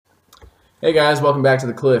Hey guys, welcome back to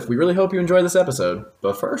The Cliff. We really hope you enjoy this episode.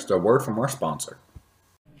 But first, a word from our sponsor.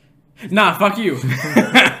 Nah, fuck you.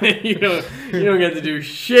 you don't get to do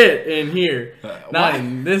shit in here. Not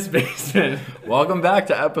in this basement. Welcome back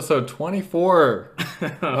to episode 24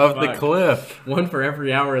 of The Cliff. One for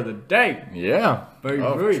every hour of the day. Yeah.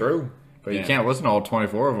 Very. True. But you can't listen to all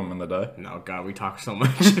 24 of them in the day. No, God, we talk so much.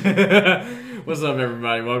 What's up,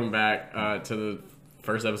 everybody? Welcome back to the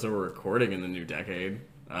first episode we're recording in the new decade.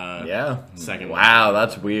 Second. Wow,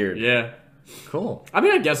 that's weird. Yeah. Cool. I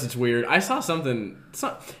mean, I guess it's weird. I saw something.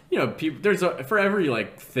 People. For every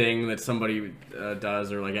thing that somebody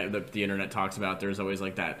does or the internet talks about, there's always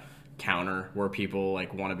that counter where people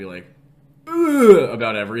want to be ugh,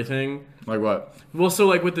 about everything. Like what? Well,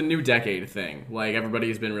 so with the new decade thing,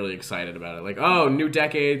 everybody's been really excited about it. Oh, new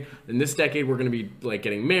decade. In this decade, we're gonna be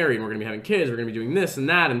getting married. And we're gonna be having kids. We're gonna be doing this and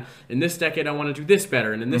that. And in this decade, I want to do this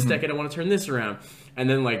better. And in this decade, I want to turn this around. And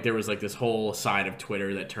then there was this whole side of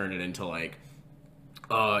Twitter that turned it into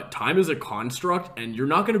time is a construct, and you're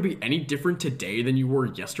not gonna be any different today than you were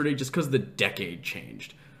yesterday just because the decade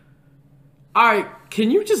changed. All right,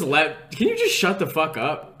 can you just shut the fuck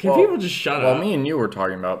up? Can people just shut up? Well, me and you were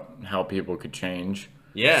talking about how people could change.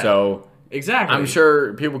 Yeah. So exactly. I'm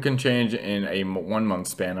sure people can change in a 1 month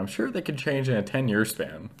span. I'm sure they could change in a 10-year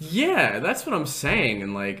span. Yeah, that's what I'm saying.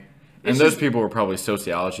 And those people were probably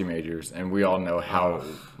sociology majors, and we all know how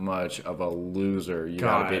much of a loser you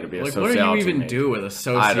gotta be a sociology major. What do you even do with a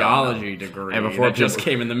sociology degree and before that just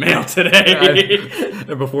came in the mail today?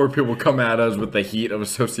 And before people come at us with the heat of a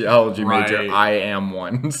sociology major, I am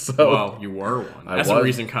one. So well, you were one. That's a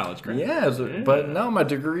recent college grad. Yeah, but no, my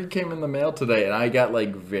degree came in the mail today, and I got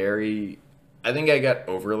I think I got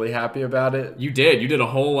overly happy about it. You did. You did a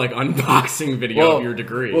whole unboxing video of your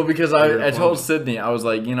degree. Well, because I told Sydney, I was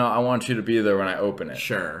like, I want you to be there when I open it.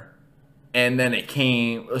 Sure. And then it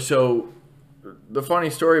came. So the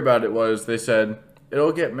funny story about it was they said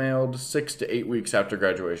it'll get mailed 6 to 8 weeks after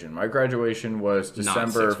graduation. My graduation was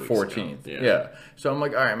December 14th. Yeah. So I'm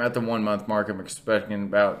like, all right, I'm at the 1 month mark. I'm expecting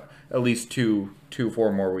about at least 4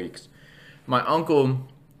 more weeks. My uncle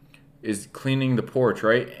is cleaning the porch,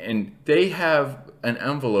 right? And they have an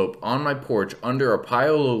envelope on my porch under a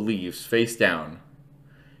pile of leaves face down.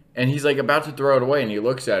 And he's about to throw it away, and he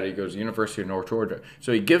looks at it. He goes, University of North Georgia.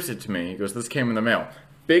 So he gives it to me. He goes, this came in the mail.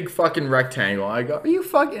 Big fucking rectangle. I go, are you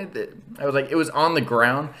fucking... I was like, it was on the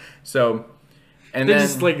ground. So... And they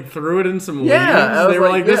then... just threw it in some leaves? Yeah. They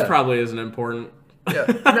were this probably isn't important.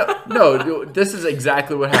 Yeah. No, this is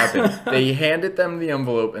exactly what happened. They handed them the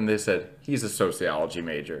envelope, and they said, he's a sociology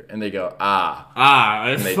major. And they go,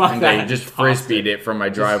 and they just frisbeed it from my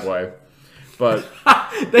driveway. But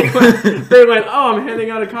they went, oh, I'm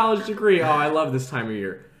handing out a college degree. Oh, I love this time of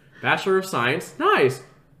year. Bachelor of Science. Nice.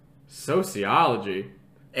 Sociology.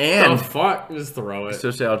 And the fuck? Just throw it.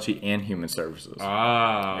 Sociology and Human Services. Oh.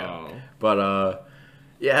 Yeah.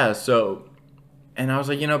 But, so... And I was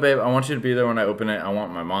like, babe, I want you to be there when I open it. I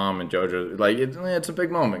want my mom and JoJo. It's a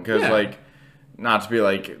big moment because, not to be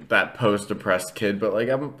that post-depressed kid, but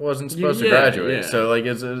I wasn't supposed to graduate. Yeah. So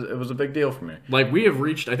it was a big deal for me. We have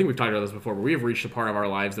reached. I think we've talked about this before, but we have reached a part of our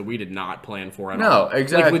lives that we did not plan for at No, all.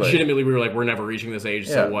 exactly. Legitimately, we were we're never reaching this age.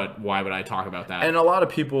 So what? Why would I talk about that? And a lot of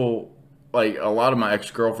people, a lot of my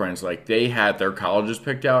ex-girlfriends, they had their colleges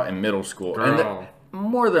picked out in middle school. Girl.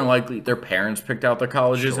 More than likely, their parents picked out their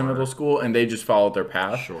colleges in middle school, and they just followed their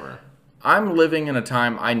path. Sure. I'm living in a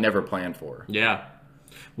time I never planned for. Yeah.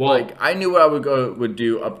 Well, I knew what I would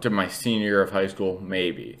do up to my senior year of high school,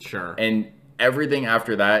 maybe. Sure. And everything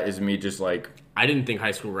after that is me just I didn't think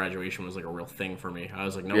high school graduation was a real thing for me. I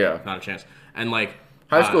was like, nope, not a chance. And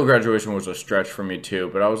high school graduation was a stretch for me too,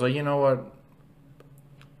 but I was like, you know what?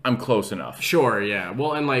 I'm close enough. Sure, yeah.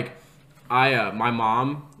 Well, and my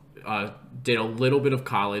mom did a little bit of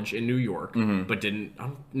college in New York, but didn't. I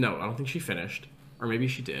don't think she finished, or maybe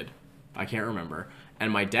she did. I can't remember.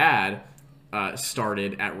 And my dad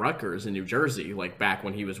started at Rutgers in New Jersey, back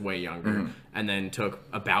when he was way younger, and then took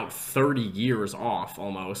about 30 years off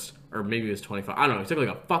almost, or maybe it was 25. I don't know. He took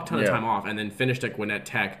a fuck ton of time off, and then finished at Gwinnett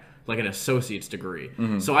Tech. An associate's degree.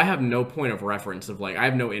 So I have no point of reference of I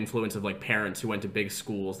have no influence of parents who went to big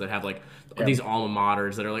schools that have these alma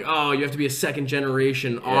maters that are oh, you have to be a second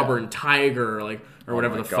generation Auburn Tiger or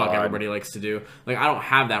whatever the fuck everybody likes to do. I don't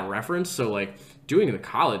have that reference. So doing the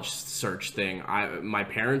college search thing, my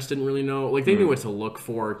parents didn't really know. They knew what to look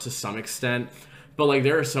for to some extent. But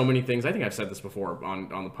there are so many things. I think I've said this before on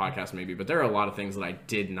the podcast maybe, but there are a lot of things that I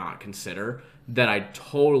did not consider that I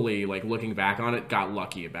totally looking back on it got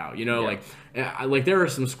lucky about. There are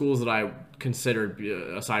some schools that I considered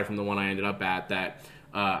aside from the one I ended up at that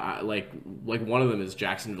Like one of them is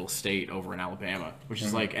Jacksonville State over in Alabama, which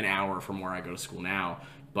is like an hour from where I go to school now.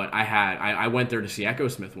 But I went there to see Echo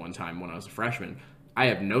Smith one time when I was a freshman. I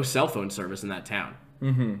have no cell phone service in that town.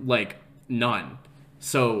 Like, none.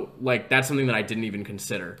 So, like, that's something that I didn't even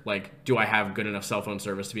consider. Like, do I have good enough cell phone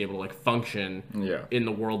service to be able to, like, function in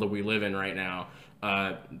the world that we live in right now?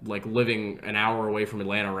 Like, living an hour away from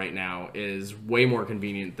Atlanta right now is way more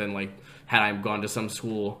convenient than, like, had I gone to some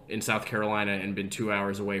school in South Carolina and been 2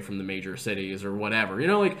 hours away from the major cities or whatever. You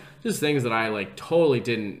know, like, just things that I, like, totally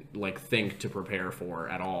didn't, like, think to prepare for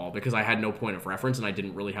at all because I had no point of reference and I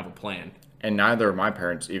didn't really have a plan. And neither of my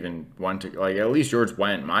parents even went to, like, at least yours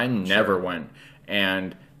went. Mine never went.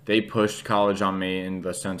 And they pushed college on me in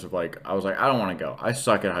the sense of, like, I was like, I don't want to go. I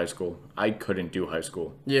suck at high school. I couldn't do high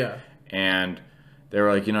school. Yeah. And they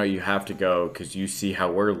were like, you know, you have to go because you see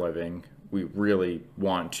how we're living. We really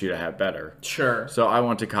want you to have better. Sure. So I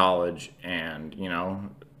went to college and, you know,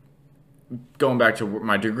 going back to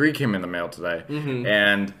my degree came in the mail today.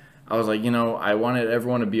 And I was like, you know, I wanted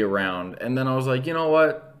everyone to be around. And then I was like, you know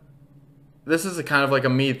what? This is a kind of like a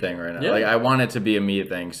me thing right now. Yeah. Like, I want it to be a me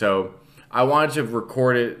thing. So I wanted to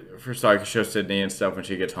record it so I could show Sydney and stuff when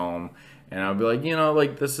she gets home. And I'll be like, you know,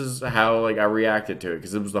 like, this is how, like, I reacted to it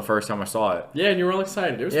because it was the first time I saw it. Yeah, and you were all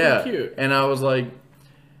excited. It was pretty cute. And I was like,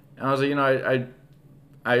 you know,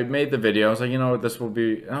 I made the video. I was like, you know what, this will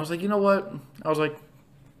be. And I was like, you know what? I was like,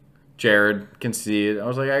 Jared can see it. I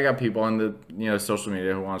was like, I got people on the, you know, social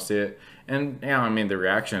media who want to see it. And, yeah, I mean, the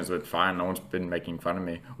reaction has been fine. No one's been making fun of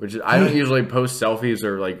me. Which is, I don't usually post selfies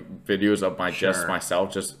or, like, videos of just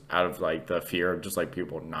myself just out of, like, the fear of just, like,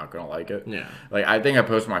 people not going to like it. Yeah. Like, I think I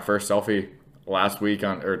posted my first selfie last week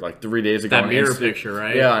or like 3 days ago. That mirror picture,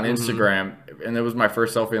 right? Yeah, on Instagram. And it was my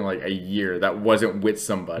first selfie in, like, a year that wasn't with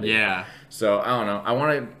somebody. Yeah. So, I don't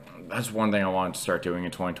know. That's one thing I want to start doing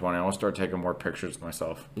in 2020. I want to start taking more pictures of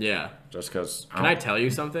myself. Yeah. Just because. Can I tell you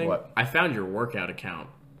something? What? I found your workout account.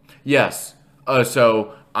 Yes.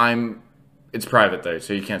 So it's private though,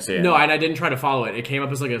 so you can't see it. No, and I didn't try to follow it. It came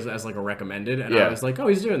up as like a recommended, and I was like, oh,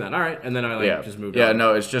 he's doing that. All right, and then I just moved on. Yeah,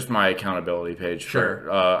 no, it's just my accountability page. Sure.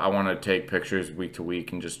 I want to take pictures week to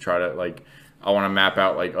week and just try to, like, I want to map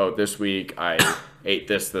out, like, oh, this week I ate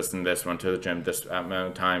this, and this, went to the gym this amount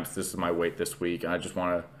of times. This is my weight this week, and I just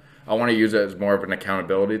want to use it as more of an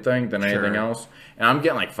accountability thing than anything else. And I'm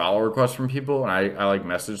getting, like, follow requests from people, and I like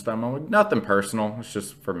message them. I'm like, nothing personal. It's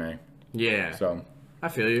just for me. Yeah. So I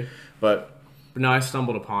feel you. But now I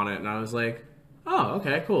stumbled upon it, and I was like, oh,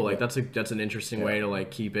 okay, cool. Like, that's an interesting way to,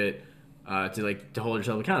 like, keep it, to hold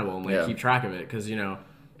yourself accountable and, like, keep track of it. Because, you know,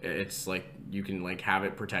 it's, like, you can, like, have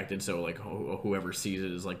it protected so, like, whoever sees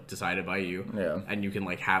it is, like, decided by you. Yeah. And you can,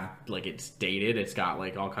 like, have, like, it's dated. It's got,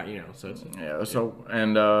 like, all kind, you know, so it's... Yeah, so,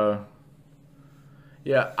 and,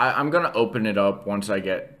 yeah, I'm going to open it up once I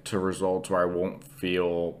get to results where I won't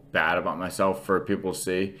feel bad about myself for people to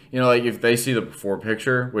see. You know, like, if they see the before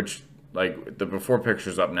picture, which, like, the before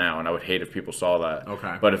picture's up now, and I would hate if people saw that.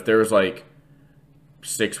 Okay. But if there was, like,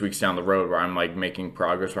 6 weeks down the road where I'm, like, making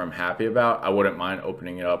progress where I'm happy about, I wouldn't mind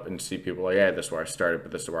opening it up and see people like, yeah, this is where I started,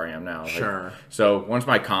 but this is where I am now. Sure. Like, so once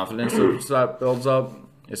my confidence builds up,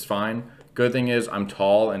 it's fine. Good thing is I'm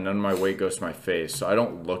tall and none of my weight goes to my face, so I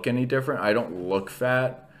don't look any different. I don't look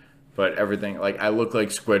fat, but everything, like, I look like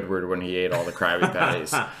Squidward when he ate all the Krabby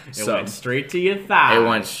Patties. It went straight to your thighs. It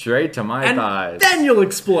went straight to my thighs. Then you'll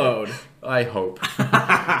explode. I hope.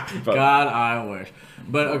 God, I wish.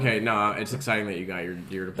 But okay, no, it's exciting that you got your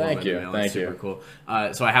diploma. Thank you. Email. That's super cool.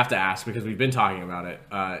 So I have to ask, because we've been talking about it.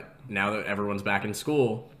 Now that everyone's back in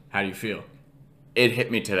school, how do you feel? It hit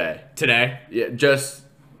me today. Today? Yeah, just.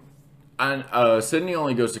 And Sydney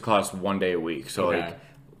only goes to class 1 day a week, so like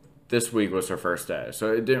this week was her first day,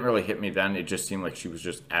 so it didn't really hit me then. It just seemed like she was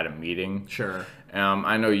just at a meeting. Sure.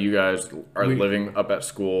 I know you guys are living up at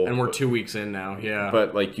school, and we're 2 weeks in now. Yeah.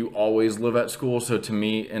 But like you always live at school, so to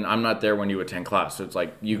me, and I'm not there when you attend class, so it's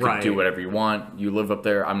like you can do whatever you want. You live up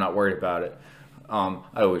there. I'm not worried about it. I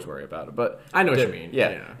always worry about it, but I know what you mean.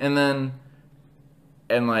 Yeah. And then,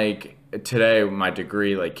 and like today, my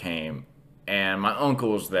degree like came. And my uncle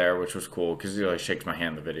was there, which was cool because he like shakes my hand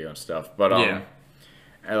in the video and stuff. But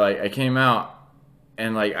I came out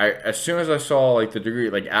and like as soon as I saw like the degree,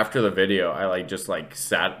 like after the video, I like just like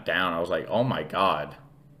sat down. I was like, oh my god,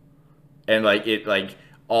 and like it like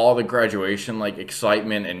all the graduation like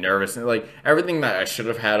excitement and nervousness, like everything that I should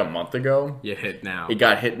have had a month ago. You hit now. It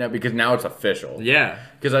got hit now because now it's official. Yeah.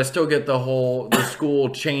 Because I still get the school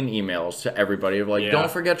chain emails to everybody of like, don't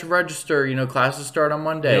forget to register. You know, classes start on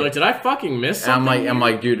Monday. You're like, did I fucking miss something? And I'm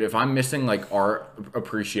like, dude, if I'm missing like art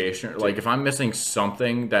appreciation, like if I'm missing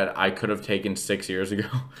something that I could have taken 6 years ago.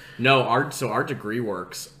 No, our degree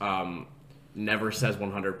works. Never says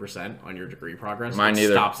 100% on your degree progress. Mine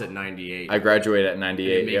neither. Stops at 98. I graduate at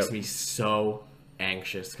 98. It makes me so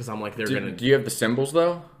anxious because I'm like, Do you have the symbols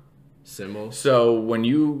though? Symbols. So when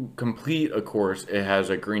you complete a course, it has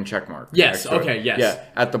a green check mark. Yes. Okay. Yes. Yeah.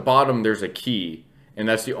 At the bottom, there's a key, and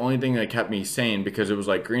that's the only thing that kept me sane because it was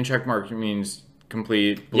like green check mark means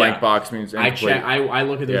complete, blank box means incomplete. I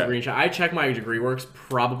look at those green check. I check my degree works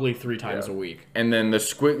probably 3 times a week. And then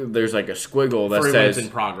there's like a squiggle that says in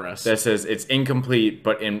progress. That says it's incomplete,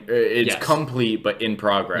 but complete, but in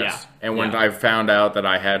progress. Yeah. And when I found out that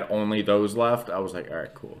I had only those left, I was like, all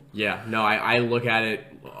right, cool. Yeah. No, I look at it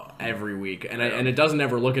every week, and it doesn't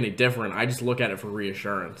ever look any different. I just look at it for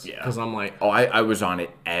reassurance. Yeah. Because I'm like, I was on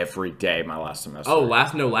it every day my last semester.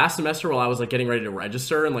 Last semester while I was like getting ready to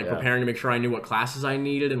register and like preparing to make sure I knew what classes I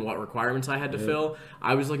needed and what requirements I had to fill,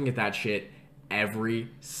 I was looking at that shit every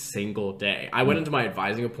single day. I went into my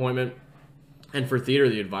advising appointment, and for theater,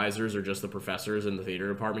 the advisors are just the professors in the theater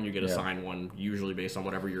department. You get assigned one usually based on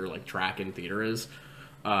whatever your like track in theater is.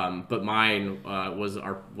 But mine was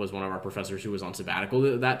one of our professors who was on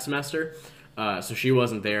sabbatical that semester, so she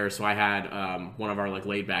wasn't there. So I had one of our like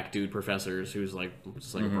laid back dude professors who's like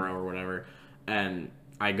just like a bro or whatever, and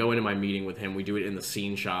I go into my meeting with him. We do it in the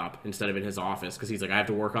scene shop instead of in his office because he's like, I have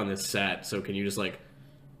to work on this set, so can you just like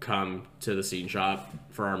come to the scene shop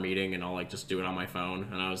for our meeting and I'll like just do it on my phone?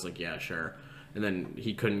 And I was like, yeah, sure. And then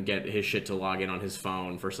he couldn't get his shit to log in on his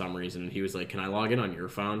phone for some reason. And he was like, can I log in on your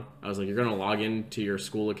phone? I was like, you're going to log in to your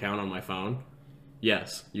school account on my phone?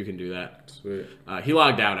 Yes, you can do that. Sweet. He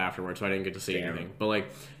logged out afterwards, so I didn't get to see anything. But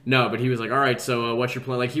like, no, but he was like, all right, so what's your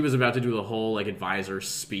plan? Like, he was about to do the whole like advisor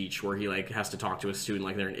speech where he like has to talk to a student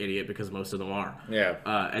like they're an idiot because most of them are. Yeah.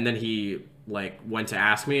 And then he like went to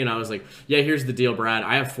ask me, and I was like, yeah, here's the deal, Brad.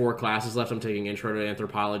 I have 4 classes left. I'm taking Intro to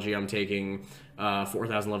Anthropology. I'm taking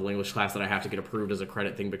 4,000 level English class that I have to get approved as a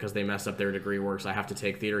credit thing because they messed up their degree works. I have to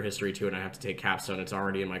take theater history too, and I have to take capstone. It's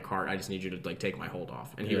already in my cart. I just need you to like take my hold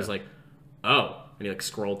off. And he was like, oh, and he like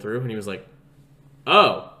scrolled through, and he was like,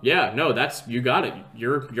 oh yeah, no, that's, you got it.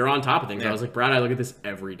 You're on top of things. I was like, Brad, I look at this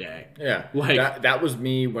every day. Yeah, like that was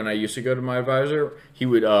me when I used to go to my advisor. He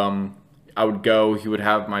would I would go. He would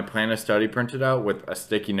have my plan of study printed out with a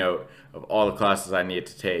sticky note of all the classes I needed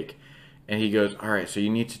to take. And he goes, all right, so you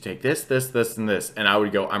need to take this, this, this, and this. And I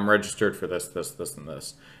would go, I'm registered for this, this, this, and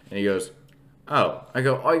this. And he goes, oh. I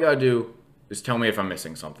go, all you got to do is tell me if I'm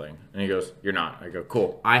missing something. And he goes, you're not. I go,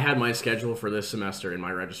 cool. I had my schedule for this semester in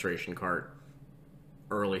my registration cart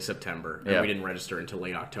early September. And we didn't register until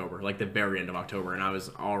late October, like the very end of October. And I was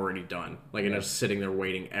already done. Like, and I was sitting there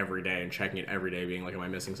waiting every day and checking it every day, being like, am I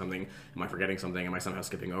missing something? Am I forgetting something? Am I somehow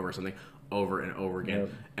skipping over something? Over and over again. Yep.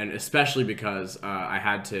 And especially because I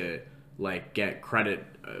had to like get credit,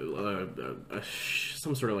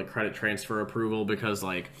 some sort of like credit transfer approval because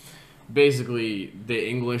like basically the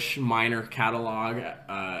English minor catalog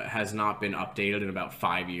has not been updated in about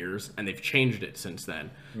 5 years, and they've changed it since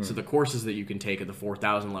then. So the courses that you can take at the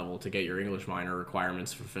 4,000 level to get your English minor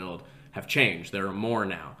requirements fulfilled have changed. There are more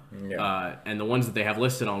now. And the ones that they have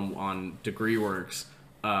listed on DegreeWorks,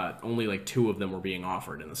 only like 2 of them were being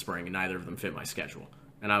offered in the spring, and neither of them fit my schedule.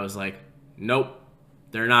 And I was like, nope.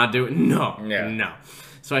 They're not doing, no.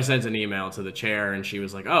 So I sent an email to the chair, and she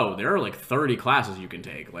was like, oh, there are like 30 classes you can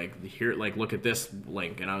take. Like, here, like, look at this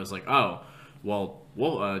link. And I was like, oh, well,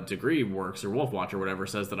 DegreeWorks or Wolfwatch or whatever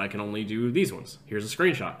says that I can only do these ones. Here's a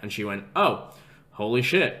screenshot. And she went, oh, holy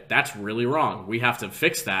shit, that's really wrong. We have to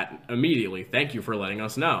fix that immediately. Thank you for letting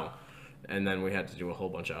us know. And then we had to do a whole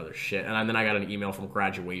bunch of other shit. And then I got an email from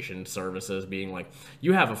graduation services being like,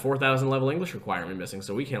 you have a 4,000 level English requirement missing,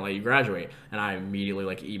 so we can't let you graduate. And I immediately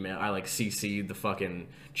CC'd the fucking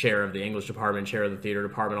chair of the English department, chair of the theater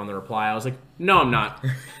department on the reply. I was like, no, I'm not.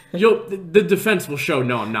 The defense will show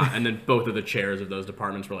no, I'm not. And then both of the chairs of those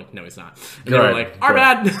departments were like, no, he's not. And they were like, our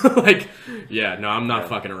bad. Like, yeah, no, I'm not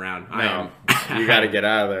fucking around. No, you got to get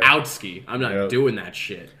out of there. Outski. I'm not doing that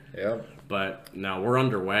shit. Yep. But no, we're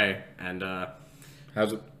underway, and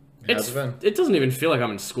how's it been? It doesn't even feel like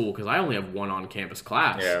I'm in school because I only have 1 on-campus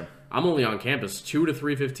class. Yeah, I'm only on campus 2 to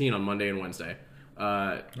 3:15 on Monday and Wednesday. So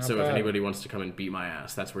bad. If anybody wants to come and beat my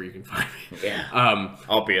ass, that's where you can find me. Yeah,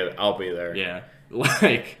 I'll be there. Yeah,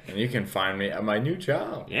 like, and you can find me at my new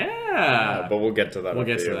job. Yeah, but we'll get to that. We'll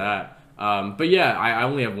get to that. But yeah, I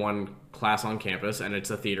only have one class on campus, and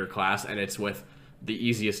it's a theater class, and it's with the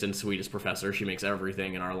easiest and sweetest professor. She makes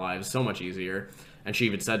everything in our lives so much easier. And she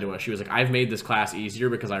even said to us, she was like, I've made this class easier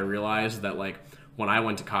because I realized that, like, when I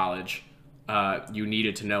went to college, you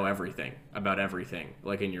needed to know everything about everything,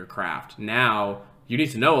 like in your craft. Now, you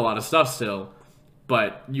need to know a lot of stuff still,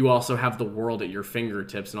 but you also have the world at your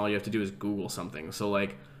fingertips, and all you have to do is Google something. So,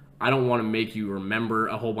 like, I don't want to make you remember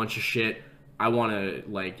a whole bunch of shit. I want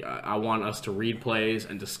us to read plays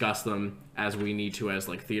and discuss them as we need to as,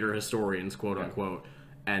 like, theater historians, quote unquote.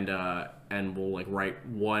 And we'll, like, write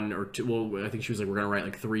one or two. Well, I think she was like, we're gonna write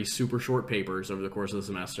like 3 super short papers over the course of the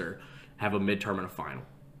semester, have a midterm and a final,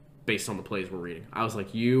 based on the plays we're reading. I was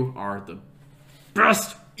like, you are the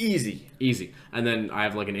best. Easy. And then I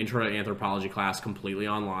have, like, an intro to anthropology class completely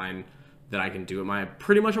online that I can do at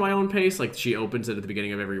pretty much at my own pace. Like, she opens it at the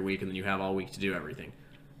beginning of every week, and then you have all week to do everything.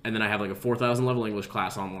 And then I have, like, a 4,000 level English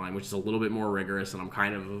class online, which is a little bit more rigorous, and I'm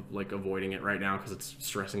kind of, like, avoiding it right now because it's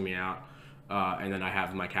stressing me out. And then I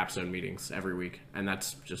have my capstone meetings every week, and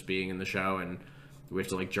that's just being in the show, and we have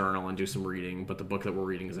to, like, journal and do some reading, but the book that we're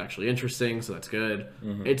reading is actually interesting, so that's good.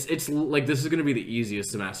 Mm-hmm. It's like, this is going to be the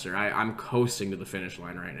easiest semester. I'm coasting to the finish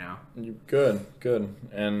line right now. Good.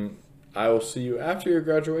 And I will see you after your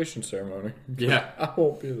graduation ceremony. Yeah. I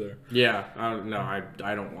won't be there. Yeah.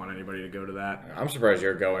 I don't want anybody to go to that. I'm surprised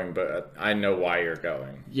you're going, but I know why you're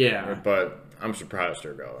going. Yeah. But I'm surprised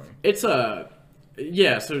you're going. It's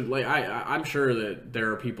yeah, so, like, I'm sure that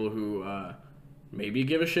there are people who maybe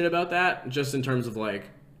give a shit about that, just in terms of, like,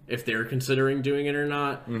 if they're considering doing it or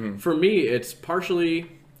not. Mm-hmm. For me, it's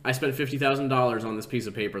partially, I spent $50,000 on this piece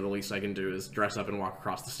of paper. The least I can do is dress up and walk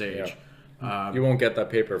across the stage. Yeah. You won't get that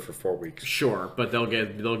paper for 4 weeks. Sure, but they'll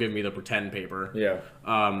give me the pretend paper. Yeah.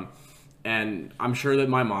 And I'm sure that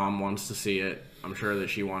my mom wants to see it. I'm sure that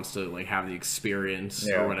she wants to, like, have the experience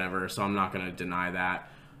or whatever, so I'm not going to deny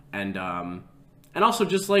that. And also,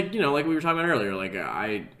 just, like, you know, like we were talking about earlier, like,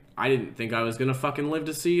 I didn't think I was going to fucking live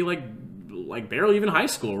to see, like barely even high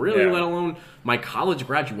school, really, let alone my college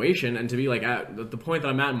graduation, and to be, like, at the point that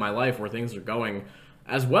I'm at in my life where things are going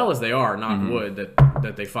as well as they are, knock wood,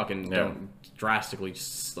 that they fucking don't drastically,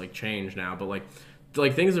 like, change now, but,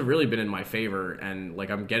 like, things have really been in my favor, and,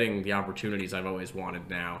 like, I'm getting the opportunities I've always wanted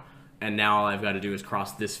now, and now all I've got to do is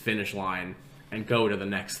cross this finish line and go to the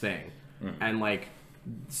next thing. And, like,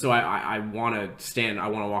 so I want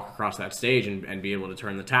to walk across that stage and be able to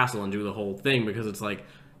turn the tassel and do the whole thing, because it's like,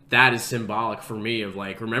 that is symbolic for me of,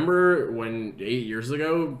 like, remember when 8 years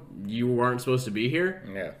ago you weren't supposed to be here?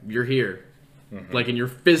 Yeah. You're here. Mm-hmm. Like, and you're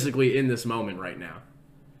physically in this moment right now.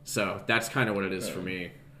 So that's kind of what it is for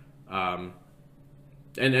me. And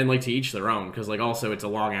like, to each their own, because, like, also it's a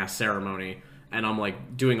long ass ceremony, and I'm,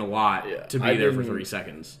 like, doing a lot to be there for 3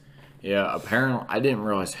 seconds. Yeah, apparently, I didn't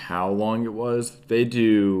realize how long it was. They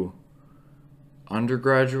do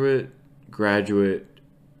undergraduate, graduate,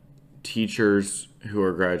 teachers who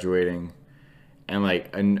are graduating, and,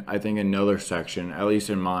 like, I think another section, at least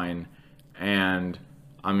in mine. And,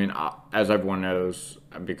 I mean, as everyone knows,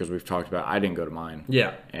 because we've talked about, I didn't go to mine.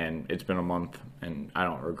 Yeah. And it's been a month, and I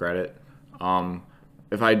don't regret it.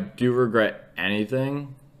 If I do regret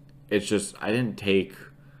anything, it's just I didn't take,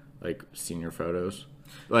 like, senior photos.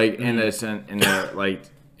 Like, in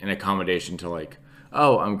accommodation to, like,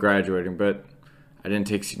 oh, I'm graduating, but I didn't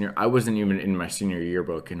take I wasn't even in my senior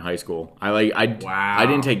yearbook in high school. I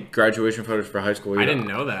didn't take graduation photos for high school either. I didn't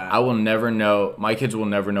know that. I will never know. My kids will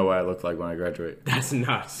never know what I look like when I graduate. That's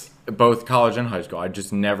nuts. Both college and high school. I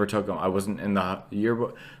just never took them. I wasn't in the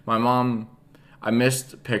yearbook. My mom, I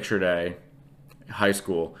missed picture day, high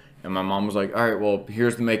school. And my mom was like, all right, well,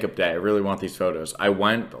 here's the makeup day. I really want these photos. I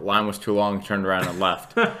went, the line was too long, turned around and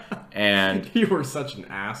left. And you were such an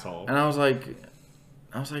asshole. And I was like,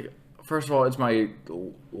 first of all, it's my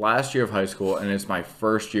last year of high school, and it's my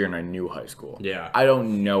first year in a new high school. Yeah. I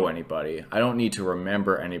don't know anybody. I don't need to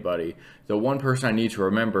remember anybody. The one person I need to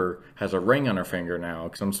remember has a ring on her finger now,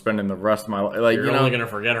 because I'm spending the rest of my life. Like, You're only going to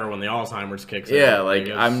forget her when the Alzheimer's kicks in. Yeah, like,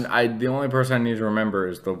 the only person I need to remember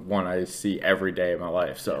is the one I see every day of my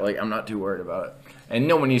life. So, like, I'm not too worried about it. And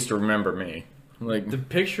no one needs to remember me. Like, the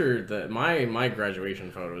picture that my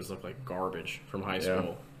graduation photos look like garbage from high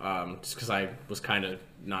school. Just because I was kind of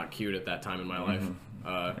not cute at that time in my life.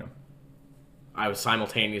 I was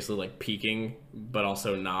simultaneously, like, peaking, but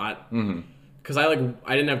also not. Because I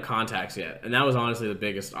didn't have contacts yet, and that was honestly the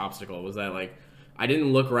biggest obstacle. Was that, like, I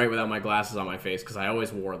didn't look right without my glasses on my face because I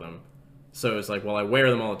always wore them. So it's like, well, I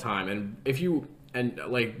wear them all the time, and you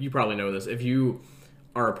probably know this, if you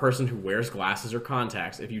are a person who wears glasses or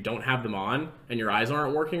contacts, if you don't have them on and your eyes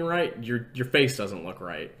aren't working right, your face doesn't look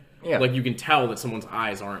right. Yeah. Like, you can tell that someone's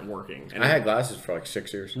eyes aren't working. And I had glasses for like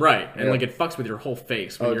 6 years. Right. And, Yeah. like, it fucks with your whole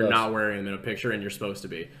face when you're not wearing them in a picture and you're supposed to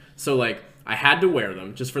be. So, like, I had to wear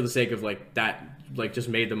them just for the sake of, like, that, like, just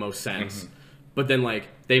made the most sense. But then, like,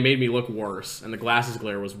 they made me look worse, and the glasses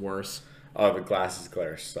glare was worse. Oh, the glasses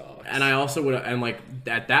glare sucks. And I also would, and like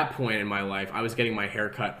at that point in my life, I was getting my hair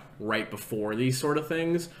cut right before these sort of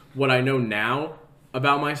things. What I know now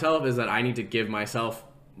about myself is that I need to give myself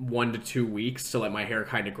 1 to 2 weeks to let my hair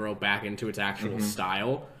kind of grow back into its actual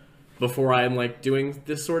style before I'm like doing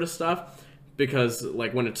this sort of stuff. Because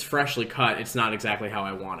like when it's freshly cut, it's not exactly how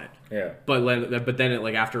I want it. Yeah. But then it,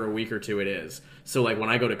 like after a week or two, it is. So like when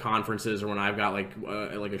I go to conferences or when I've got like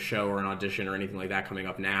a show or an audition or anything like that coming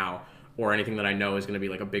up now, or anything that I know is going to be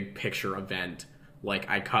like a big picture event, like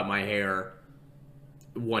I cut my hair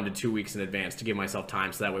 1 to 2 weeks in advance to give myself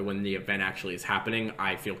time, so that way when the event actually is happening,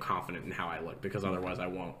 I feel confident in how I look, because otherwise I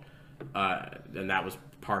won't. And that was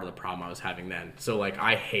part of the problem I was having then. So like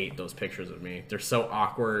I hate those pictures of me. They're so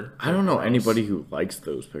awkward. I don't know anybody who likes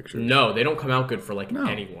those pictures. No, they don't come out good for like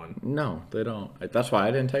anyone. No, they don't. That's why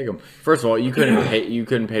I didn't take them. First of all, you couldn't pay me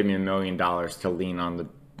 $1 million to lean on the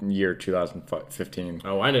year 2015.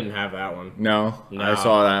 Oh, I didn't have that one. No, I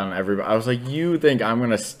saw that on everybody. I was like, you think I'm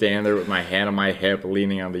gonna stand there with my hand on my hip,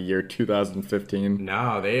 leaning on the year 2015?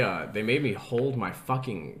 No, they made me hold my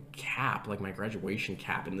fucking cap, like my graduation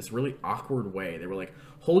cap, in this really awkward way. They were like,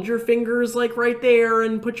 hold your fingers like right there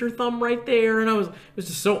and put your thumb right there, and it was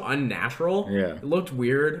just so unnatural. Yeah, it looked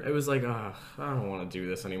weird. It was like, I don't want to do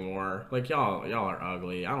this anymore. Like y'all are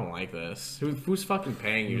ugly. I don't like this. Who's fucking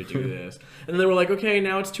paying you to do this? And then they were like, okay,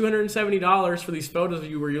 now it's $270 for these photos of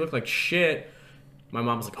you where you look like shit. My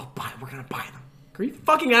mom was like, oh, we're gonna buy them. Are you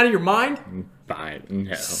fucking out of your mind? Fine.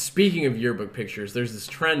 No. Speaking of yearbook pictures, there's this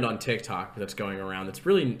trend on TikTok that's going around that's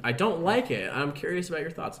really, I don't like it. I'm curious about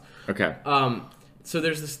your thoughts. Okay. So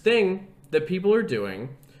there's this thing that people are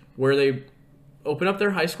doing where they open up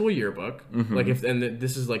their high school yearbook, like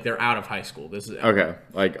this is like they're out of high school. This is okay,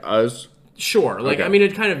 like us. Sure. Like, okay. I mean,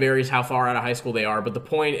 it kind of varies how far out of high school they are, but the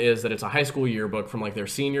point is that it's a high school yearbook from like their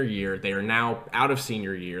senior year. They are now out of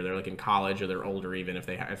senior year. They're like in college, or they're older even if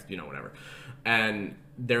they have, whatever. And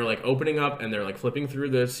they're like opening up and they're like flipping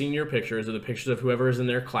through the senior pictures or the pictures of whoever is in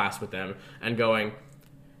their class with them and going,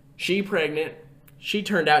 she pregnant. She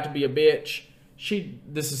turned out to be a bitch.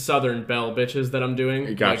 This is Southern Belle bitches that I'm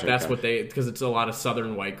doing. Gotcha, like that's what they, because it's a lot of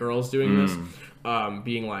Southern white girls doing this,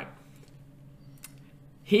 being like,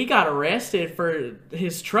 he got arrested for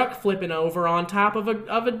his truck flipping over on top of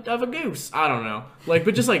a goose. I don't know, like,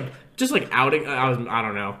 but just like outing. I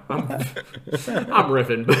don't know. I'm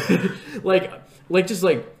riffing, but like just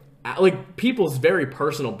like people's very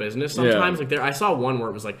personal business sometimes. Yeah. Like I saw one where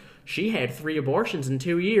it was like she had 3 abortions in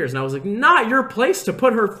 2 years, and I was like, not your place to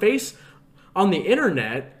put her face on the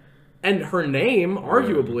internet and her name,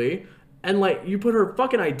 arguably. And, like, you put her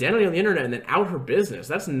fucking identity on the internet and then out her business.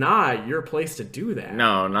 That's not your place to do that.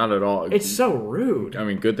 No, not at all. It's so rude. I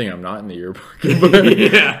mean, good thing I'm not in the yearbook.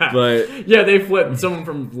 Yeah. But yeah, they flipped. Someone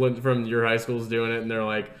from your high school's doing it, and they're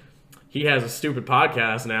like, he has a stupid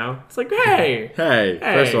podcast now. It's like, hey.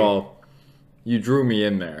 First of all, you drew me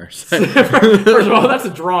in there. First of all, that's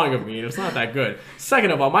a drawing of me, and it's not that good.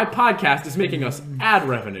 Second of all, my podcast is making us ad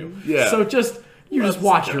revenue. Yeah. So just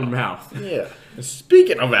watch your mouth. Yeah.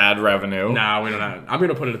 Speaking of ad revenue. No, we don't have. I'm going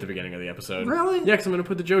to put it at the beginning of the episode. Really? Yeah, because I'm going to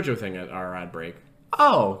put the JoJo thing at our ad break.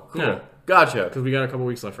 Oh, cool. Yeah. Gotcha. Because we got a couple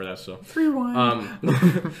weeks left for that still.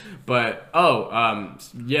 Rewind. But,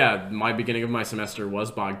 yeah, my beginning of my semester was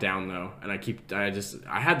bogged down, though. And I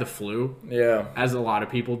had the flu. Yeah. As a lot of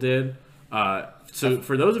people did. So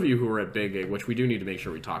for those of you who were at Big Gig, which we do need to make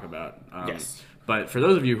sure we talk about. Yes. But for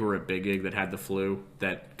those of you who were at Big Gig that had the flu,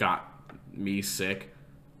 that got me sick,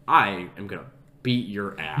 I am going to beat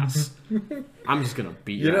your ass. I'm just going to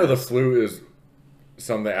beat your ass. The flu is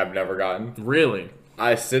something I've never gotten. Really?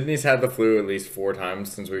 Sydney's had the flu at least 4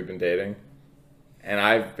 times since we've been dating. And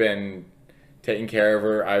I've been taking care of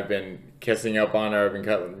her. I've been kissing up on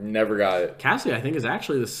her. Never got it. Cassie, I think, is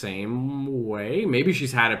actually the same way. Maybe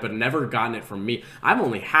she's had it, but never gotten it from me. I've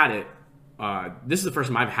only had it. This is the first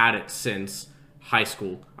time I've had it since high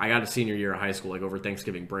school. I got it senior year of high school, like over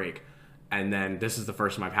Thanksgiving break. And then this is the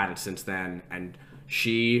first time I've had it since then. And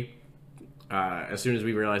she, as soon as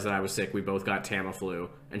we realized that I was sick, we both got Tamiflu.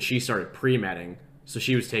 And she started pre-medding. So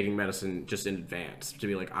she was taking medicine just in advance to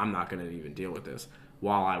be like, I'm not going to even deal with this,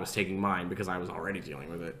 while I was taking mine because I was already dealing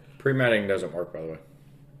with it. Pre-medding doesn't work, by the way.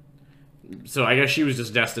 So I guess she was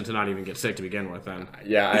just destined to not even get sick to begin with then.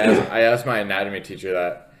 Yeah, I asked my anatomy teacher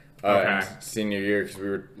that in senior year because we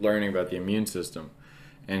were learning about the immune system.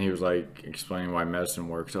 and he was like explaining why medicine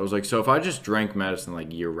works. I was like, so if I just drank medicine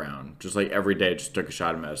like year round, just like every day, just took a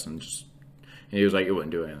shot of medicine, and he was like, it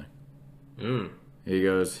wouldn't do anything. He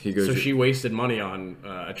goes. So she wasted money on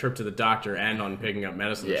a trip to the doctor and on picking up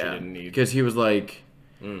medicine that she didn't need. Because he was like,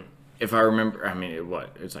 if I remember, I mean,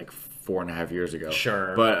 it's like 4.5 years ago.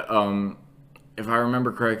 Sure. But if I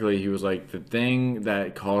remember correctly, he was like, the thing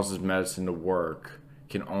that causes medicine to work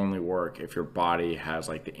can only work if your body has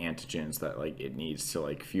like the antigens that like it needs to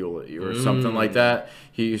like fuel it or something like that.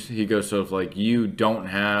 He goes, so if like you don't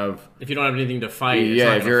have, if you don't have anything to fight,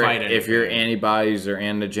 if your antibodies or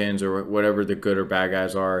antigens or whatever the good or bad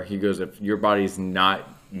guys are, he goes, if your body's not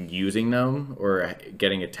using them or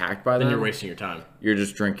getting attacked by them, then you're wasting your time. You're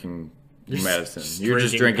just drinking medicine. You're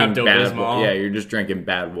just drinking bad. Yeah, you're just drinking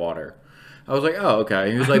bad water. I was like, oh,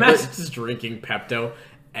 okay. He was like, just drinking Pepto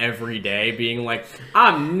every day, being like,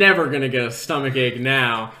 I'm never gonna get a stomach ache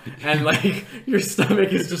now, and like your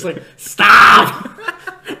stomach is just like, stop.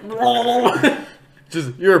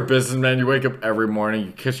 Just, you're a businessman. You wake up every morning,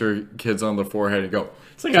 you kiss your kids on the forehead, and go.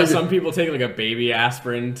 It's like how some people take like a baby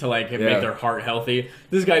aspirin to like make their heart healthy.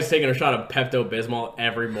 This guy's taking a shot of Pepto-Bismol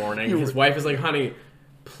every morning. His wife is like, honey,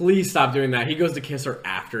 please stop doing that. He goes to kiss her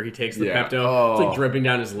after he takes the Pepto. It's like dripping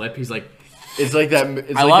down his lip. He's like, it's like that.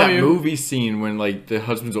 It's like that movie scene when like the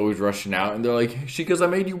husband's always rushing out, and they're like, "She goes, I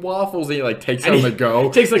made you waffles," and he like takes it on the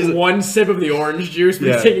go. Takes like one sip of the orange juice, but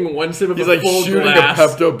he's taking one sip of a full shooting glass. A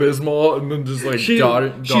Pepto-Bismol, and then just like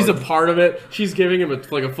she's a part of it. She's giving him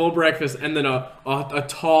like a full breakfast, and then a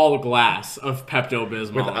tall glass of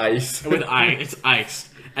Pepto-Bismol with ice. With ice, it's iced,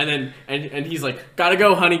 and then and he's like, "Gotta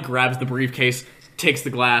go, honey." Grabs the briefcase, takes the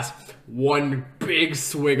glass. One big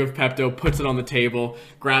swig of Pepto, puts it on the table,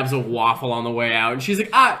 grabs a waffle on the way out, and she's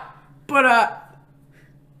like,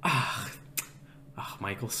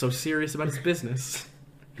 Michael's so serious about his business.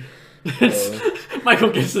 Michael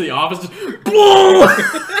gets to the office, just,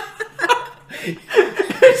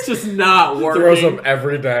 it's just not working. Throws up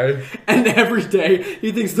every day. And every day,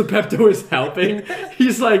 he thinks the Pepto is helping.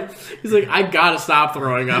 He's like, I gotta stop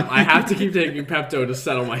throwing up. I have to keep taking Pepto to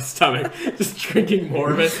settle my stomach. Just drinking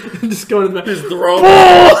more of it. Just going to the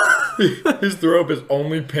His throw up is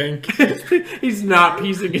only pink. He's not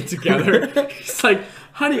piecing it together. He's like,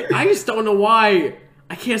 honey, I just don't know why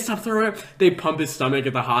I can't stop throwing up. They pump his stomach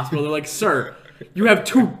at the hospital. They're like, sir, you have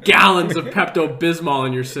 2 gallons of Pepto-Bismol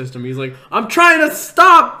in your system. He's like, I'm trying to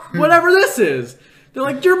stop whatever this is. They're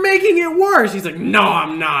like, you're making it worse. He's like, no,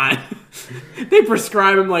 I'm not. They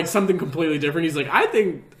prescribe him like something completely different. He's like, I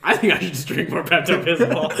think I should just drink more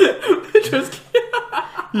Pepto-Bismol.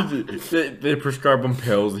 They prescribe him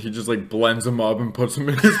pills. He just like blends them up and puts them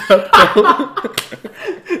in his Pepto.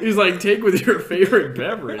 He's like, take with your favorite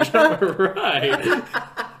beverage. All right.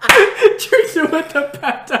 Drinks it with the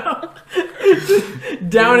Pepto.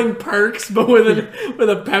 Downing perks, but with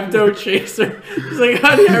a Pepto chaser. He's like,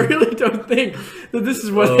 honey, I really don't think that this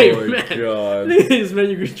is what they meant. God. They just meant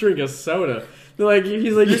you could drink a soda. They're like,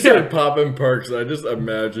 he's like, you said popping perks. I just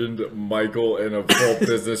imagined Michael in a full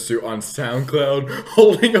business suit on SoundCloud,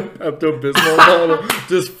 holding a Pepto-Bismol bottle,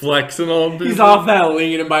 just flexing on people. He's off that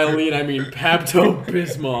lean, and by lean I mean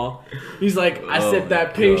Pepto-Bismol. He's like, I sip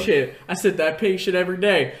that pink shit. I sip that pink shit every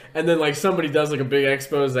day. And then like somebody does like a big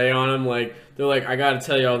expose on him, like they're like, I gotta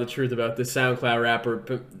tell you all the truth about this SoundCloud rapper,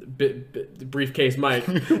 Briefcase Mike.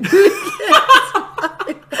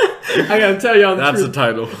 I gotta tell you all the truth. That's the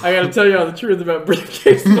title. I gotta tell you all the truth about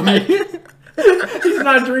Briefcase Mike. He's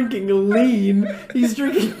not drinking lean. He's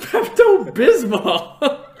drinking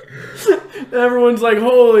Pepto-Bismol. Everyone's like,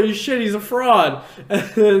 holy shit, he's a fraud. And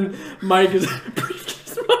then Mike is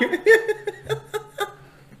Briefcase Mike.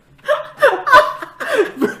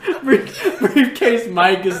 Briefcase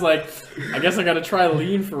Mike is like, I guess I gotta try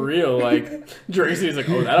lean for real. Like, drinks. He's like,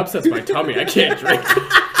 oh, that upsets my tummy. I can't drink.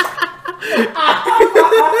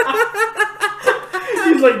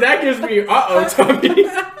 He's like, that gives me tummy.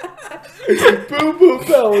 Boo-boo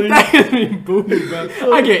belly. That gives me boo-boo belly.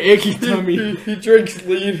 I get icky tummy. He drinks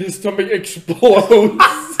lean, his stomach explodes.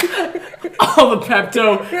 All the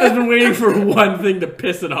Pepto has been waiting for one thing to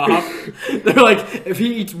piss it off. They're like, if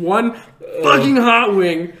he eats one fucking hot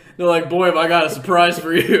wing, they're like, boy, have I got a surprise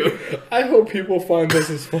for you. I hope people find this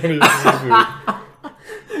as funny as you do.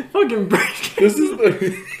 Fucking break. This is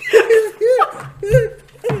the...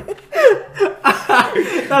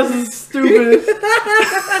 That's the stupidest.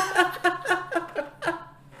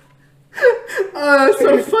 Oh, that's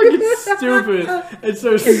so fucking stupid. It's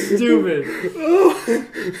so stupid.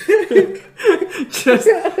 Just,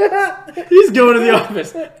 he's going to the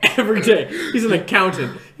office every day. He's an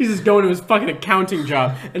accountant. He's just going to his fucking accounting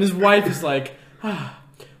job. And his wife is like,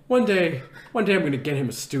 one day One day I'm gonna get him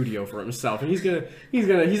a studio for himself, and he's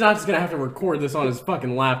not just gonna have to record this on his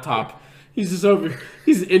fucking laptop. He's just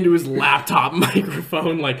he's into his laptop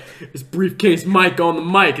microphone, like his briefcase mic on the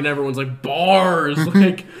mic, and everyone's like, bars,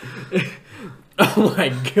 like, oh my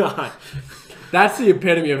god. That's the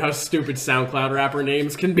epitome of how stupid SoundCloud rapper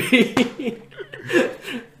names can be.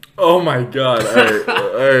 Oh my god.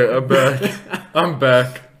 Alright, I'm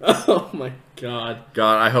back. Oh my god.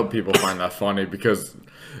 God, I hope people find that funny because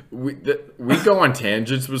we go on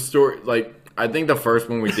tangents with stories. Like, I think the first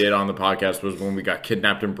one we did on the podcast was when we got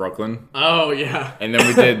kidnapped in Brooklyn. Oh, yeah. And then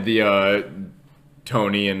we did the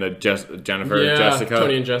Tony and the Jessica. Tony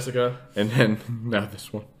and Jessica. And then now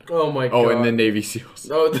this one. Oh my god. Oh, and the Navy SEALs.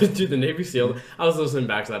 Oh, dude, the Navy SEAL. I was listening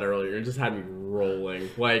back to that earlier. It just had me rolling.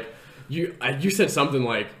 Like, you said something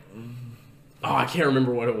like, oh, I can't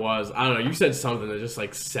remember what it was. I don't know. You said something that just,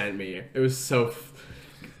 like, sent me. It was so...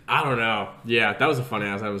 I don't know. Yeah, that was a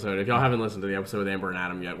funny-ass episode. If y'all haven't listened to the episode with Amber and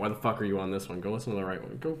Adam yet, why the fuck are you on this one? Go listen to the right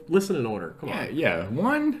one. Go listen in order. Come on. Yeah.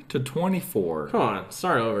 1 to 24. Come on.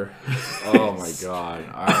 Start over. Oh, my God.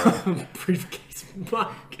 All right. Briefcase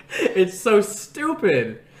Mike. It's so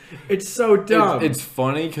stupid. It's so dumb. It's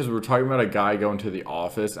funny because we're talking about a guy going to the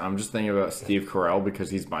office. I'm just thinking about Steve Carell because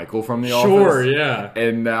he's Michael from the office. Sure, yeah.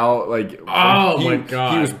 And now, like... Oh, my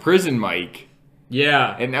God. He was Prison Mike.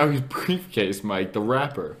 Yeah. And now he's Briefcase Mike, the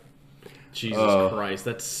rapper. Jesus Christ,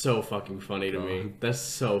 that's so fucking funny to me. That's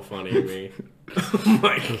so funny to me. Oh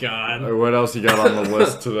my god. What else you got on the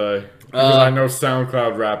list today? Because I know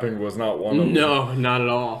SoundCloud rapping was not one of them. No, not at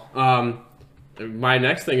all. My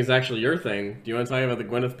next thing is actually your thing. Do you want to tell me about the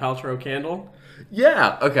Gwyneth Paltrow candle?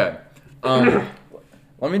 Yeah, okay.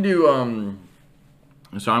 Let me do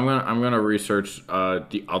so I'm gonna research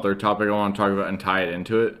the other topic I want to talk about and tie it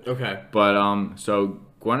into it. Okay. But so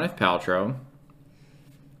Gwyneth Paltrow,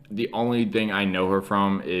 the only thing I know her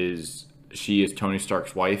from is she is Tony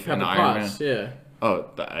Stark's wife in Iron Man. Yeah. Oh,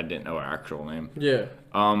 I didn't know her actual name. Yeah.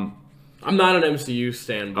 I'm not an MCU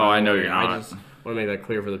stan. Oh, I know you're not. I just want to make that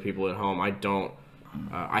clear for the people at home. I don't.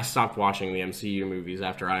 I stopped watching the MCU movies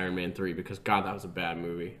after Iron Man 3 because God, that was a bad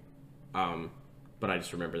movie. But I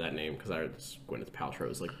just remember that name because Gwyneth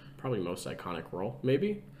Paltrow is like probably most iconic role,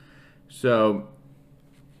 maybe. So.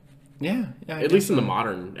 Yeah. At least in the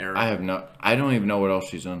modern era. I don't even know what else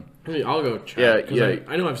she's in. I mean, I'll go check. Yeah.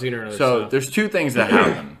 I know I've seen her in other stuff. So there's two things that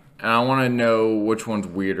happen, and I want to know which one's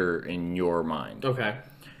weirder in your mind. Okay.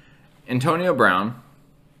 Antonio Brown,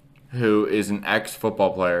 who is an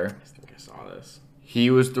ex-football player. I think I saw this. He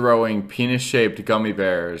was throwing penis-shaped gummy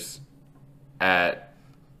bears at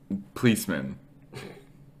policemen.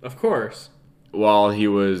 Of course. While he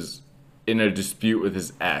was in a dispute with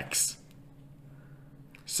his ex.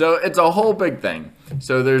 So it's a whole big thing.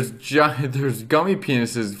 So there's gummy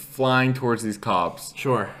penises flying towards these cops.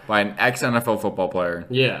 Sure. By an ex-NFL football player.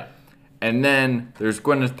 Yeah. And then there's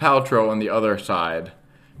Gwyneth Paltrow on the other side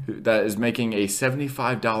that is making a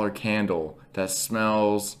 $75 candle that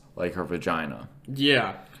smells like her vagina.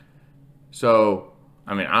 Yeah. So,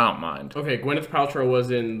 I mean, I don't mind. Okay, Gwyneth Paltrow was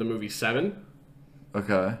in the movie Seven.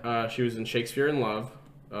 Okay. She was in Shakespeare in Love,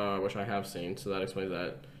 which I have seen, so that explains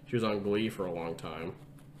that. She was on Glee for a long time.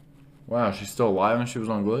 Wow, she's still alive and she was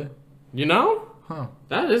on Glee? You know? Huh.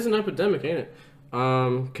 That is an epidemic, ain't it?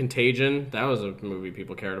 Contagion, that was a movie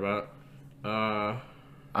people cared about.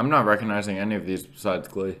 I'm not recognizing any of these besides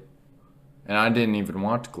Glee. And I didn't even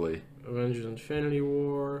watch Glee. Avengers Infinity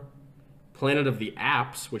War. Planet of the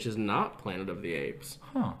Apes, which is not Planet of the Apes.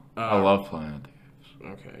 Huh. I love Planet of the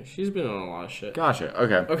Apes. Okay, she's been on a lot of shit. Gotcha,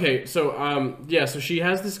 okay. Okay, so, so she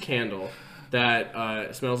has this candle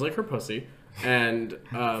that smells like her pussy. And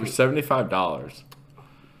for $75.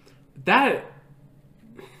 That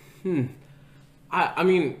I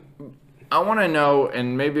mean I want to know,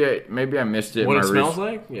 and maybe I missed it. What it smells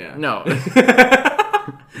like? Yeah. No.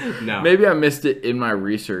 No. Maybe I missed it in my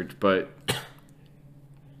research, but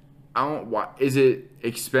I don't. Why is it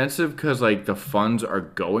expensive? Because like the funds are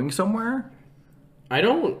going somewhere. I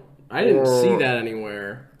didn't see that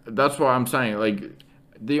anywhere. That's what I'm saying. Like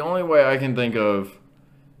the only way I can think of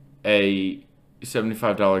a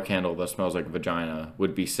 $75 candle that smells like a vagina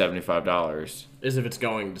would be $75. Is if it's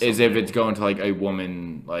going to like a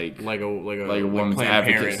woman like a woman's Planned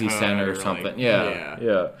advocacy center or something. Like,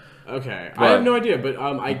 yeah. Okay, but I have no idea, but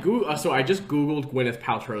I just googled Gwyneth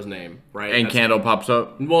Paltrow's name, right? And candle pops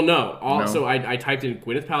up. Well, no. So I typed in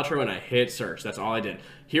Gwyneth Paltrow and I hit search. That's all I did.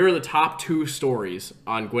 Here are the top 2 stories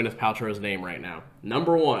on Gwyneth Paltrow's name right now.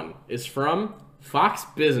 Number 1 is from Fox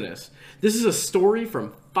Business. This is a story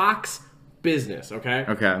from Fox Business, okay?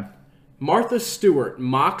 Okay. Martha Stewart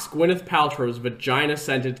mocks Gwyneth Paltrow's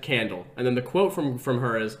vagina-scented candle. And then the quote from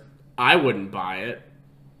her is, I wouldn't buy it.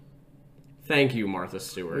 Thank you, Martha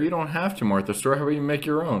Stewart. Well, you don't have to, Martha Stewart. How about you make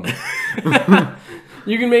your own?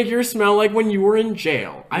 You can make yours smell like when you were in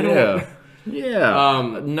jail. I don't.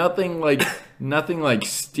 Yeah. Nothing like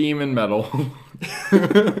steam and metal.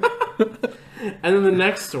 And then the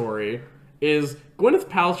next story is Gwyneth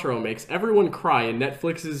Paltrow makes everyone cry in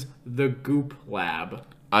Netflix's The Goop Lab.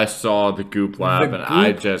 I saw the Goop Lab,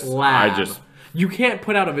 I just. You can't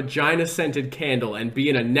put out a vagina-scented candle and be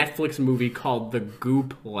in a Netflix movie called The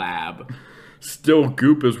Goop Lab. Still,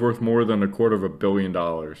 Goop is worth more than $250 million.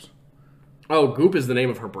 Oh, Goop is the name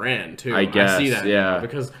of her brand, too. I guess, I see that. yeah. Now,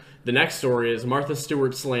 because the next story is Martha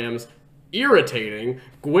Stewart slams irritating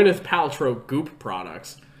Gwyneth Paltrow Goop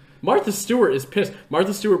products. Martha Stewart is pissed.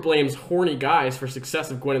 Martha Stewart blames horny guys for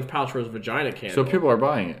success of Gwyneth Paltrow's vagina candle. So people are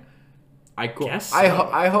buying it. I guess so.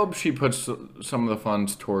 I hope she puts some of the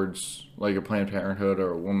funds towards like a Planned Parenthood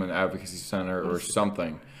or a woman advocacy center or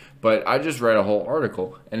something. But I just read a whole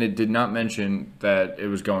article, and it did not mention that it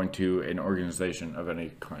was going to an organization of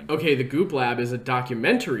any kind. Okay, the Goop Lab is a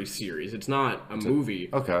documentary series. It's not a movie.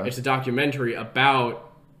 Okay. It's a documentary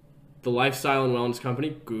about the lifestyle and wellness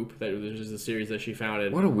company, Goop, that is a series that she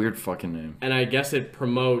founded. What a weird fucking name. And I guess it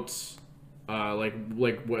promotes like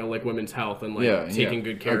women's health and taking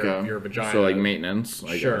good care of your vagina. So like maintenance,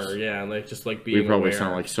 I guess. Yeah, and like just like being We probably aware.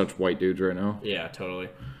 sound like such white dudes right now. Yeah, totally.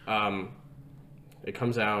 It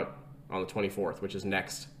comes out on the 24th, which is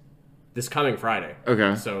this coming Friday.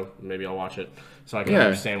 Okay. So maybe I'll watch it so I can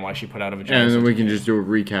understand why she put out a vagina. Yeah, and then we can just do a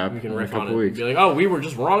recap. We can in riff a couple on it weeks. and be like, oh, we were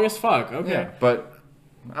just wrong as fuck. Okay. Yeah, but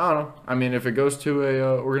I don't know. I mean, if it goes to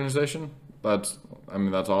a organization, that's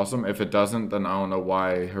awesome. If it doesn't, then I don't know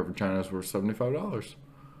why her vagina's worth $75.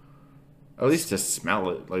 At least to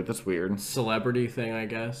smell it, like that's weird. Celebrity thing, I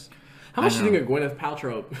guess. How much do you think of Gwyneth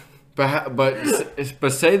Paltrow?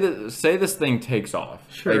 But say this thing takes off.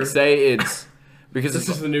 Sure. Like say it's because This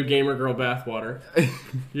is the new gamer girl bathwater.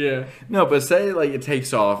 Yeah. No, but say like it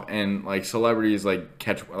takes off and like celebrities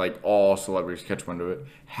all celebrities catch wind of it.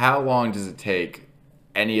 How long does it take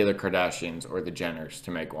any of the Kardashians or the Jenners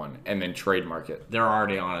to make one and then trademark it? They're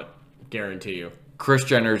already on it. Guarantee you. Kris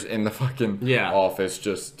Jenner's in the fucking office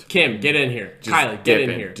just... Kim, get in here. Kylie, get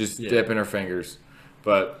in here. Just dipping her fingers.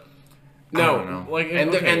 But... No, I don't know.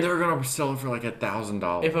 and they're gonna sell it for like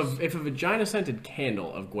 $1,000. If a vagina scented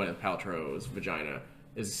candle of Gwyneth Paltrow's vagina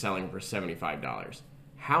is selling for $75,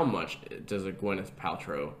 how much does a Gwyneth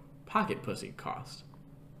Paltrow pocket pussy cost?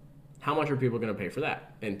 How much are people gonna pay for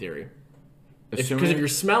that? In theory, because if you're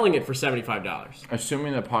smelling it for $75,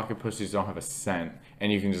 assuming that pocket pussies don't have a scent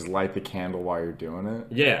and you can just light the candle while you're doing it,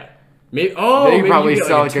 yeah. Maybe probably you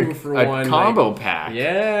sell like a combo pack.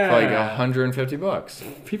 Yeah. For like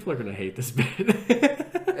 $150. People are gonna hate this bit.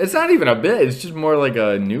 It's not even a bit. It's just more like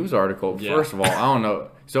a news article. Yeah. First of all, I don't know.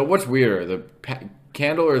 So what's weirder, the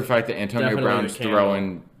candle or the fact that Antonio Brown's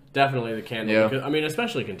throwing? Definitely the candle. Yeah. Because, I mean,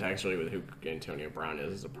 especially contextually with who Antonio Brown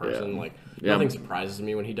is as a person. Yeah. Like nothing surprises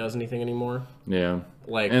me when he does anything anymore. Yeah.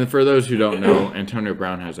 Like, and for those who don't know, Antonio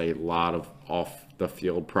Brown has a lot of off the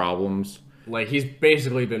field problems. Like, he's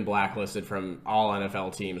basically been blacklisted from all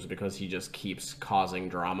NFL teams because he just keeps causing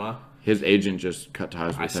drama. His agent just cut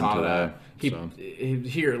ties with him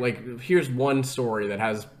today. Here's one story that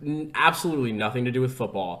has absolutely nothing to do with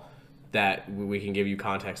football that we can give you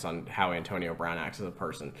context on how Antonio Brown acts as a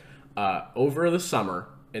person. Over the summer,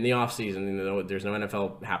 in the offseason, there's no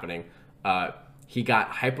NFL happening, he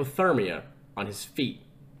got hypothermia on his feet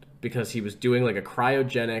because he was doing like a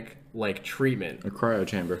cryogenic treatment. A cryo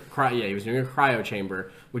chamber. He was doing a cryo chamber,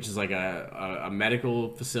 which is like a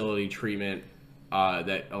medical facility treatment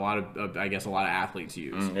that a lot of athletes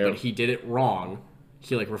use. But he did it wrong.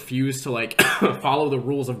 He refused to follow the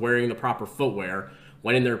rules of wearing the proper footwear.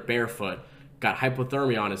 Went in there barefoot, got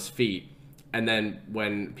hypothermia on his feet, and then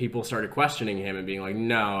when people started questioning him and being like,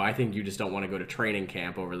 "No, I think you just don't want to go to training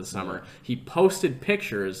camp over the summer," he posted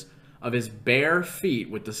pictures of his bare feet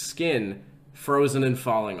with the skin frozen and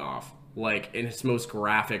falling off, in its most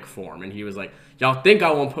graphic form. And he was like, y'all think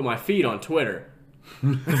I won't put my feet on Twitter.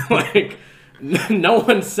 No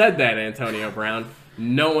one said that, Antonio Brown.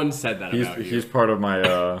 No one said that about you. He's part of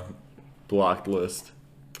my blocked list.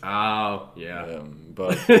 Oh, yeah.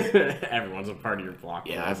 But everyone's a part of your block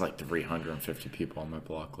list. Yeah, I have 350 people on my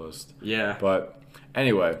block list. Yeah. But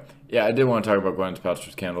anyway, I did want to talk about Gwyneth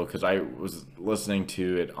Paltrow's candle because I was listening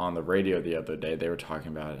to it on the radio the other day. They were talking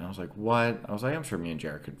about it, and I was like, what? I was like, I'm sure me and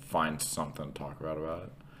Jared could find something to talk about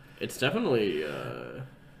it. It's definitely...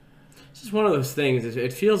 it's just one of those things.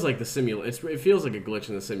 It feels like it feels like a glitch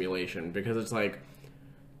in the simulation because it's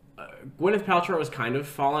Gwyneth Paltrow has kind of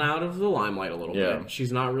fallen out of the limelight a little Yeah. bit.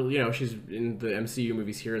 She's not really, she's in the MCU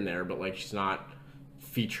movies here and there, but like she's not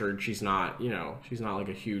featured. She's not, she's not like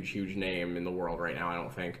a huge name in the world right now, I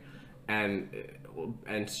don't think. And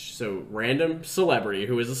so random celebrity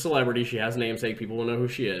who is a celebrity, she has a namesake, people will know who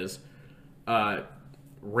she is.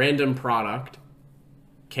 Random product,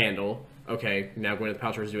 candle. Okay, now Gwyneth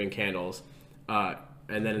Paltrow is doing candles.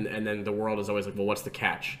 And then the world is always like, well, what's the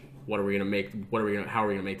catch? What are we gonna make? How are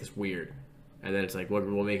we gonna make this weird? And then it's like,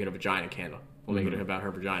 we'll make it a vagina candle. We'll make it about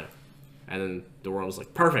her vagina. And then the world is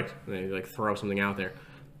like, perfect. And they like throw something out there.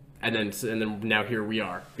 And then now here we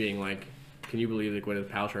are being like, can you believe that Gwyneth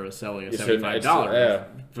Paltrow is selling a $75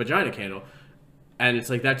 vagina candle? And it's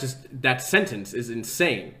like that sentence is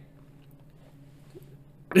insane.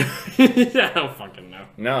 I don't fucking know.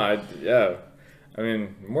 No, I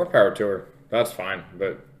mean, more power to her. That's fine,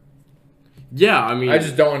 but yeah, I mean, I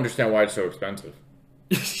just don't understand why it's so expensive.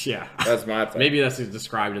 Yeah, that's my thing. Maybe that's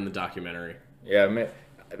described in the documentary. Yeah,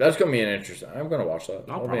 that's gonna be an interesting. I'm gonna watch that.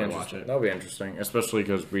 I'll probably watch it. That'll be interesting, especially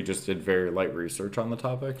because we just did very light research on the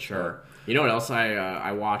topic. Sure. You know what else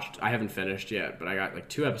I watched? I haven't finished yet, but I got like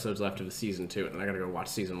 2 episodes left of the season 2, and I gotta go watch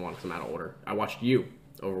season 1 because I'm out of order. I watched You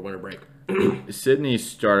over winter break. Sydney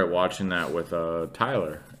started watching that with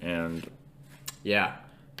Tyler, and yeah,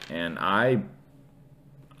 and I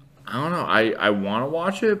don't know. I want to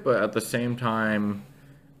watch it, but at the same time,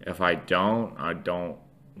 if I don't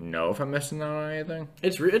know if I'm missing out on anything.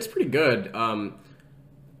 It's pretty good.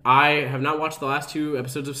 I have not watched the last 2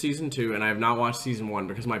 episodes of season 2, and I have not watched season 1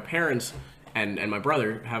 because my parents and my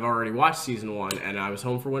brother have already watched season 1, and I was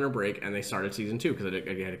home for winter break, and they started season 2 because it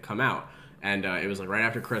had come out. And it was like right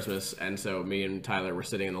after Christmas, and so me and Tyler were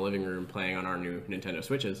sitting in the living room playing on our new Nintendo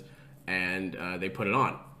Switches, and they put it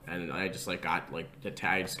on, and I just got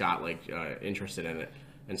interested in it,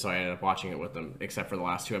 and so I ended up watching it with them, except for the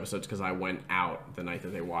last 2 episodes because I went out the night that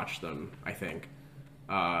they watched them. I think,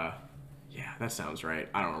 yeah, that sounds right.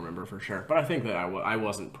 I don't remember for sure, but I think that I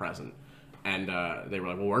wasn't present. And they were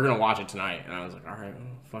like, well, we're going to watch it tonight. And I was like, all right,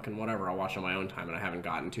 fucking whatever. I'll watch it on my own time, and I haven't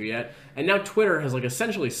gotten to yet. And now Twitter has, like,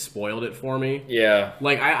 essentially spoiled it for me. Yeah.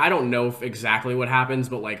 Like, I don't know exactly what happens,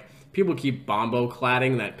 but, like, people keep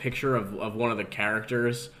bombo-cladding that picture of one of the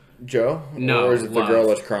characters. Joe? No, or is it Love. The girl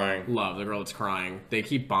that's crying? Love, the girl that's crying. They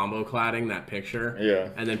keep bombo-cladding that picture. Yeah.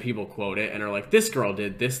 And then people quote it, and are like, this girl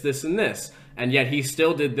did this, this, and this. And yet he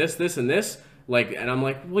still did this, this, and this. Like, and I'm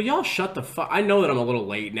like, well, y'all shut the fuck. I know that I'm a little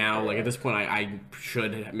late now. Like, at this point, I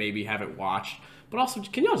should maybe have it watched. But also,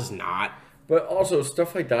 can y'all just not? But also,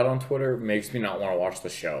 stuff like that on Twitter makes me not want to watch the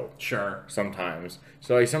show. Sure. Sometimes.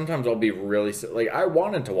 So, like, sometimes I'll be really... Like, I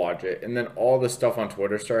wanted to watch it, and then all this stuff on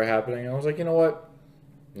Twitter started happening, and I was like, you know what?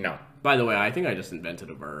 No. By the way, I think I just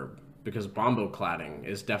invented a verb. Because bombo-cladding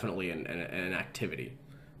is definitely an activity.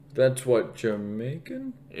 That's what,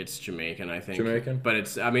 Jamaican? It's Jamaican, I think. Jamaican? But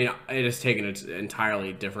it has taken its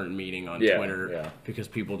entirely different meaning on Twitter because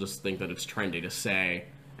people just think that it's trendy to say,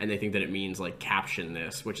 and they think that it means, like, caption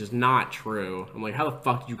this, which is not true. I'm like, how the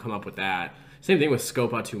fuck did you come up with that? Same thing with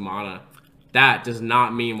Scopa tu Mana. That does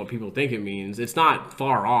not mean what people think it means. It's not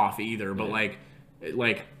far off either, but, like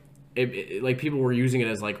people were using it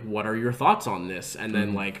as, like, what are your thoughts on this? And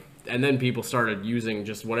then, and then people started using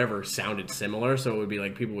just whatever sounded similar. So it would be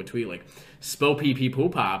like people would tweet like "spo pee pee poo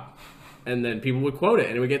pop," and then people would quote it,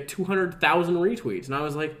 and it would get 200,000 retweets. And I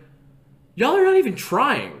was like, y'all are not even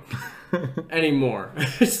trying anymore.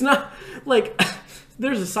 It's not like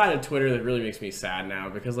there's a side of Twitter that really makes me sad now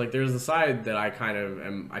because like there's the side that I kind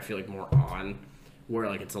of I feel like more on where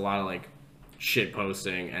like it's a lot of like shit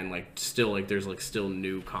posting and like still like there's like still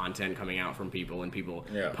new content coming out from people and people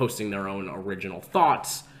posting their own original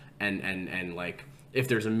thoughts. And like if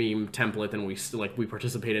there's a meme template, then we still like we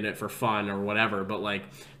participate in it for fun or whatever. But like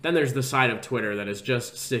then there's the side of Twitter that is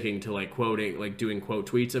just sticking to like quoting, like doing quote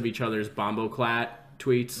tweets of each other's bombo-clat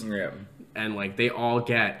tweets. Yeah. And like they all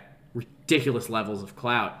get ridiculous levels of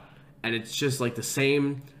clout, and it's just like the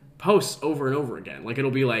same posts over and over again. Like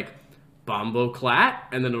it'll be like bombo-clat,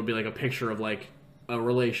 and then it'll be like a picture of like a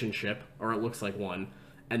relationship, or it looks like one,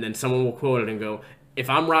 and then someone will quote it and go, if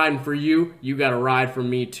I'm riding for you, you gotta ride for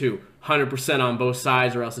me too. 100% on both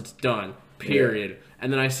sides or else it's done. Period. Yeah.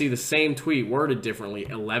 And then I see the same tweet worded differently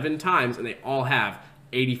 11 times and they all have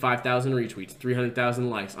 85,000 retweets, 300,000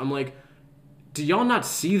 likes. I'm like, do y'all not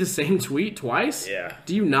see the same tweet twice? Yeah.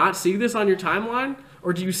 Do you not see this on your timeline?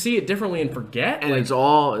 Or do you see it differently and forget? And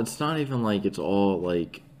like, it's not even like it's all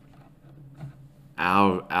like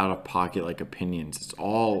out of pocket like opinions.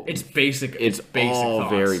 It's basic. It's basic all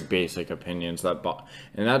thoughts. Very basic opinions and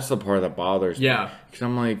that's the part that bothers me. Yeah, because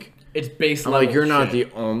I'm like, It's base I'm level. like, you're not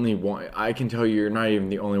shit. the only one. I can tell you're not even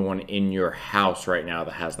the only one in your house right now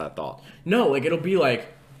that has that thought. No, like it'll be like,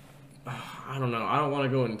 I don't know. I don't want to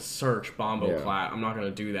go and search Bombo Clat. I'm not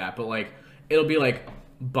gonna do that. But like, it'll be like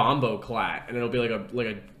Bombo Clat, and it'll be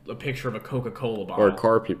like a picture of a Coca-Cola bottle. Or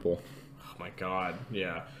car people. Oh my god,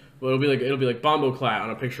 yeah. Well, it'll be like Bombo Clat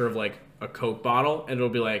on a picture of like a Coke bottle, and it'll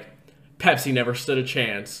be like Pepsi never stood a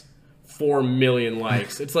chance. 4 million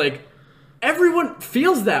likes. It's like everyone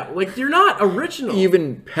feels that. Like you're not original.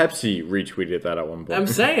 Even Pepsi retweeted that at one point. I'm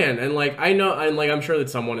saying, and like I know, and like I'm sure that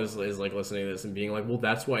someone is like listening to this and being like, well,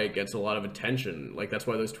 that's why it gets a lot of attention. Like that's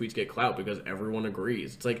why those tweets get clout because everyone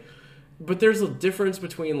agrees. It's like, but there's a difference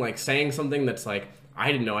between like saying something that's like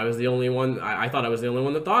I didn't know I was the only one. I thought I was the only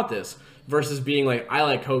one that thought this versus being like I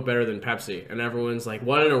like Coke better than Pepsi, and everyone's like,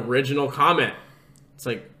 what an original comment. It's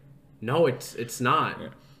like, no, it's not. Yeah.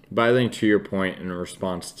 But I think to your point in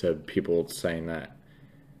response to people saying that,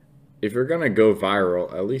 if you're going to go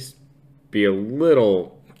viral, at least be a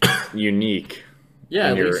little unique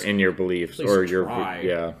in your beliefs or your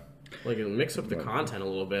try. Like mix up the content a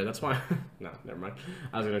little bit. That's why. No, never mind.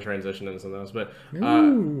 I was gonna transition into something else, but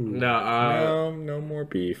no more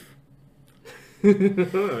beef.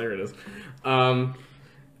 There it is.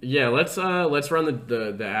 Yeah, let's run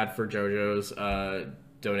the ad for JoJo's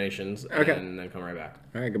donations, and then come right back.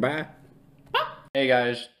 All right, goodbye. Hey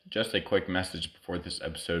guys, just a quick message before this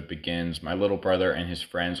episode begins. My little brother and his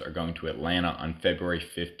friends are going to Atlanta on February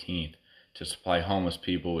 15th to supply homeless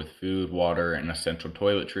people with food, water, and essential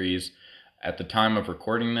toiletries. At the time of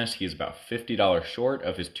recording this, he's about $50 short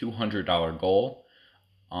of his $200 goal.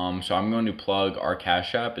 So I'm going to plug our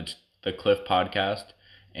Cash App. It's the Cliff Podcast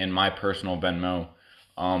and my personal Venmo.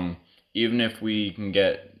 Even if we can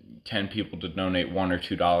get 10 people to donate $1 or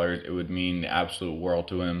 $2, it would mean the absolute world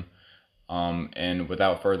to him. And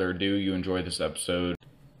without further ado, you enjoy this episode.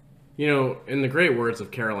 You know, in the great words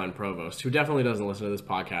of Caroline Provost, who definitely doesn't listen to this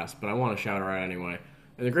podcast, but I want to shout her out anyway.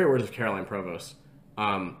 In the great words of Caroline Provost,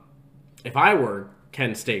 if I were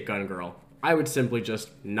Kent State gun girl, I would simply just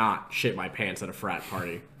not shit my pants at a frat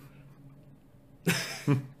party.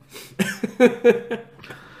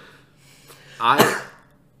 I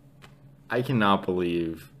cannot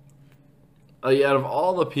believe, out of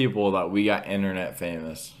all the people that we got internet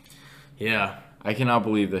famous, yeah, I cannot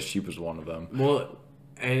believe that she was one of them. Well,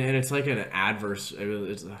 and it's like an adverse.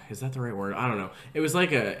 Is that the right word? I don't know. It was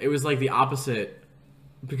like the opposite,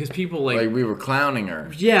 because people like we were clowning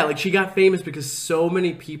her. Yeah, like she got famous because so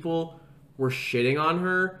many people were shitting on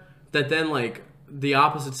her that then like the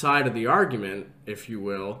opposite side of the argument, if you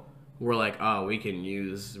will, were like, oh, we can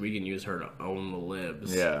use her to own the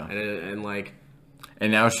libs. Yeah, and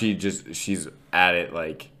now she's at it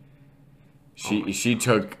like she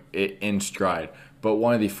took it in stride. But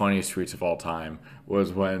one of the funniest tweets of all time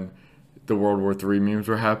was when the World War III memes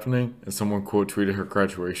were happening, and someone quote tweeted her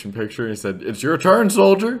graduation picture and said, "It's your turn,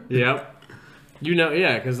 soldier." Yep. You know,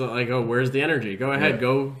 yeah, because like, oh, where's the energy? Go ahead,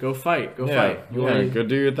 go fight, fight. Go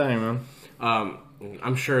do your thing, man.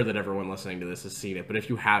 I'm sure that everyone listening to this has seen it, but if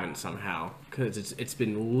you haven't somehow, because it's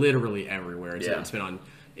been literally everywhere. It's been on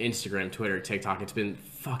Instagram, Twitter, TikTok. It's been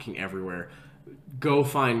fucking everywhere. Go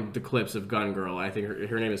find the clips of Gun Girl. I think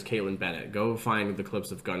her name is Caitlin Bennett. Go find the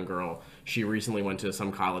clips of Gun Girl. She recently went to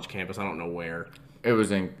some college campus. I don't know where. It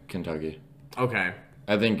was in Kentucky. Okay.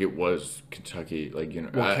 I think it was Kentucky.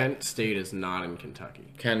 Well, Kent State is not in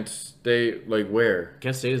Kentucky. Kent State, where?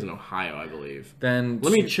 Kent State is in Ohio, I believe. Then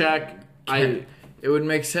let me check. It would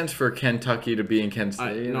make sense for Kentucky to be in Kent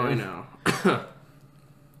State. I know.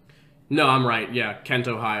 No, I'm right. Yeah, Kent,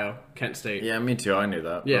 Ohio, Kent State. Yeah, me too. I knew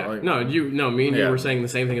that. Yeah, me and you were saying the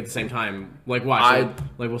same thing at the same time. Like, why?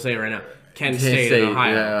 We'll say it right now. Kent State in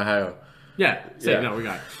Ohio. Yeah, Ohio. Yeah, no, we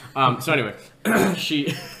got it. So anyway,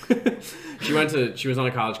 she was on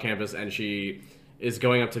a college campus, and she is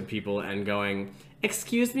going up to people and going,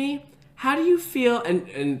 "Excuse me, how do you feel?"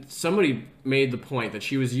 And somebody made the point that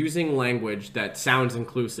she was using language that sounds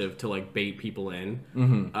inclusive to like bait people in,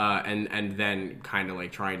 and then kind of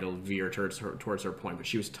like trying to veer towards her point. But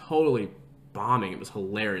she was totally bombing. It was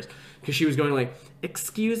hilarious because she was going like,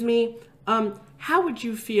 "Excuse me, how would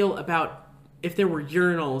you feel about if there were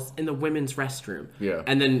urinals in the women's restroom?" Yeah.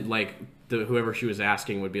 And then like whoever she was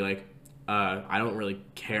asking would be like, "I don't really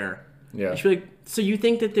care." Yeah. And she'd be like, "So you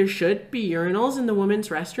think that there should be urinals in the women's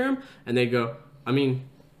restroom?" And they'd go, "I mean,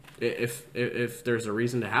 if there's a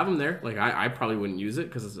reason to have them there, like I probably wouldn't use it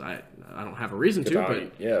because I don't have a reason to,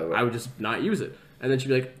 but I would just not use it." And then she'd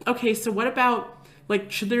be like, "Okay, so what about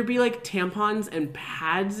like should there be like tampons and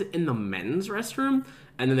pads in the men's restroom?"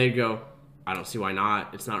 And then they'd go, "I don't see why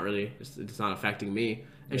not. It's not affecting me."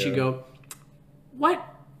 And she'd go, "What?"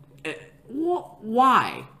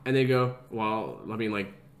 why? And they go, well, I mean,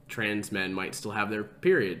 like, trans men might still have their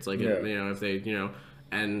periods, like, you know, if they, you know,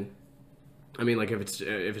 and I mean, like, if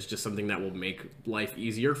it's just something that will make life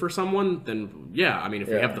easier for someone, then yeah, I mean, if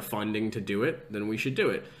we have the funding to do it, then we should do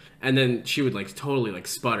it. And then she would like totally like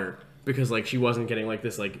sputter because like she wasn't getting like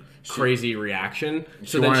this like crazy reaction.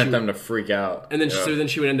 She wanted them to freak out, and then so then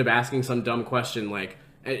she would end up asking some dumb question like,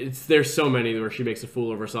 there's so many where she makes a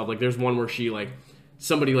fool of herself. Like there's one where she like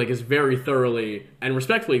somebody like is very thoroughly and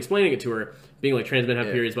respectfully explaining it to her, being like trans men have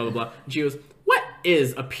periods, blah blah blah. And she goes, "What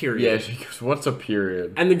is a period?" Yeah, she goes, "What's a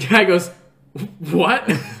period?" And the guy goes, "What?"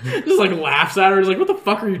 Just like laughs at her. He's like, "What the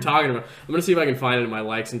fuck are you talking about?" I'm gonna see if I can find it in my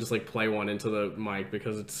likes and just like play one into the mic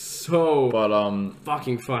because it's so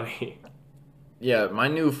fucking funny. Yeah, my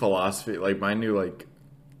new philosophy, like my new like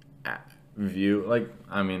view, like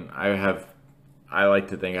I mean, I like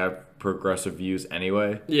to think I have progressive views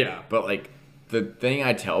anyway. Yeah. But like the thing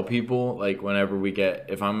I tell people, like whenever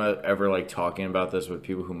if I'm ever like talking about this with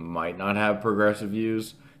people who might not have progressive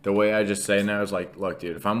views, the way I just say now is like, look,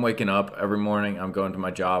 dude, if I'm waking up every morning, I'm going to my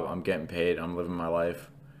job, I'm getting paid, I'm living my life,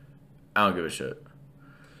 I don't give a shit.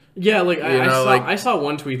 Yeah, like I saw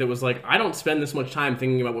one tweet that was like, I don't spend this much time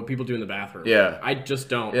thinking about what people do in the bathroom. Yeah. I just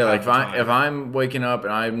don't. Yeah, like if I'm waking up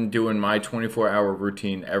and I'm doing my 24-hour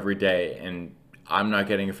routine every day and I'm not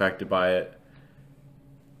getting affected by it,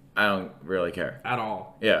 I don't really care. At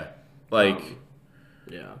all. Yeah. Like,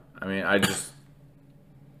 yeah. I mean, I just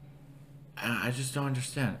don't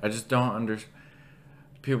understand. I just don't understand.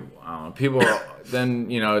 People,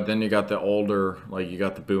 then, you know, then you got the older, like, you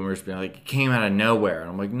got the boomers being like, it came out of nowhere.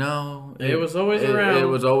 And I'm like, no. It was always around. It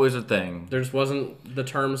was always a thing. There just wasn't the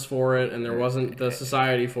terms for it, and there wasn't the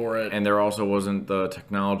society for it. And there also wasn't the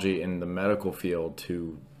technology in the medical field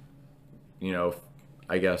to, you know,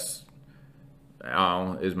 I guess, I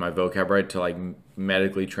don't know, is my vocab right? To, like,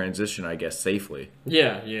 medically transition, I guess, safely.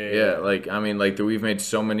 Yeah. Yeah, like, I mean, like, we've made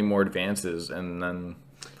so many more advances, and then...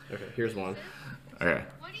 Okay, here's one. Okay.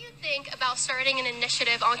 What do you think about starting an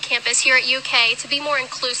initiative on campus here at UK to be more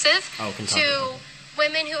inclusive to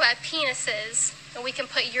women who have penises, and we can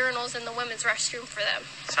put urinals in the women's restroom for them?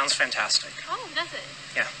 Sounds fantastic. Oh, does it?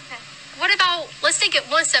 Yeah. Okay. What about, let's take it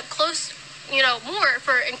one step close, you know, more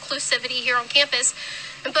for inclusivity here on campus,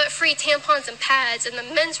 and put free tampons and pads in the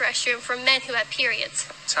men's restroom for men who have periods?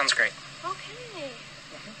 Sounds great. Okay.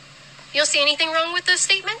 You don't see anything wrong with those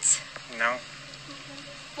statements? No.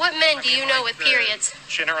 What men do you know with periods?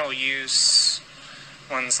 General use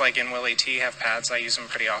ones like in Willie T have pads. I use them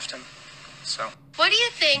pretty often. So. What do you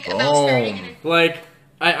think about starting an... Like,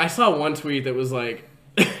 I saw one tweet that was like,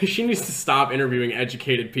 she needs to stop interviewing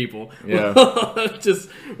educated people. Yeah.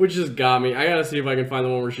 which just got me. I gotta see if I can find the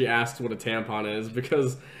one where she asks what a tampon is,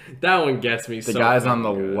 because that one gets me so The guy's on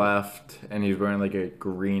the good. left, and he's wearing like a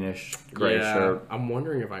greenish gray shirt. I'm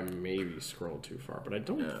wondering if I maybe scrolled too far, but I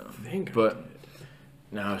don't think I did.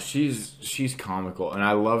 No, she's comical, and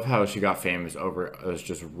I love how she got famous over us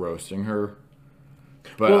just roasting her.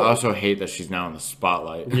 But I also hate that she's now in the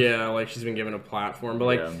spotlight. Yeah, like she's been given a platform, but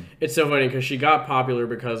like it's so funny because she got popular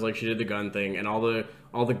because like she did the gun thing, and all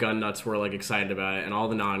the gun nuts were like excited about it, and all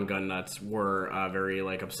the non-gun nuts were very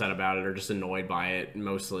like upset about it or just annoyed by it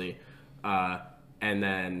mostly, and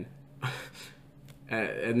then.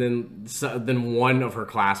 Then one of her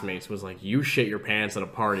classmates was like, "You shit your pants at a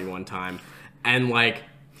party one time." And, like,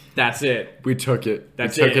 that's it. We took it. We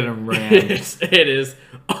took it and ran. It is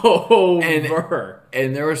over.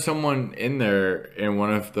 And there was someone in there in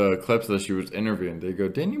one of the clips that she was interviewing. They go,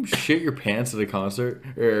 "Didn't you shit your pants at a concert?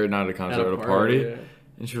 Or not a concert, at a party?" Yeah.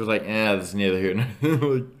 And she was like, this is neither here nor there.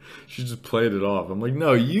 Like, she just played it off. I'm like,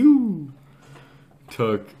 no, you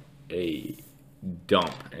took a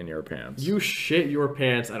dump in your pants. You shit your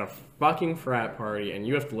pants at a fucking frat party, and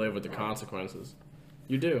you have to live with the consequences.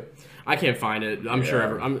 You do. I can't find it. I'm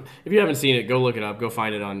sure. If you haven't seen it, go look it up. Go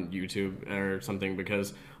find it on YouTube or something,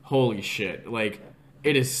 because holy shit, like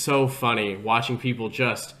it is so funny watching people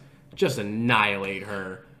just annihilate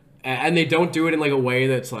her, and they don't do it in like a way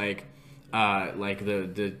that's like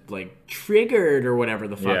the like triggered or whatever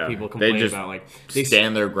the fuck people complain about. Like they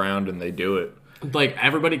stand their ground and they do it. Like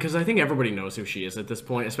everybody, because I think everybody knows who she is at this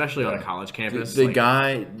point, especially on a college campus.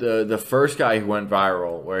 The first guy who went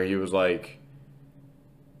viral, where he was like,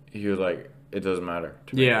 it doesn't matter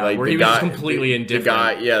to me. Yeah, like, where he was completely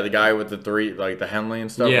indifferent. The guy with the three, like the Henley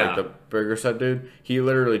and stuff, like the bigger set dude. He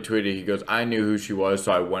literally tweeted, he goes, "I knew who she was,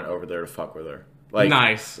 so I went over there to fuck with her." Like,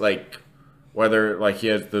 nice. Like, whether like he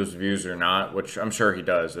has those views or not, which I'm sure he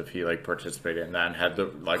does if he like participated in that and had the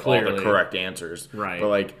all the correct answers. Right. But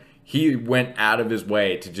like he went out of his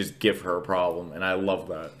way to just give her a problem, and I love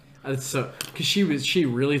that. That's so, because she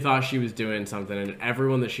really thought she was doing something, and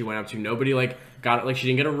everyone that she went up to, nobody like got it, like she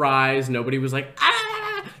didn't get a rise. Nobody was like,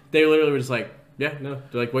 ah. They literally were just like, yeah, no,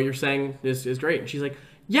 they're like, what you're saying is great. And she's like,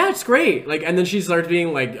 yeah, it's great. Like, and then she starts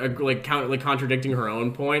being like contradicting her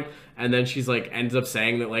own point, and then she's like ends up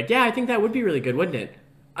saying that like, yeah, I think that would be really good, wouldn't it?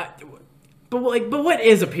 But what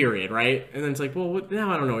is a period, right? And then it's like, well,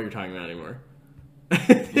 now I don't know what you're talking about anymore.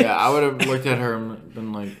 Yeah, I would have looked at her and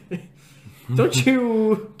been like, don't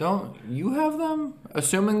you have them?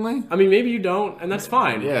 Assumingly? I mean, maybe you don't, and that's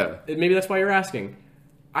fine. Yeah. Maybe that's why you're asking.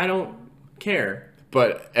 I don't care.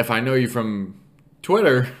 But if I know you from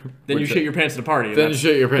Twitter... Then you shit your pants at a party. Then you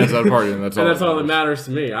shit your pants at a party, and that's all. And that's all that matters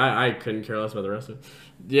to me. I couldn't care less about the rest of it.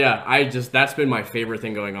 Yeah, that's been my favorite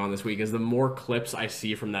thing going on this week, is the more clips I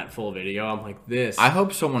see from that full video, I'm like, this... I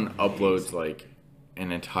hope someone uploads, like,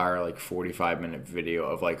 an entire, like, 45-minute video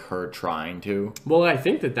of, like, her trying to. Well, I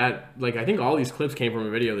think I think all these clips came from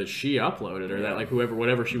a video that she uploaded, or that, like,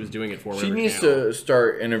 whatever she was doing it for. She needs to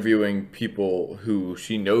start interviewing people who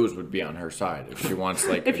she knows would be on her side if she wants,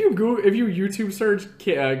 like... if you YouTube search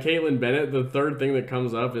Caitlyn Bennett, the third thing that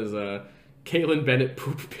comes up is Caitlyn Bennett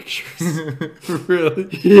poop pictures.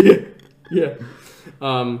 Really? Yeah.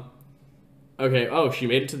 Okay. Oh, she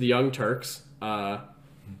made it to the Young Turks. And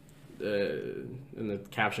the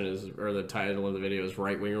caption is, or the title of the video is,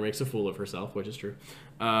 "Right Winger makes a fool of herself," which is true.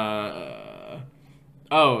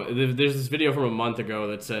 There's this video from a month ago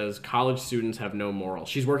that says college students have no morals.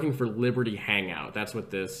 She's working for Liberty Hangout. That's what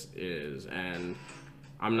this is, and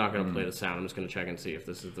I'm not going to play the sound. I'm just going to check and see if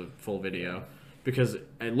this is the full video, because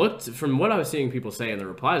it looked, from what I was seeing people say in the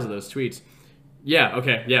replies of those tweets. Yeah.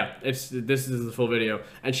 Okay. Yeah. This is the full video,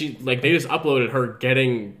 and they just uploaded her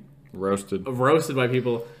getting roasted by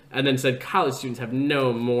people. And then said, college students have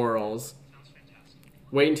no morals.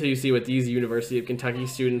 Wait until you see what these University of Kentucky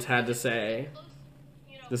students had to say.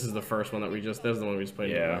 This is the first one that that's the one we just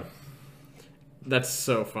played. Yeah. That's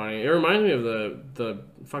so funny. It reminds me of the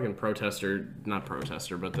fucking not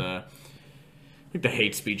protester, but the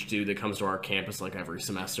hate speech dude that comes to our campus like every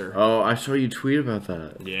semester. Oh, I saw you tweet about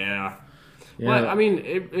that. Yeah. Well, I mean,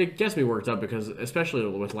 it gets me worked up because, especially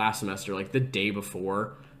with last semester, like the day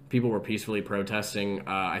before, people were peacefully protesting.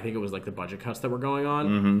 I think it was like the budget cuts that were going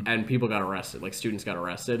on, and people got arrested. Like students got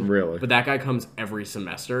arrested. Really? But that guy comes every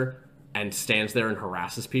semester and stands there and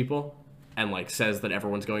harasses people, and like says that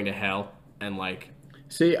everyone's going to hell, and like.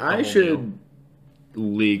 See, I should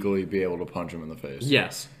legally be able to punch him in the face.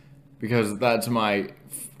 Yes. Because that's my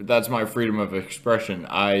freedom of expression.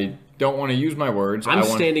 I don't want to use my words. I'm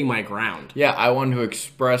standing my ground. Yeah, I want to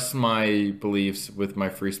express my beliefs with my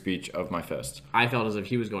free speech of my fist. I felt as if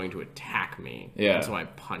he was going to attack me. Yeah. And so I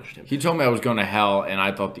punched him. He told me I was going to hell, and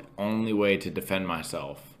I thought the only way to defend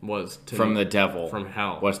myself was from the devil, from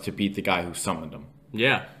hell, was to beat the guy who summoned him.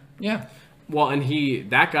 Yeah. Yeah. Well, and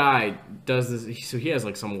that guy does this. So he has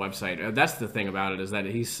like some website. That's the thing about it, is that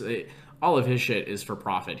all of his shit is for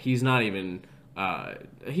profit. He's not even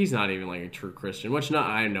like a true Christian, which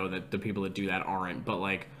I know that the people that do that aren't, but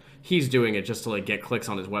like he's doing it just to like get clicks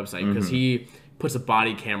on his website, because he puts a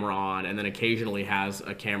body camera on and then occasionally has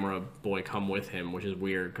a camera boy come with him, which is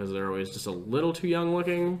weird because they're always just a little too young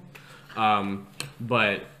looking. And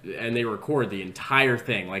they record the entire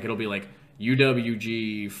thing. Like it'll be like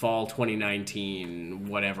UWG fall 2019,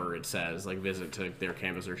 whatever it says, like visit to their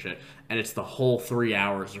campus or shit. And it's the whole 3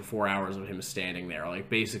 hours or 4 hours of him standing there, like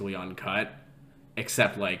basically uncut,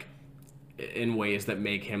 except like in ways that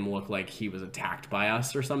make him look like he was attacked by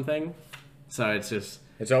us or something. So it's just...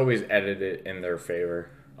 It's always edited in their favor.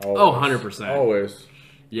 Always. Oh, 100%. Always.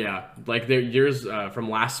 Yeah. Like years from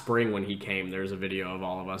last spring when he came, there's a video of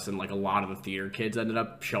all of us, and like a lot of the theater kids ended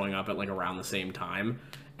up showing up at like around the same time.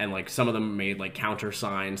 And like some of them made like counter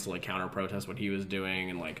signs to like counter protest what he was doing,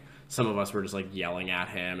 and like some of us were just like yelling at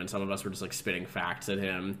him, and some of us were just like spitting facts at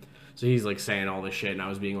him. So he's like saying all this shit, and I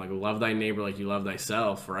was being like, love thy neighbor like you love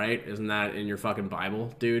thyself, right? Isn't that in your fucking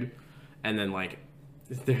Bible, dude? And then like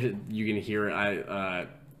you can hear it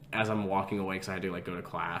as I'm walking away, because I had to like go to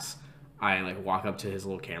class. I like walk up to his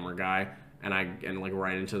little camera guy, and like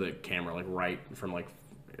right into the camera, like right from like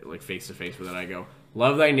face to face with it, I go,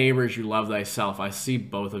 love thy neighbor as you love thyself. I see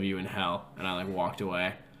both of you in hell. And I like walked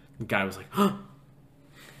away. The guy was like, huh?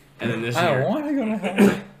 And then this year, I don't want to go to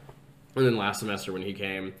hell. And then last semester when he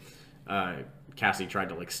came, Cassie tried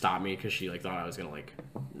to like stop me because she like thought I was gonna like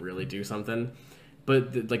really do something.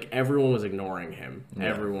 But like everyone was ignoring him. Yeah.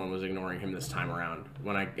 Everyone was ignoring him this time around.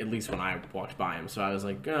 At least when I walked by him. So I was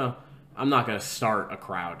like, oh, I'm not gonna start a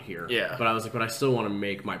crowd here. Yeah. But I was like, but I still want to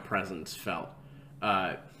make my presence felt.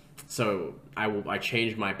 So I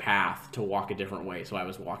changed my path to walk a different way. So I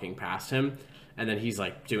was walking past him, and then he's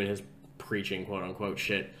like doing his preaching quote unquote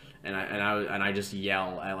shit, and I just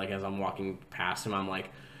yell at, like, as I'm walking past him, I'm like,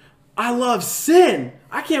 I love sin.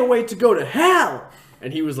 I can't wait to go to hell.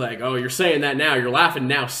 And he was like, oh, you're saying that now. You're laughing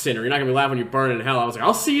now, sinner. You're not going to be laughing when you burn in hell. I was like,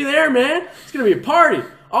 I'll see you there, man. It's going to be a party.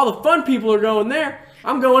 All the fun people are going there.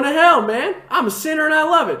 I'm going to hell, man. I'm a sinner and I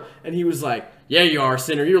love it. And he was like, yeah, you are,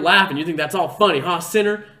 sinner. You're laughing. You think that's all funny, huh,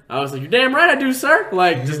 sinner? I was like, you're damn right I do, sir.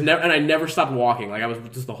 Like, just never, and I never stopped walking. Like, I was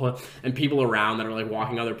just the whole, and people around that are like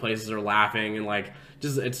walking other places are laughing, and like,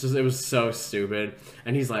 it was so stupid.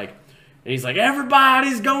 And he's like,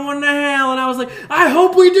 everybody's going to hell. And I was like, I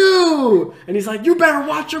hope we do. And he's like, you better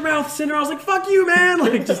watch your mouth, sinner. I was like, fuck you, man.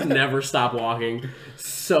 Like, just never stop walking.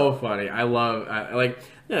 So funny.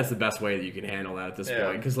 That's the best way that you can handle that at this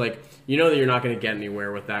point. Because, like, you know that you're not going to get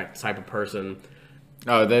anywhere with that type of person.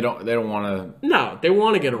 Oh, they don't want to... No, they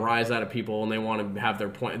want to get a rise out of people, and they want to have their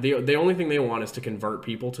point. The only thing they want is to convert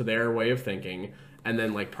people to their way of thinking, and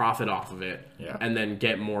then, like, profit off of it, and then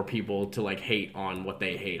get more people to, like, hate on what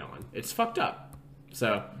they hate on. It's fucked up.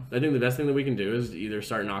 So, I think the best thing that we can do is either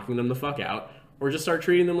start knocking them the fuck out, or just start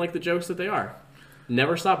treating them like the jokes that they are.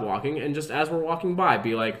 Never stop walking, and just as we're walking by,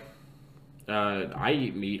 be like, I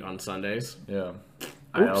eat meat on Sundays. Yeah. Oops.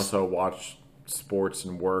 I also watch sports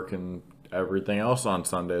and work and everything else on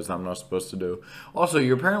Sundays I'm not supposed to do. Also,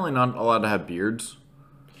 you're apparently not allowed to have beards.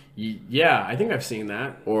 Yeah, I think I've seen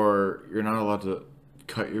that. Or you're not allowed to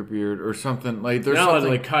cut your beard or something. Like, there's you're not something,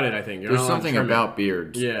 allowed to, like, cut it, I think. There's something about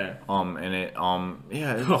beards. Yeah. And it,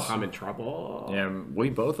 yeah. I'm in trouble. Yeah, we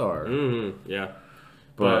both are. Mm-hmm. Yeah.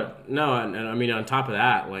 But no, and I mean, on top of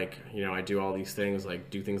that, like, you know, I do all these things,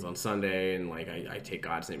 like, do things on Sunday, and, like, I take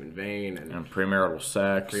God's name in vain. And premarital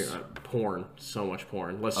sex. Porn. So much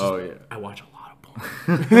porn. I watch a lot of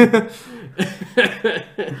porn.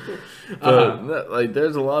 Like,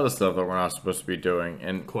 there's a lot of stuff that we're not supposed to be doing,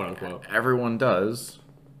 and quote unquote everyone does.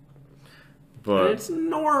 But it's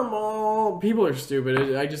normal. People are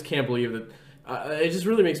stupid. I just can't believe that. It just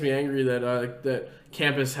really makes me angry that that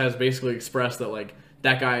campus has basically expressed that, like,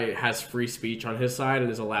 that guy has free speech on his side and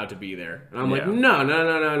is allowed to be there. And I'm like, no.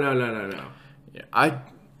 Yeah,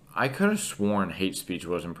 I could have sworn hate speech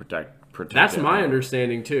wasn't protected. That's my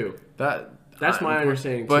understanding too. That's my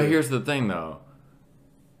understanding too. But here's the thing, though.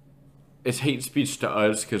 It's hate speech to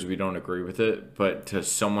us because we don't agree with it, but to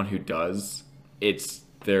someone who does, it's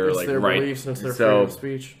their right. Beliefs and it's their freedom of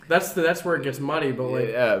speech. That's where it gets muddy, but like,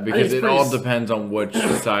 yeah, because it all depends on which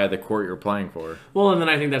side of the court you're playing for. Well, and then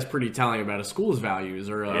I think that's pretty telling about a school's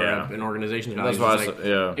values or an organization's values. That's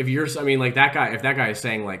why if you're, I mean, like, that guy, if that guy is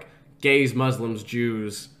saying, like, gays, Muslims,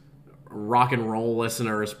 Jews, rock and roll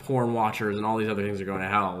listeners, porn watchers, and all these other things are going to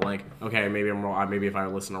hell. Like, okay, maybe if I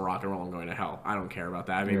listen to rock and roll, I'm going to hell. I don't care about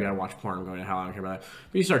that. Maybe I watch porn, I'm going to hell. I don't care about that.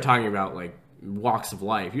 But you start talking about, like, walks of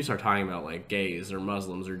life, you start talking about, like, gays or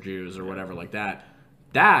Muslims or Jews or whatever like that,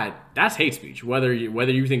 that's hate speech. Whether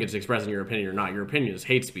you think it's expressing your opinion or not, your opinion is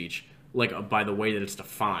hate speech, like, by the way that it's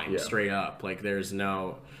defined, straight up. Like, there's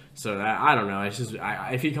no... So, I don't know. It's just...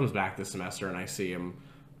 if he comes back this semester and I see him,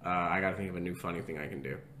 I gotta think of a new funny thing I can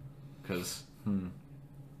do. Because...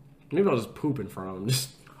 maybe I'll just poop in front of him.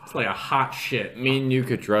 Just... It's like a hot shit. Me and you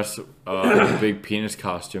could dress in big penis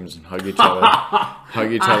costumes and hug each other.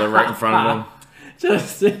 Hug each other right in front of them.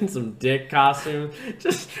 Just in some dick costume.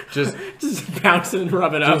 Just bounce it and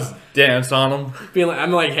rub it up. Just dance on them.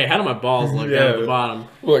 I'm like, hey, how do my balls look down at the bottom?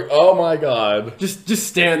 Like, oh my god. Just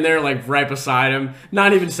stand there, like, right beside him.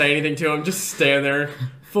 Not even say anything to him. Just stand there.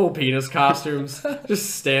 Full penis costumes.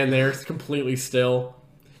 Just stand there completely still.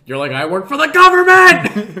 You're like, I work for the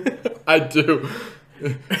government! I do.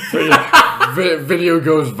 Video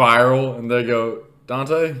goes viral, and they go,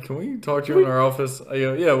 Dante, can we talk to you in our office? I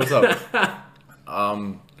go, yeah, what's up?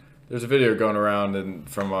 There's a video going around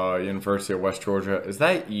from University of West Georgia. Is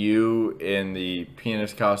that you in the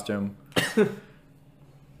penis costume?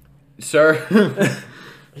 Sir?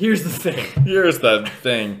 Here's the thing. Here's the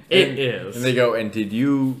thing. It is. And they go, and did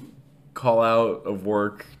you call out of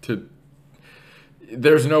work to...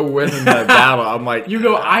 There's no winning that battle. I'm like... You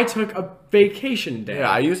go, I took a vacation day. Yeah,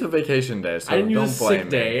 I used a vacation day, so I didn't don't use a blame sick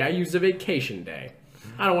day. I used a vacation day.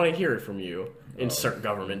 I don't want to hear it from you. Insert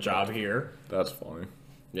government job here. That's funny.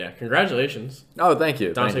 Yeah, congratulations. Oh, thank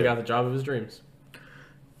you. Dante got the job of his dreams.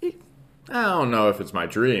 I don't know if it's my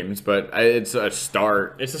dreams, but it's a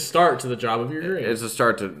start. It's a start to the job of your dreams. It's a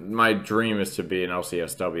start to... My dream is to be an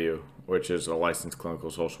LCSW, which is a licensed clinical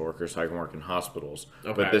social worker, so I can work in hospitals.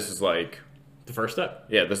 Okay. But this is like... The first step.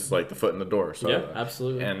 Yeah, this is like the foot in the door. So, yeah,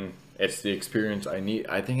 absolutely. And it's the experience I need.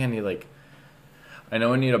 I think I need, like... I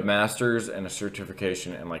know I need a master's and a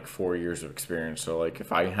certification and, like, 4 years of experience. So, like,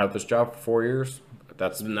 if I have this job for 4 years,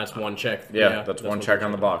 that's one check. That's one check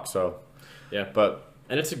on the box. So yeah, but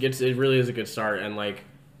and it really is a good start, and like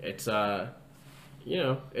it's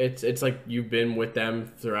it's like you've been with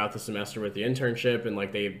them throughout the semester with the internship, and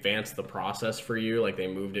like they advanced the process for you, like they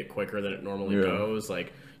moved it quicker than it normally goes.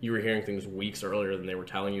 Like you were hearing things weeks earlier than they were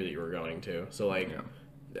telling you that you were going to. So like,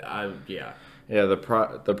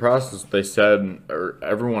 the process they said, or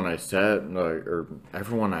everyone I said, or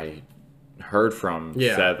everyone I heard from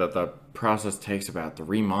said that the process takes about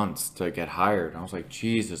 3 months to get hired. And I was like,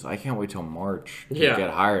 Jesus, I can't wait till March to get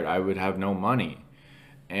hired. I would have no money.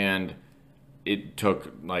 And it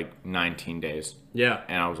took like 19 days. Yeah.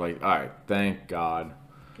 And I was like, all right, thank God.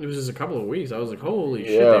 It was just a couple of weeks. I was like, holy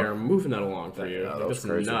shit, they are moving that along for you. That was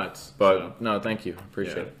crazy. Nuts. But no, thank you.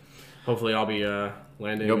 Appreciate it. Hopefully I'll be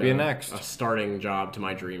landing You'll be next. A starting job to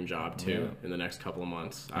my dream job too in the next couple of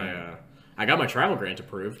months. I got my travel grant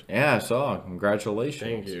approved. Yeah, I saw. Congratulations.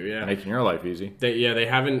 Thank you. Yeah, making your life easy. They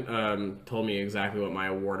haven't told me exactly what my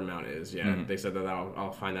award amount is yet. Mm-hmm. They said that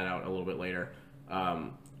I'll find that out a little bit later.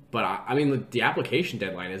 But I mean, the application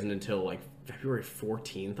deadline isn't until like February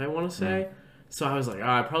 14th, I want to say. Mm-hmm. So I was like,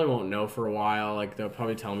 I probably won't know for a while. Like they'll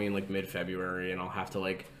probably tell me in like mid-February, and I'll have to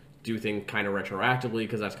like do things kind of retroactively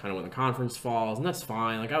because that's kind of when the conference falls, and that's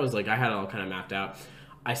fine. Like I had it all kind of mapped out.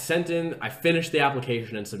 I finished the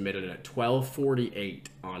application and submitted it at 12:48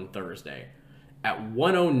 on Thursday. At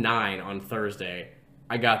 1:09 on Thursday,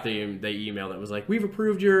 I got the email that was like, we've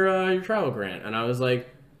approved your travel grant, and I was like,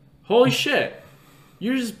 holy shit.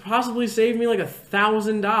 You just possibly saved me like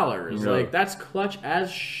 $1,000. Like that's clutch as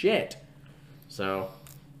shit. So,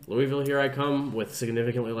 Louisville, here I come with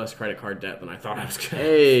significantly less credit card debt than I thought I was gonna.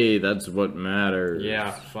 Hey, that's what matters. Yeah,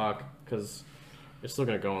 fuck, because it's still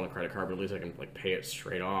gonna go on the credit card, but at least I can like pay it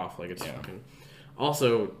straight off. Like it's fucking.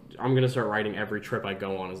 Also, I'm gonna start writing every trip I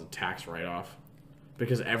go on as a tax write-off,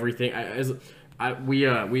 because everything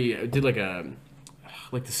we did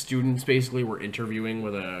like the students basically were interviewing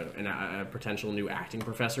with a potential new acting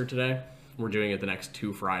professor today. We're doing it the next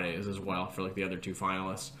 2 Fridays as well for like the other 2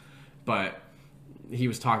 finalists, but we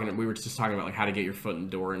were just talking about like how to get your foot in the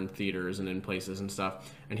door in theaters and in places and stuff.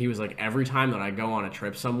 And he was like, every time that I go on a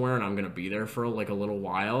trip somewhere and I'm going to be there for like a little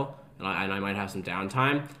while and I might have some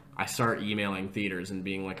downtime, I start emailing theaters and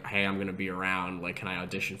being like, hey, I'm going to be around. Like, can I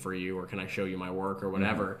audition for you or can I show you my work or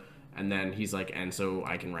whatever? Mm-hmm. And then he's like, and so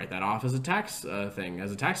I can write that off as a tax as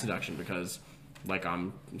a tax deduction because like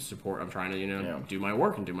I'm trying to, do my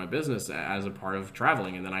work and do my business as a part of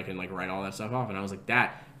traveling, and then I can like write all that stuff off. And I was like,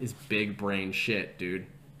 that is big brain shit, dude.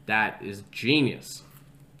 That is genius.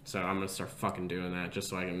 So I'm gonna start fucking doing that just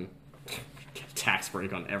so I can get a tax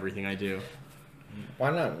break on everything I do. Why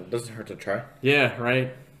not? It doesn't hurt to try. Yeah,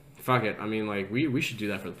 right. Fuck it. I mean, like we should do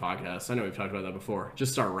that for the podcast. I know we've talked about that before.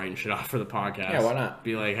 Just start writing shit off for the podcast. Yeah, why not?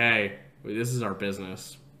 Be like, hey, this is our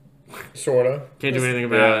business. Sorta. Can't do anything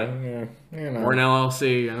about it. Yeah, We're an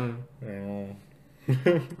LLC. I don't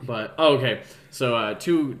know. But okay. So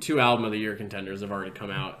two album of the year contenders have already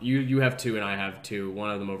come out. You have 2 and I have 2.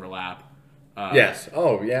 One of them overlap. Yes.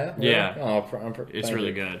 Oh yeah. Yeah. Oh, it's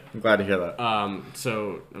really good. I'm glad to hear that.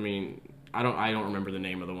 So I mean, I don't remember the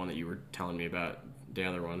name of the one that you were telling me about. The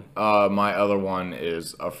other one. My other one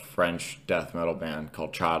is a French death metal band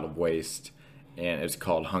called Child of Waste, and it's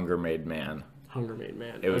called Hunger Made Man. Hunger Made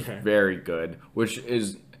Man. It was very good, which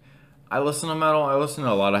is... I listen to metal. I listen to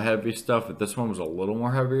a lot of heavy stuff, but this one was a little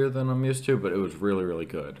more heavier than I'm used to, but it was really, really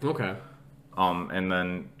good. Okay. And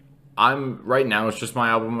then right now it's just my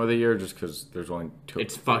album of the year just because there's only 2.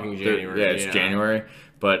 It's fucking January. It's January.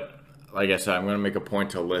 But like I said, I'm going to make a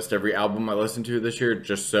point to list every album I listen to this year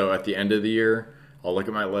just so at the end of the year, I'll look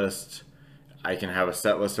at my list. I can have a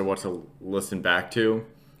set list of what to listen back to,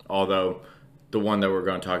 although... The one that we're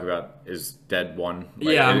going to talk about is Dead One.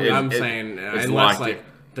 Like, I'm saying unless like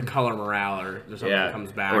the Color Morale or something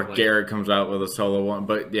comes back, or like, Garrett comes out with a solo one.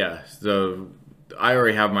 But yeah, so I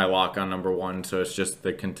already have my lock on number 1, so it's just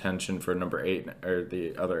the contention for number 8 or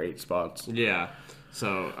the other 8 spots. Yeah.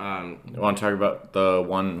 So you want to talk about the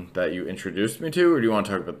one that you introduced me to, or do you want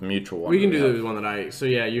to talk about the mutual one? We can do the one that I. So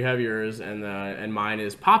yeah, you have yours, and mine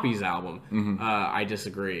is Poppy's album. Mm-hmm. I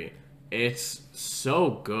disagree. It's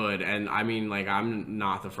so good, and I mean, like, I'm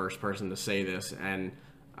not the first person to say this, and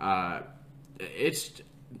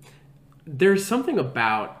there's something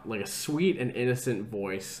about, like, a sweet and innocent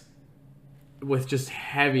voice with just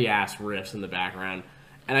heavy-ass riffs in the background,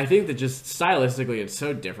 and I think that just stylistically it's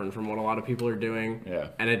so different from what a lot of people are doing,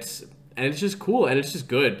 and it's just cool, and it's just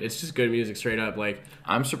good. It's just good music, straight up. Like,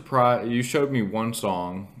 I'm surprised, you showed me one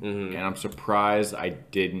song, and I'm surprised I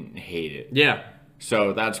didn't hate it. Yeah.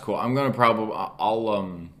 So that's cool. I'm gonna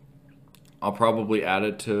I'll probably add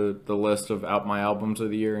it to the list of my albums of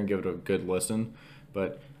the year and give it a good listen.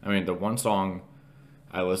 But I mean, the one song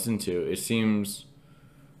I listened to, it seems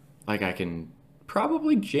like I can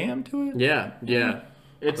probably jam to it. Yeah.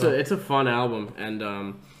 It's a fun album, and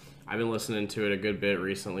I've been listening to it a good bit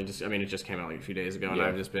recently. It just came out like a few days ago, and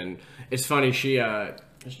I've just been. It's funny. She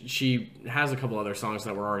has a couple other songs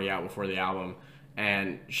that were already out before the album,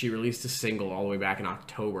 and she released a single all the way back in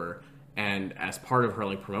October. And as part of her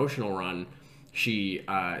like promotional run, she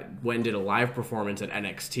went and did a live performance at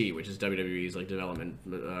NXT, which is WWE's like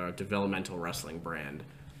developmental wrestling brand.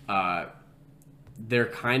 They're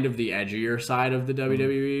kind of the edgier side of the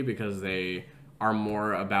WWE because they are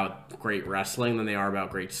more about great wrestling than they are about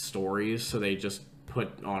great stories. So they just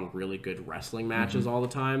put on really good wrestling matches all the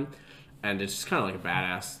time. And it's just kind of like a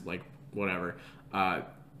badass, like, whatever.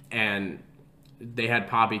 And they had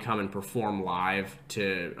Poppy come and perform live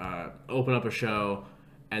to open up a show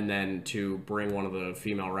and then to bring one of the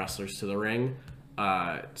female wrestlers to the ring.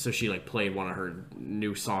 So she, like, played one of her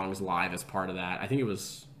new songs live as part of that. I think it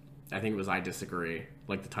was I Disagree,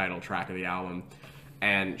 like the title track of the album.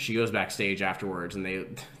 And she goes backstage afterwards, and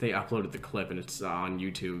they uploaded the clip, and it's on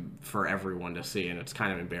YouTube for everyone to see. And it's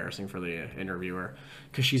kind of embarrassing for the interviewer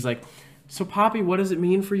because she's like, "So Poppy, what does it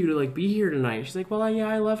mean for you to like be here tonight?" She's like, "Well, yeah,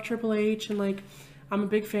 I love Triple H, and like I'm a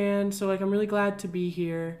big fan, so like I'm really glad to be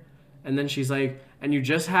here." And then she's like, "And you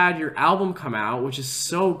just had your album come out, which is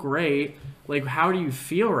so great. Like, how do you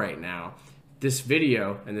feel right now?" This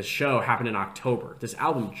video and this show happened in October. This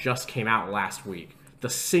album just came out last week. The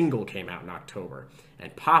single came out in October.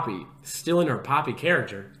 And Poppy, still in her Poppy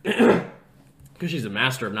character, because she's a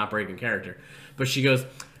master of not breaking character, but she goes,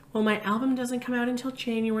 "Well, my album doesn't come out until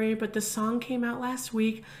January, but the song came out last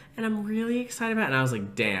week, and I'm really excited about it." And I was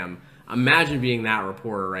like, damn, imagine being that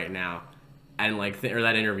reporter right now, and like, or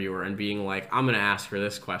that interviewer, and being like, I'm going to ask her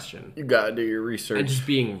this question. You got to do your research. And just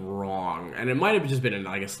being wrong. And it might have just been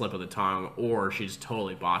like a slip of the tongue, or she just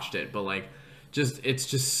totally botched it, but like, it's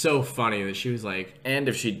just so funny that she was like... And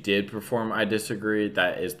if she did perform I Disagree,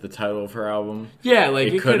 that is the title of her album. Yeah,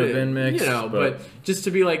 like... It could have been mixed, you know, but just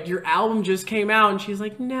to be like, your album just came out, and she's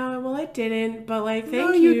like, "No, well, it didn't, but like,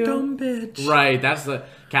 thank you. You dumb bitch." Right, that's the...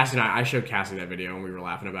 Cassie and I showed Cassie that video, and we were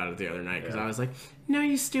laughing about it the other night, because I was like, "No,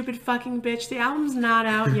 you stupid fucking bitch, the album's not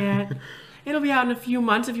out yet. It'll be out in a few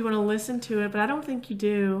months if you want to listen to it, but I don't think you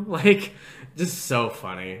do." Like, just so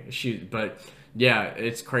funny. But... Yeah,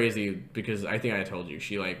 it's crazy because I think I told you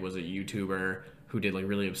she like was a YouTuber who did like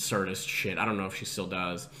really absurdist shit. I don't know if she still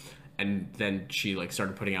does. And then she like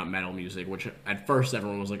started putting out metal music, which at first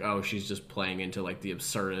everyone was like, "Oh, she's just playing into like the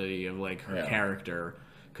absurdity of like her character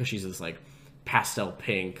because she's this like pastel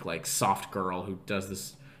pink like soft girl who does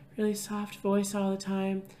this really soft voice all the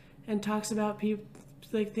time and talks about people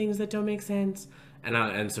like things that don't make sense."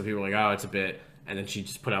 And so people were like, "Oh, it's a bit." And then she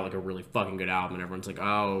just put out like a really fucking good album, and everyone's like,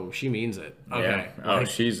 "Oh, she means it." Okay. Yeah. Oh,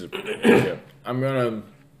 she's. Yeah. I'm gonna.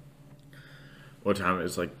 What time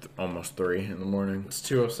is like almost 3 in the morning? It's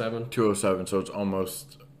 2:07. 2:07, so it's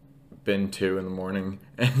almost been 2 in the morning,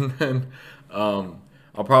 and then I'll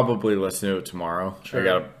probably listen to it tomorrow.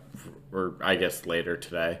 Sure. Or I guess later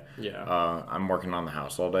today. Yeah. I'm working on the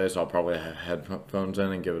house all day, so I'll probably have headphones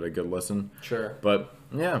in and give it a good listen. Sure. But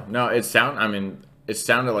yeah, no, it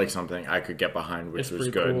sounded like something I could get behind, which was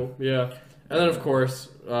good. Cool. Yeah. And then, of course,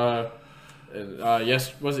 was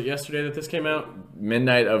it yesterday that this came out?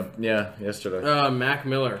 Midnight of, yesterday. Mac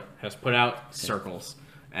Miller has put out Circles.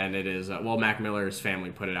 And it is, Mac Miller's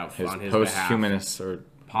family put it out on his posthumous behalf.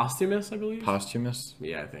 Posthumous, I believe? Posthumous?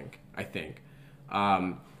 Yeah, I think.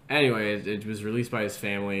 Anyway, it was released by his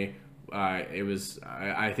family. It was,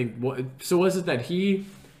 I think, so was it that he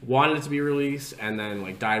wanted it to be released and then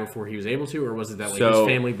like died before he was able to, or was it that like his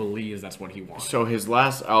family believes that's what he wanted? So his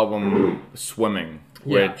last album, Swimming,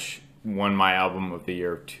 which won my album of the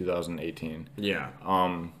year of 2018. Yeah.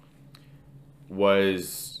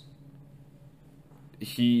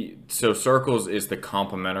 So Circles is the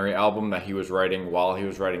complimentary album that he was writing while he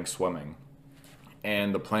was writing Swimming.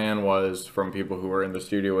 And the plan was, from people who were in the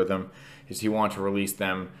studio with him, is he wanted to release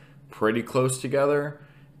them pretty close together,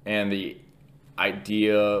 and the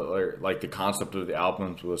idea or like the concept of the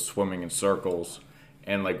albums was swimming in circles,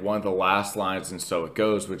 and like one of the last lines in So It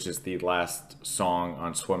Goes, which is the last song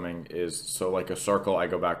on Swimming, is "So like a circle I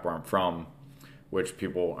go back where I'm from," which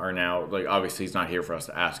people are now like, obviously he's not here for us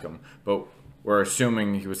to ask him, but we're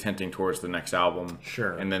assuming he was hinting towards the next album.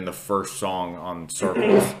 Sure. And then the first song on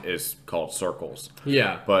Circles is called Circles.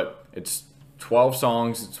 Yeah. But it's 12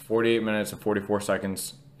 songs, it's 48 minutes and 44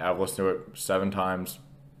 seconds. I've listened to it 7 times,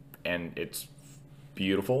 and it's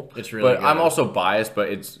beautiful. It's really good. I'm also biased, but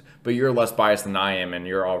you're less biased than I am, and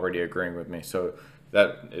you're already agreeing with me. So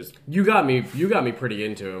that is... You got me pretty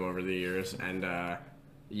into him over the years, and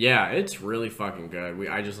yeah, it's really fucking good.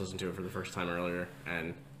 I just listened to it for the first time earlier,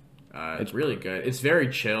 and it's really good. It's very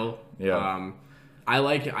chill. Yeah.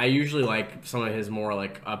 I usually like some of his more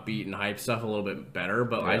like upbeat and hype stuff a little bit better,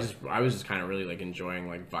 but I was just kind of really like enjoying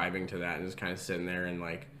like vibing to that and just kind of sitting there and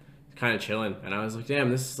like kind of chilling. And I was like, damn,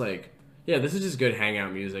 this is like, yeah, this is just good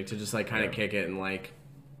hangout music to just like kind of kick it and like,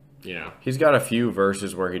 you know. He's got a few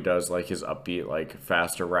verses where he does like his upbeat, like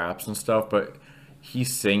faster raps and stuff, but he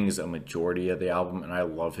sings a majority of the album, and I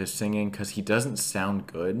love his singing because he doesn't sound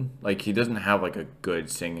good. Like, he doesn't have like a good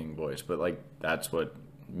singing voice, but like that's what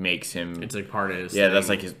makes him... It's like part of his thing. that's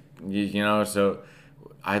like his, you know. So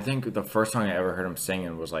I think the first song I ever heard him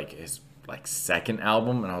singing was like his like second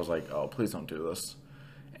album, and I was like, oh, please don't do this.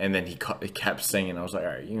 And then he kept singing. I was like,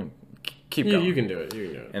 all right, you can keep going. You can do it. You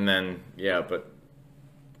can do it. And then but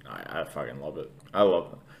I fucking love it. I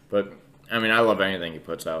love it. But I mean, I love anything he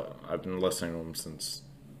puts out. I've been listening to him since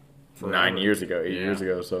 8 years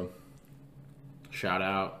ago. So shout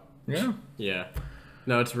out. Yeah. Yeah.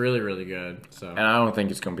 No, it's really, really good. So, and I don't think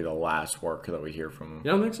it's going to be the last work that we hear from him.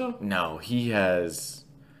 You don't think so? No, he has,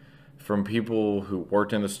 from people who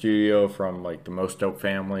worked in the studio, from like the Most Dope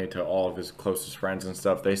family to all of his closest friends and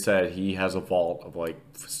stuff, they said he has a vault of like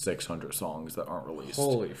 600 songs that aren't released.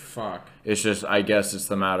 Holy fuck. It's just, I guess it's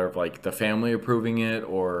the matter of like the family approving it,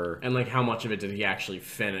 or... And like how much of it did he actually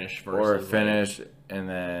finish versus... Or finish, and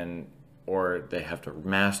then... Or they have to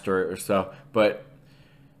master it or stuff. But...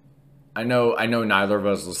 I know neither of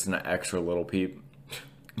us listen to X or Lil Peep,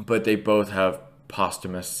 but they both have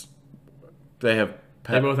posthumous. They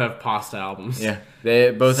both have pasta albums. Yeah,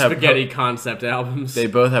 they both have spaghetti concept albums. They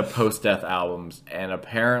both have post-death albums, and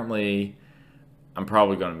apparently, I'm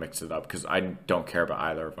probably going to mix it up because I don't care about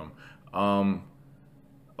either of them.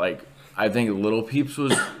 Like I think Lil Peeps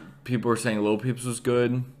was. People were saying Lil Peeps was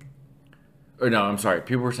good. Or no, I'm sorry.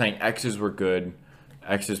 People were saying X's were good.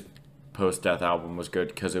 X's post-death album was good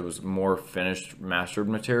because it was more finished, mastered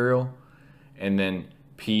material. And then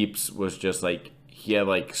Peeps was just like, he had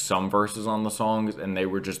like some verses on the songs and they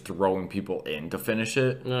were just throwing people in to finish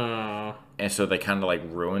it. And so they kind of like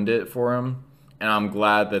ruined it for him. And I'm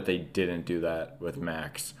glad that they didn't do that with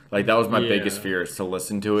Max. Like that was my biggest fear, is to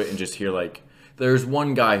listen to it and just hear like, there's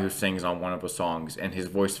one guy who sings on one of the songs and his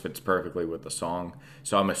voice fits perfectly with the song.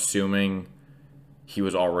 So I'm assuming he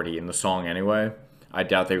was already in the song anyway. I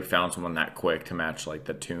doubt they found someone that quick to match like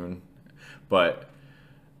the tune. But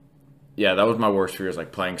yeah, that was my worst fear, is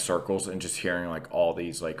like playing circles and just hearing like all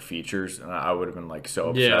these like features, and I would have been like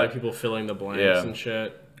so upset. Yeah, like people filling the blanks and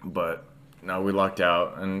shit. But no, we lucked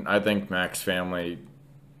out, and I think Mac's family,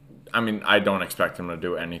 I mean, I don't expect them to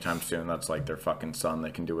do it anytime soon. That's like their fucking son.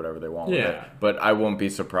 They can do whatever they want with it. But I won't be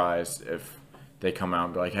surprised if they come out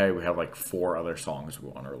and be like, hey, we have like 4 other songs we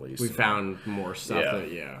want to release. We found more stuff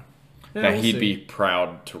that he'd be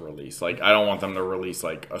proud to release. Like, I don't want them to release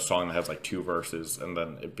like a song that has like 2 verses and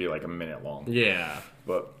then it'd be like a minute long. Yeah.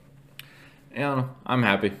 But yeah, I'm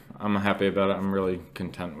happy. I'm happy about it. I'm really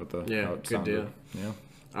content with the how it good sounded. deal.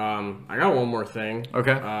 Yeah. I got one more thing.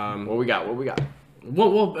 Okay. What we got?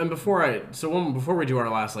 Well, and before we do our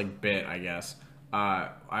last like bit, I guess, I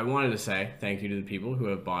wanted to say thank you to the people who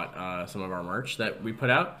have bought some of our merch that we put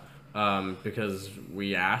out. Because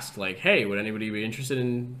we asked, like, hey, would anybody be interested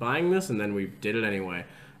in buying this? And then we did it anyway.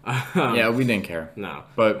 Yeah, we didn't care. No.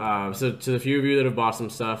 But so to the few of you that have bought some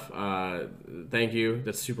stuff, thank you.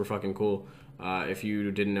 That's super fucking cool. If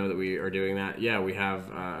you didn't know that we are doing that, yeah, we have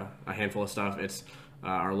a handful of stuff. It's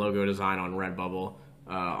our logo design on Redbubble,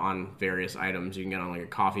 on various items. You can get on like a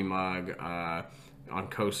coffee mug, on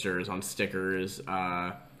coasters, on stickers,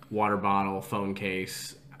 water bottle, phone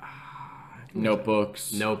case,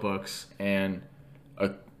 notebooks, and a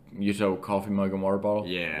coffee mug and water bottle.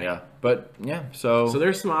 Yeah. But yeah, so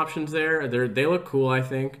there's some options there. They look cool, I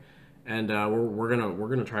think, and we're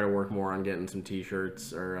gonna try to work more on getting some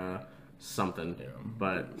T-shirts or something. Yeah.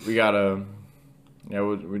 But we gotta,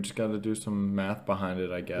 we just gotta do some math behind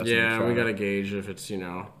it, I guess. Yeah, we gotta gauge if it's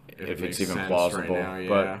if it's even plausible.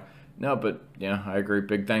 Right now, but I agree.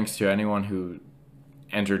 Big thanks to anyone who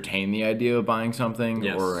entertain the idea of buying something,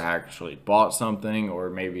 or actually bought something, or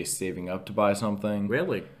maybe saving up to buy something. We had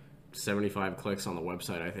like 75 clicks on the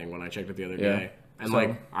website, I think, when I checked it the other day.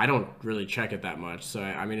 And I don't really check it that much, so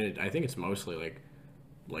I mean, I think it's mostly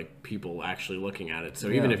like people actually looking at it. So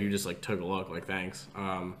even if you just like took a look, like, thanks.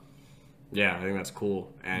 Yeah, I think that's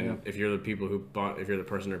cool. And if you're the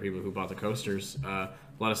person or people who bought the coasters,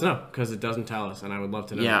 let us know, because it doesn't tell us, and I would love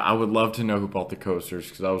to know. Yeah, I would love to know who bought the coasters,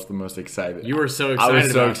 because I was the most excited. You were so excited. I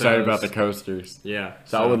was so excited about the coasters. Yeah.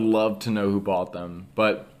 So I would love to know who bought them,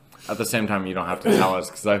 but at the same time, you don't have to tell us,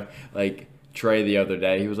 because Trey the other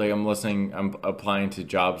day, he was like, I'm applying to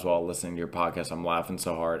jobs while listening to your podcast. I'm laughing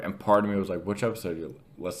so hard. And part of me was like, which episode are you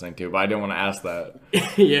listening to? But I didn't want to ask that.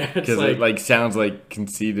 Yeah, because it sounds like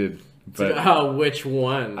conceited. But which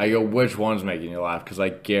one? I go, which one's making you laugh? Because I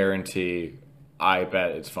guarantee, I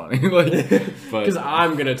bet it's funny. Because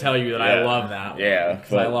I'm going to tell you that I love that one. Yeah.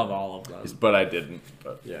 Because I love all of them. But I didn't.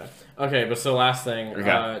 But. Yeah. Okay, but so last thing,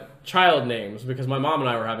 child names, because my mom and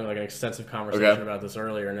I were having like an extensive conversation about this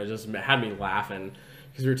earlier, and it just had me laughing,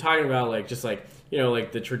 because we were talking about like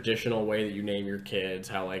the traditional way that you name your kids,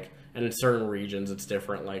 how and in certain regions it's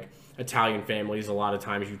different. Like Italian families, a lot of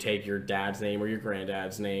times you take your dad's name or your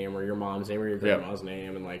granddad's name or your mom's name or your grandma's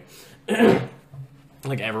name, and like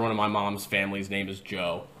everyone in my mom's family's name is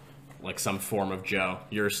Joe, like some form of Joe.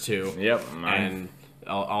 Yours too. Yep. And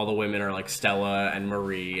all the women are like Stella and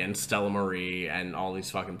Marie and Stella Marie and all these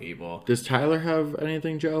fucking people. Does Tyler have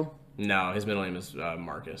anything, Joe? No, his middle name is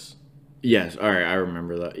Marcus. Yes, all right, I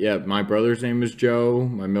remember that. Yeah, my brother's name is Joe.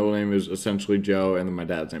 My middle name is essentially Joe, and then my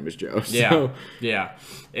dad's name is Joe. So. Yeah.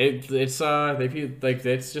 It's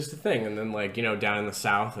it's just a thing. And then down in the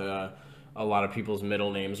South, a lot of people's middle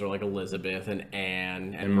names are like Elizabeth and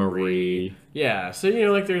Anne and Marie. Yeah, so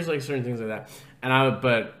there's certain things like that.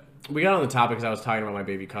 And we got on the topic because I was talking about my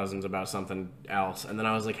baby cousins about something else, and then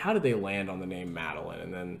I was like, how did they land on the name Madeline?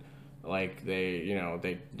 And then my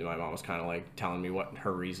mom was kind of telling me what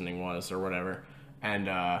her reasoning was or whatever, and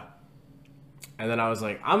then I was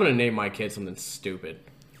like, I'm gonna name my kid something stupid.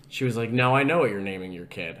 She was like, no, I know what you're naming your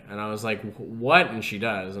kid. And I was like, what? And she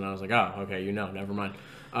does. And I was like, oh, okay, never mind.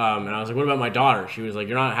 And I was like, what about my daughter? She was like,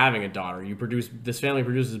 you're not having a daughter. This family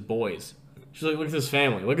produces boys. She's like, look at this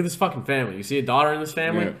family. Look at this fucking family. You see a daughter in this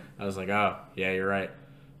family? Yeah. I was like, oh, yeah, you're right.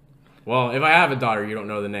 Well, if I have a daughter, you don't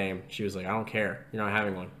know the name. She was like, I don't care. You're not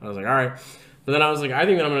having one. I was like, all right. But then I was like, I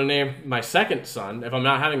think that I'm going to name my second son, if I'm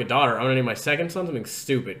not having a daughter, I'm going to name my second son something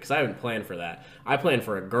stupid, because I haven't planned for that. I planned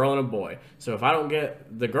for a girl and a boy. So if I don't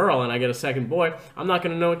get the girl and I get a second boy, I'm not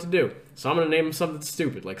going to know what to do. So I'm going to name him something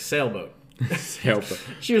stupid, like Sailboat. Sailboat.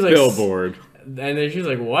 She was like, Billboard. And then she was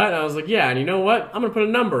like, what? And I was like, yeah, and you know what? I'm going to put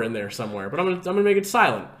a number in there somewhere, but I'm gonna make it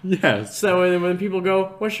silent. Yes. So when people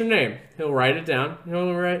go, what's your name? He'll write it down.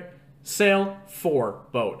 He'll write, Sail 4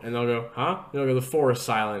 boat. And they'll go, huh? And they'll go, the 4 is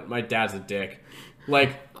silent. My dad's a dick.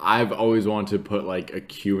 I've always wanted to put a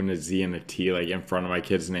Q and a Z and a T in front of my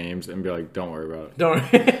kids' names and be like, don't worry about it. Don't.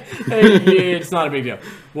 It's not a big deal.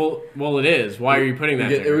 Well, it is. Why are you putting that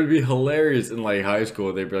there? It would be hilarious in high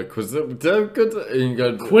school. They'd be like, Quizzica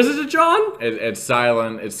John? It's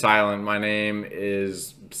silent. It's silent. My name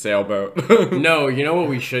is Sailboat. No, you know what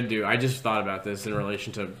we should do? I just thought about this in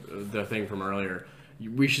relation to the thing from earlier.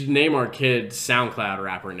 We should name our kids SoundCloud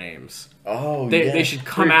rapper names. Oh, They should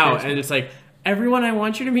come out and it's like, everyone, I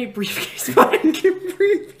want you to meet Briefcase Mike.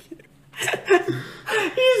 Briefcase.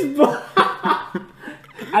 He's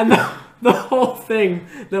and the whole thing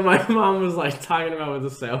that my mom was talking about with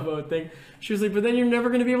the Sailboat thing, she was like, but then you're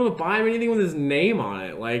never gonna be able to buy him anything with his name on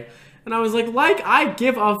it, and I was like, I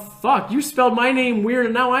give a fuck. You spelled my name weird,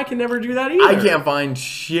 and now I can never do that either. I can't find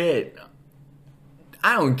shit.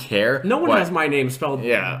 I don't care. No one has my name spelled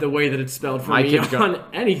the way that it's spelled for me on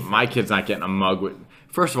anything. My kid's not getting a mug with...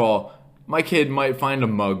 First of all, my kid might find a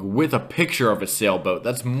mug with a picture of a sailboat.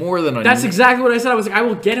 That's more than a... That's exactly what I said. I was like, I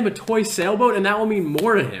will get him a toy sailboat, and that will mean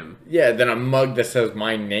more to him. Yeah, than a mug that says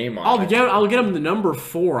my name on it. I'll get him the number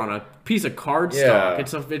 4 on a piece of cardstock.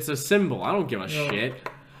 It's a symbol. I don't give a shit.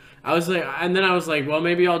 I was like, and then I was like, well,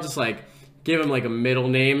 maybe I'll just give him a middle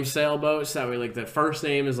name Sailboat, so that way the first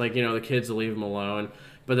name is the kids will leave him alone,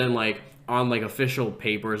 but then on official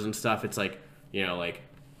papers and stuff, it's I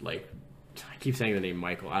keep saying the name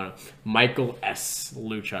Michael. I don't know, Michael S.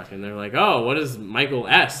 Luchuk, and they're like, oh, what is Michael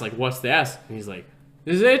S? What's the S? And he's like,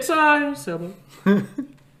 it's Sailboat. They're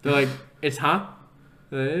like, it's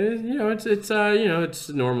it's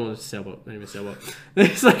normal. It's Sailboat. My name is Sailboat.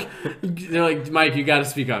 They're like, Mike, you got to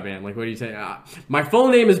speak up, man. What do you say? My full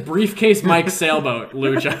name is Briefcase Mike Sailboat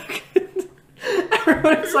Luchuk.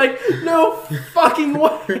 Everyone's like, no fucking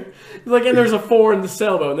way. And there's a 4 in the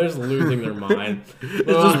Sailboat, and they're just losing their mind.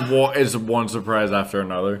 It's one surprise after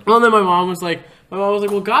another. Well, and then my mom was like, I was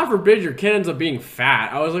like, well, God forbid your kid ends up being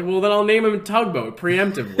fat. I was like, well, then I'll name him Tugboat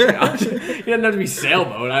preemptively. He doesn't have to be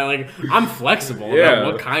Sailboat. I'm flexible about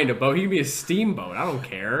what kind of boat. He can be a steamboat. I don't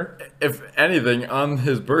care. If anything, on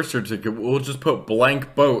his birth certificate, we'll just put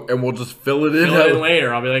blank boat and we'll just fill it in.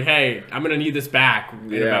 Later. I'll be like, hey, I'm going to need this back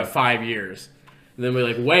in about 5 years. And then we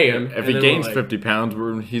like weigh him. If he gains 50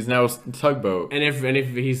 pounds, he's now a Tugboat. And if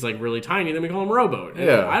he's like really tiny, then we call him Rowboat.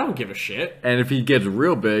 And I don't give a shit. And if he gets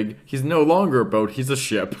real big, he's no longer a boat. He's a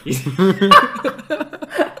ship.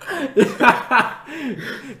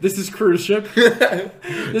 This is cruise ship.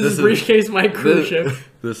 This is Briefcase Mike cruise ship.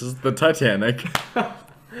 This is the Titanic.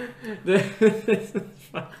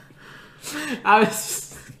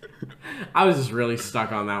 I was just really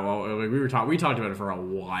stuck on that while we talked about it for a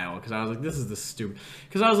while because I was like, this is the stupid.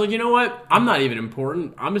 Because I was like, you know what? I'm not even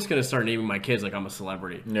important. I'm just gonna start naming my kids like I'm a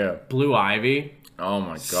celebrity. Yeah. Blue Ivy. Oh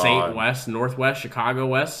my god. Saint West, Northwest, Chicago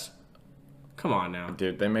West. Come on now,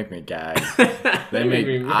 dude. They make me gag. They make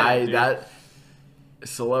me mad, that.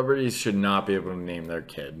 Celebrities should not be able to name their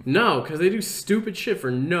kid. No, because they do stupid shit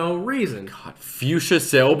for no reason. God, Fuchsia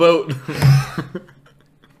Sailboat.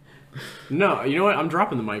 No, you know what? I'm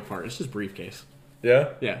dropping the mic part. It's just Briefcase.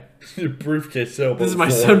 Yeah? Yeah. Briefcase Sailboat. This is my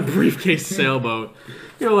son, Briefcase Sailboat.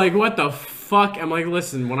 You're like, what the fuck? I'm like,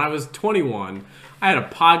 listen, when I was 21, I had a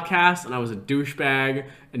podcast and I was a douchebag,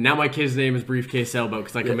 and now my kid's name is Briefcase Sailboat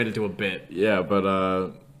because I committed to a bit. Yeah,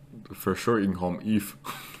 but for short, you can call him Eve.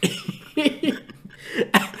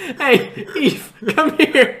 Hey, Eve, come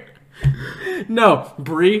here. No,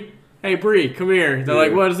 Bree. Hey, Bree, come here. They're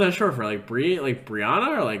like, what is that short for? Like, Bree? Like,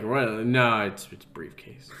 Brianna? Or like, what? No, it's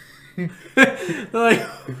Briefcase. They're like,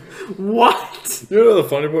 what? You know what the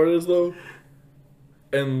funny part is, though?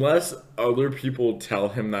 Unless other people tell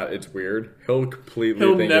him that it's weird, he'll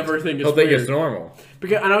never think it's normal.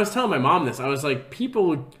 Because, and I was telling my mom this. I was like,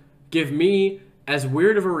 people give me as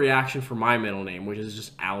weird of a reaction for my middle name, which is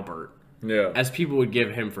just Albert, as people would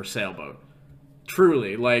give him for Sailboat.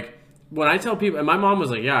 Truly, like, when I tell people, and my mom was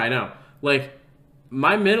like, yeah, I know. Like,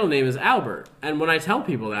 my middle name is Albert. And when I tell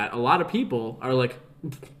people that, a lot of people are like,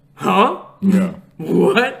 huh? Yeah.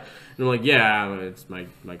 What? And I'm like, yeah, it's my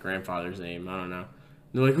grandfather's name. I don't know.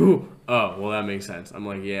 And they're like, ooh, oh, well, that makes sense. I'm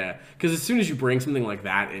like, yeah. Because as soon as you bring something like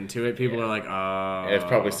that into it, people are like, oh. It's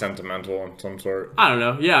probably sentimental in some sort. I don't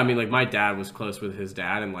know. Yeah, I mean, like, my dad was close with his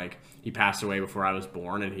dad, and, like, he passed away before I was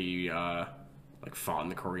born, and he, like, fought in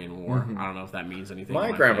the Korean War. I don't know if that means anything.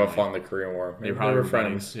 My grandpa fought in the Korean War. They probably were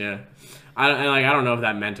friends. Yeah. I don't know if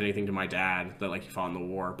that meant anything to my dad, that, like, he fought in the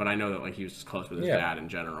war, but I know that, like, he was just close with his dad in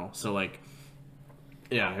general. So, like,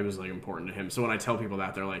 yeah, it was, like, important to him. So when I tell people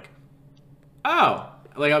that, they're like, oh.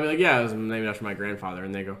 Like, I'll be like, yeah, it was named after my grandfather.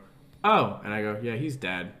 And they go, oh. And I go, yeah, he's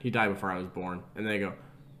dead. He died before I was born. And they go,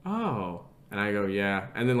 oh. And I go, yeah.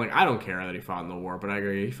 And then, like, I don't care that he fought in the war, but I go,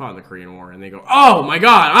 yeah, he fought in the Korean War. And they go, oh, my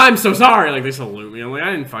God, I'm so sorry. Like, they salute me. I'm like,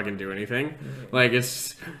 I didn't fucking do anything. Like,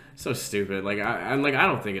 it's so stupid. Like, I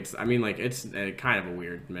don't think it's, I mean, like, it's kind of a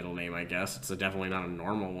weird middle name, I guess. It's definitely not a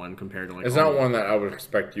normal one compared to, like, it's not one that I would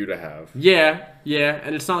expect you to have. Yeah, yeah.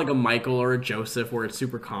 And it's not like a Michael or a Joseph where it's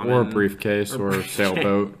super common. Or a Briefcase or a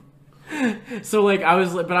Sailboat. So, like, I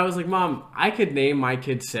was like, Mom, I could name my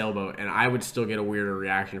kid Sailboat, and I would still get a weirder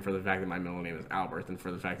reaction for the fact that my middle name is Albert than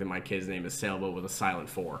for the fact that my kid's name is Sailboat with a silent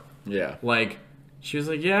 4. Yeah. Like, she was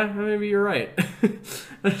like, yeah, maybe you're right. I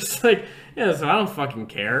was like, yeah, so I don't fucking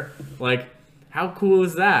care. Like, how cool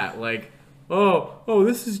is that? Like, oh,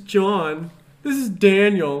 this is John. This is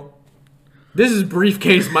Daniel. This is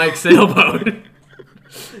Briefcase Mike Sailboat.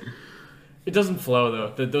 It doesn't flow,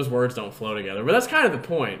 though. Those words don't flow together. But that's kind of the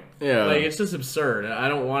point. Yeah. Like, it's just absurd. I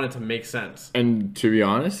don't want it to make sense. And to be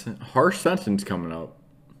honest, harsh sentence coming up.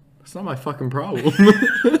 That's not my fucking problem.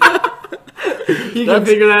 He can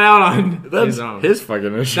figure that out on his own. His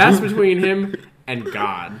fucking issue. That's between him and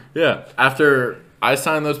God. Yeah. After I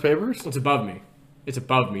signed those papers, it's above me. It's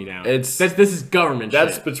above me now. This is government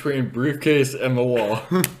that's shit. Between Briefcase and the law.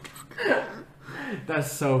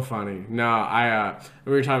 That's so funny. No,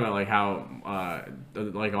 we were talking about, like, how,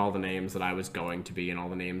 like, all the names that I was going to be and all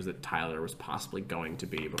the names that Tyler was possibly going to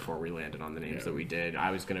be before we landed on the names that we did.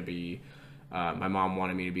 I was going to be, my mom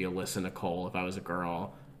wanted me to be Alyssa Nicole if I was a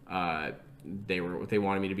girl. They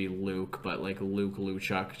wanted me to be Luke, but, like, Luke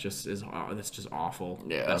Luchuk that's just awful.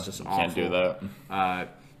 Yeah, that's just awful. Can't do that.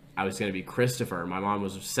 I was going to be Christopher. My mom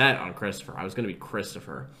was set on Christopher. I was going to be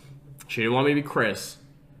Christopher. She didn't want me to be Chris.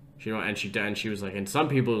 She was like, and some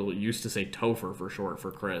people used to say Topher for short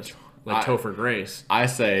for Chris, like Topher Grace. I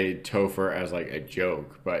say Topher as, like, a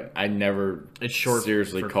joke, but I never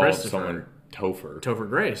seriously called someone Topher. Topher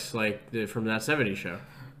Grace, like from that '70s show.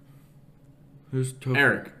 Who's Topher?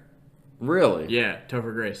 Eric. Really? Yeah,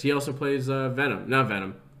 Topher Grace. He also plays Venom. Not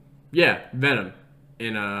Venom. Yeah, Venom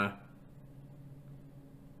in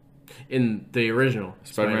the original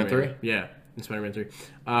Spider-Man 3? Yeah, in Spider-Man 3.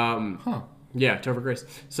 Yeah, Topher Grace.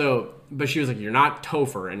 So, but she was like, "You're not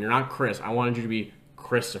Topher and you're not Chris. I wanted you to be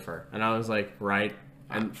Christopher." And I was like, "Right."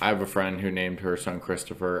 And I have a friend who named her son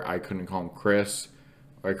Christopher. I couldn't call him Chris.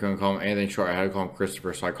 Or I couldn't call him anything short. I had to call him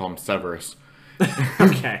Christopher, so I call him Severus.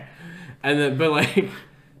 Okay. And then,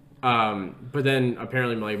 but then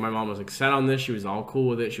apparently, like, my mom was like set on this. She was all cool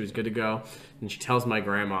with it. She was good to go. And she tells my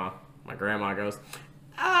grandma. My grandma goes,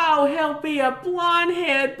 "Oh, he'll be a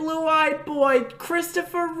blonde-haired, blue-eyed boy,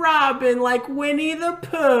 Christopher Robin, like Winnie the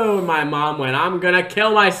Pooh." And my mom went, "I'm gonna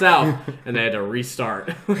kill myself," and they had to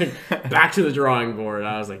restart, like, back to the drawing board.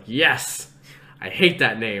 I was like, "Yes." I hate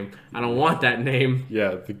that name. I don't want that name.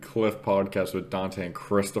 Yeah, the Cliff podcast with Dante and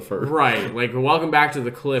Christopher. Right. Like, welcome back to the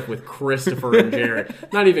Cliff with Christopher and Jared.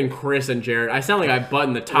 Not even Chris and Jared. I sound like I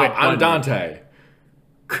buttoned the top button. I'm Dante.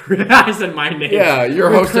 I said my name. Yeah, you're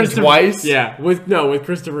hosting twice? Yeah, with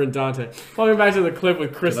Christopher and Dante. Welcome back to the Cliff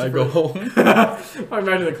with Christopher. Can I go home? Welcome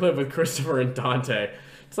back to the Cliff with Christopher and Dante.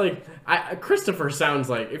 It's like, Christopher sounds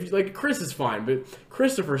like, if you like, Chris is fine, but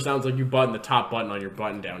Christopher sounds like you button the top button on your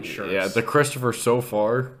button-down shirts. Yeah, the Christopher so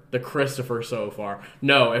far. The Christopher so far.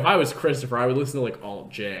 No, if I was Christopher, I would listen to, like,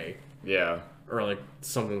 Alt J. Yeah. Or, like,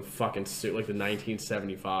 something fucking stupid, like the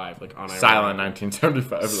 1975, like, on Silent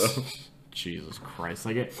 1975, though. Jesus Christ.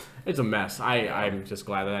 Like, it's a mess. I'm just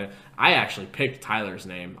glad that I actually picked Tyler's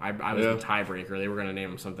name. I was the tiebreaker. They were going to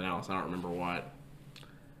name him something else. I don't remember what.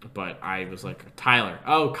 But I was like, Tyler.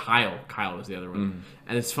 Oh, Kyle. Kyle was the other one.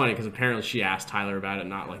 And it's funny because apparently she asked Tyler about it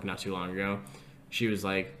not too long ago. She was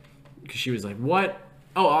like, what?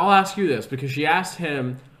 Oh, I'll ask you this. Because she asked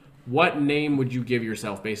him, what name would you give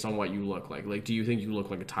yourself based on what you look like? Like, do you think you look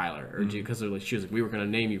like a Tyler? Or do you, because like, she was like, we were going to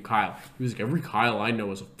name you Kyle. He was like, every Kyle I know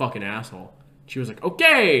is a fucking asshole. She was like,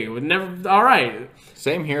 okay, all right.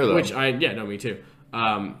 Same here, though. Me too.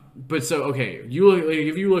 But so, okay, if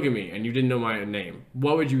you look at me and you didn't know my name,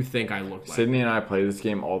 what would you think I look like? Sydney and I play this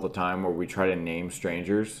game all the time where we try to name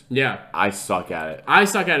strangers. Yeah. I suck at it. I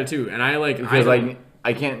suck at it too, and I like... Because, I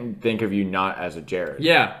can't think of you not as a Jared.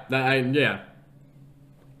 Yeah, I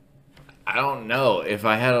don't know. If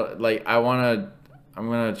I had, I'm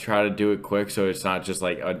going to try to do it quick so it's not just,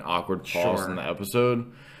 like, an awkward pause in the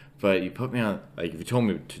episode. But you put me on... Like, if you told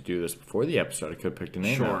me to do this before the episode, I could have picked a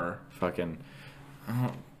name. Sure. Fucking...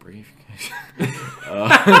 Oh, briefcase.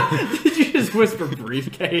 Did you just whisper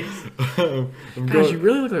briefcase? Gosh, you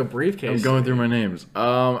really look like a briefcase. I'm going through my names.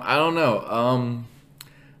 I don't know.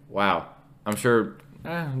 Wow. I'm sure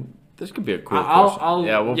this could be a cool question.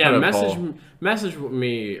 We'll put a message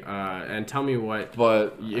me and tell me what.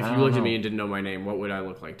 But if you looked at me and didn't know my name, what would I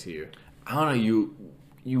look like to you? I don't know.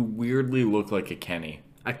 You weirdly look like a Kenny.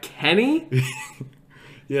 A Kenny?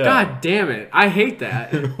 Yeah. God damn it! I hate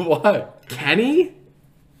that. What? Kenny?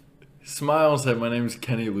 Smile and say my name is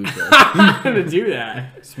Kenny Luchuk. I'm gonna do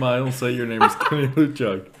that. Smile and say your name is Kenny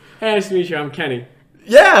Luchuk. Hey, nice to meet you. I'm Kenny.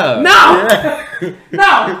 Yeah. No. Yeah.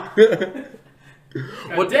 No.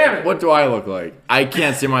 Damn it. What do I look like? I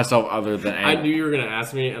can't see myself other than Anna. I knew you were gonna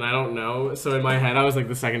ask me, and I don't know. So in my head, I was like,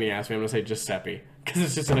 the second he asked me, I'm gonna say Giuseppe because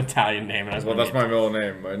it's just an Italian name. And that's my middle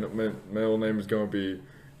name. My middle name is gonna be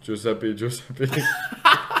Giuseppe.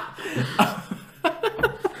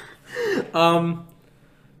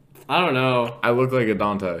 I don't know. I look like a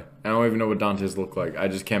Dante. I don't even know what Dantes look like. I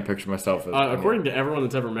just can't picture myself as. According to everyone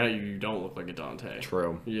that's ever met you, you don't look like a Dante.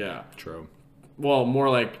 True. Yeah. True. Well, more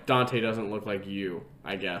like Dante doesn't look like you,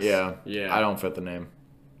 I guess. Yeah. Yeah. I don't fit the name.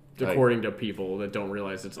 According to people that don't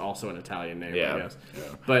realize it's also an Italian name, I guess. Yeah.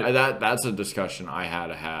 But that's a discussion I had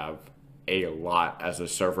to have a lot as a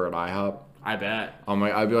server at IHOP. I bet.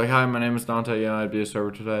 I'd be like, hi, my name is Dante. Yeah, I'd be a server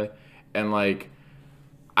today. And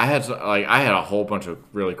I had a whole bunch of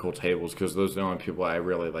really cool tables because those are the only people I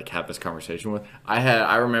really had this conversation with.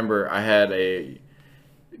 I remember I had a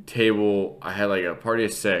table. I had a party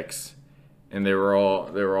of 6, and they were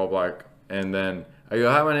all black. And then I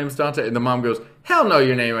go, hi, my name is Dante. And the mom goes, hell no,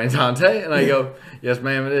 your name ain't Dante. And I go, yes,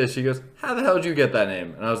 ma'am, it is. She goes, how the hell did you get that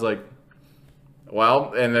name? And I was like,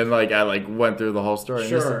 well, and then I went through the whole story.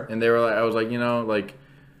 Sure. And they were I was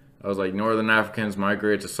northern Africans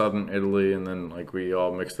migrated to southern Italy, and then we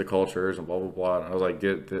all mixed the cultures and blah blah blah. And I was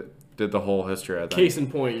did the whole history. I think. Case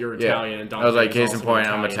in point, you're Italian. And Dante I was case in point,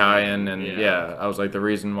 I'm Italian, and yeah. I was the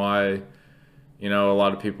reason why, a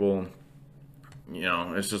lot of people,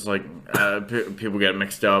 it's just people get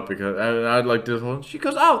mixed up because I'd like this whole. She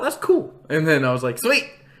goes, oh, that's cool, and then I was like, sweet.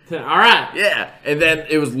 All right. Yeah. And then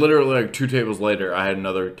it was literally like 2 tables later, I had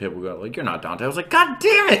another table go, like, you're not Dante. I was like, God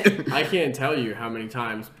damn it. I can't tell you how many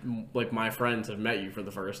times, like, my friends have met you for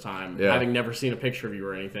the first time, having never seen a picture of you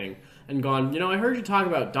or anything, and gone, I heard you talk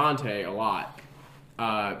about Dante a lot.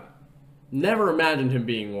 Never imagined him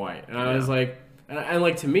being white. And I was like, and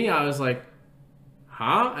like, to me, I was like,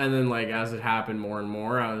 huh? And then, like, as it happened more and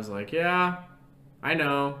more, I was like, yeah, I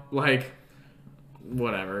know. Like,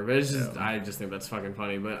 whatever. But it's just, I just think that's fucking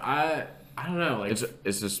funny. But I don't know. Like,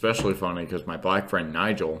 it's especially funny because my black friend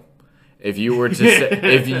Nigel, if you were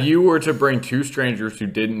to bring 2 strangers who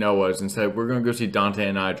didn't know us and said, we're going to go see Dante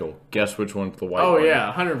and Nigel, guess which one's the white one? Oh,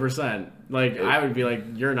 yeah, 100%. Like, I would be like,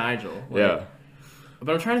 you're Nigel. Like, yeah.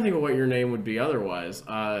 But I'm trying to think of what your name would be otherwise.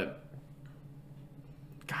 God,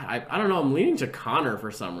 I don't know. I'm leaning to Connor for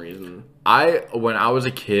some reason. When I was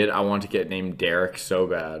a kid, I wanted to get named Derek so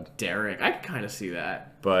bad. Derek. I could kind of see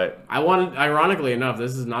that. But I wanted, ironically enough,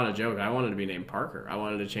 this is not a joke, I wanted to be named Parker. I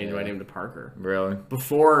wanted to change my name to Parker. Really?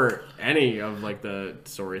 Before any of, like, the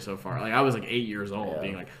story so far. Like, I was, like, 8 years old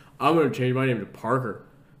being like, I'm going to change my name to Parker.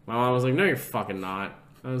 My mom was like, no, you're fucking not.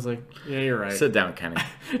 I was like, yeah, you're right. Sit down, Kenny.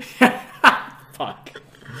 Fuck.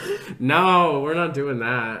 No, we're not doing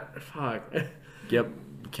that. Fuck. Yep.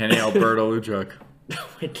 Kenny Alberta Luchuk.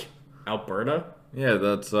 Like, Alberta? Yeah,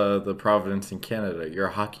 that's the Providence in Canada. You're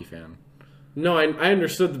a hockey fan. No, I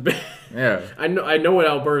understood the bit. Yeah. I know what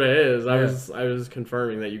Alberta is. I was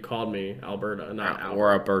confirming that you called me Alberta, not Alberta.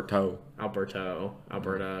 Or Alberto. Alberto.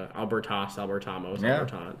 Alberta. Albertas. Albertamos. Yeah.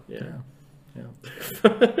 Alberton. Yeah. Yeah.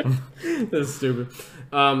 That's stupid.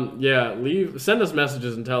 Send us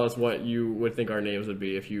messages and tell us what you would think our names would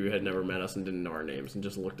be if you had never met us and didn't know our names and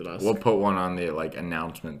just looked at us. We'll put one on the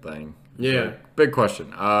announcement thing. Yeah. Like, big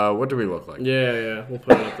question. What do we look like? Yeah. We'll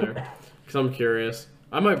put it up there because I'm curious.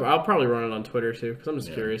 I'll probably run it on Twitter too because I'm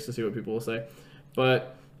just curious to see what people will say.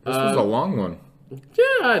 But this was a long one.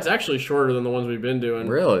 Yeah, it's actually shorter than the ones we've been doing.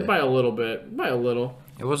 Really? By a little bit. By a little.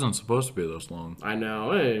 It wasn't supposed to be this long. I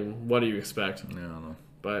know. Hey, what do you expect? Yeah, I don't know.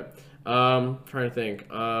 But trying to think.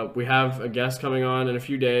 We have a guest coming on in a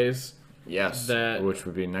few days. Yes. Which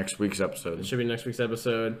would be next week's episode. It should be next week's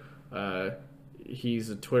episode. He's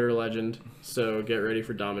a Twitter legend, so get ready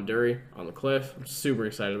for Damaduri on the cliff. I'm super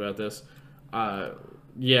excited about this. I'm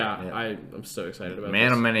so excited about this.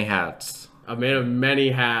 Man of many hats. A man of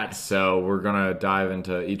many hats. So we're going to dive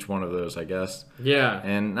into each one of those, I guess. Yeah.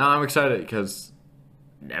 And now I'm excited because,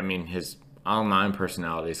 I mean, his online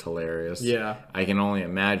personality is hilarious. Yeah. I can only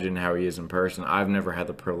imagine how he is in person. I've never had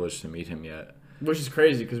the privilege to meet him yet. Which is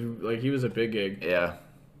crazy because, like, he was a Big Gig. Yeah.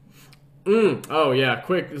 Oh, yeah.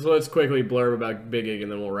 So let's quickly blurb about Big Gig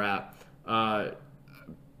and then we'll wrap.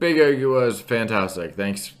 Big Gig was fantastic.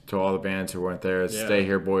 Thanks to all the bands who went there. Stay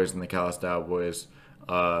Here Boys and the Callistyle Boys.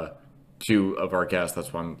 2 of our guests,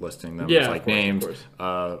 that's why I'm listing them. Yeah, it's like names.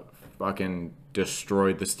 Fucking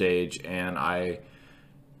destroyed the stage. And I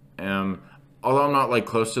am, although I'm not like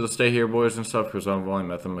close to the Stay Here Boys and stuff because I've only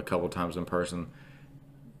met them a couple times in person.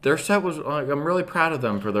 Their set was like, I'm really proud of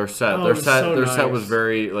them for their set. Oh, their nice. set was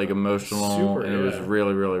very like emotional and it was yeah.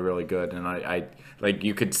 really, really, really good. And I like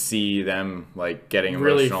you could see them like getting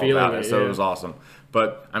really emotional about it. So yeah. it was awesome.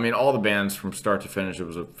 But I mean, all the bands from start to finish, it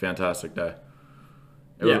was a fantastic day.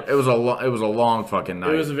 It was a long fucking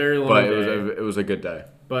night. It was a very long but day. It was a good day.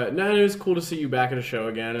 But no, it was cool to see you back at a show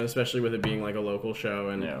again, and especially with it being like a local show,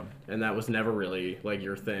 and that was never really like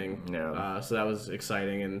your thing. Yeah. So that was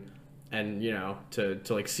exciting, and you know to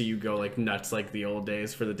like see you go like nuts like the old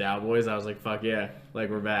days for the Dow Boys. I was like, fuck yeah,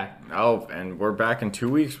 like we're back. Oh, and we're back in 2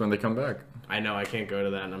 weeks when they come back. I know I can't go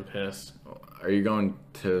to that, and I'm pissed. Are you going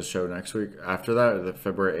to the show next week after that, the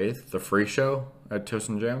February 8th, the free show at Toast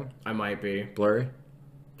and Jam? I might be. Blurry?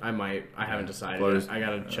 I might. I haven't decided Blurry's, yet. I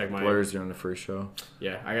gotta check my... Blurry's doing the free show.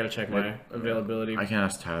 Yeah, I gotta check my availability. I can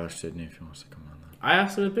ask Tyler Sidney if he wants to come on that. I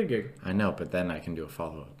asked him at Big Gig. I know, but then I can do a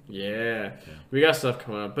follow-up. Yeah. We got stuff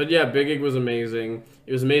coming up. But yeah, Big Gig was amazing.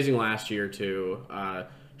 It was amazing last year, too.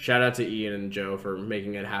 Shout out to Ian and Joe for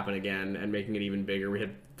making it happen again and making it even bigger. We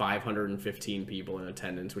had 515 people in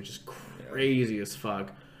attendance, which is crazy as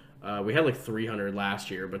fuck. We had like 300 last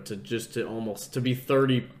year, but to be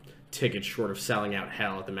 30 tickets short of selling out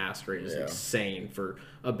hell at the Masquerade is insane for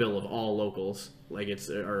a bill of all locals, like it's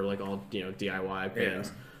or like all DIY bands.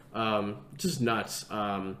 Just nuts.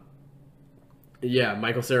 Michael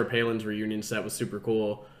Sarah Palin's reunion set was super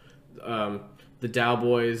cool. The Dow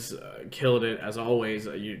Boys killed it as always.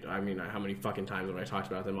 I mean, how many fucking times have I talked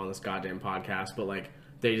about them on this goddamn podcast? But like,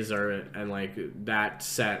 they deserve it, and like that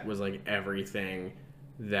set was like everything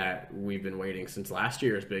that we've been waiting since last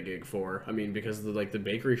year's Big Gig for. I mean, because the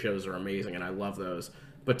bakery shows are amazing, and I love those.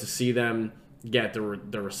 But to see them get the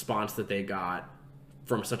response that they got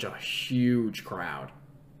from such a huge crowd.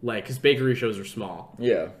 Like, because bakery shows are small,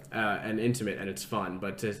 and intimate, and it's fun.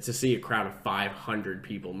 But to see a crowd of 500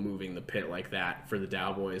 people moving the pit like that for the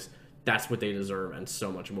Dowboys, that's what they deserve, and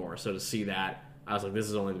so much more. So to see that, I was like, this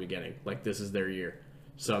is only the beginning. Like, this is their year.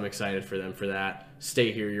 So I'm excited for them for that.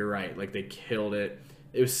 Stay Here, you're right. Like, they killed it.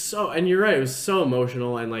 It was so, and you're right, it was so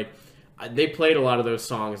emotional, and like, they played a lot of those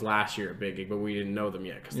songs last year at Big Gig, but we didn't know them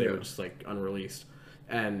yet because they were just like unreleased.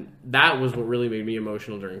 And that was what really made me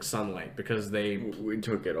emotional during Sunlight, because we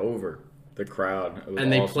took it over the crowd.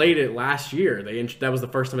 And they played it last year. That was the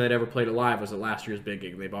first time they'd ever played it live, was at last year's Big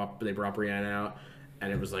Gig. They brought Brianna out,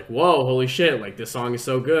 and it was like, whoa, holy shit, like, this song is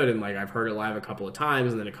so good, and like, I've heard it live a couple of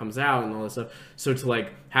times, and then it comes out and all this stuff. So to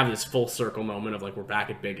like have this full circle moment of like, we're back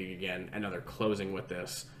at Big Gig again, and now they're closing with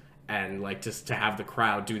this, and like, just to have the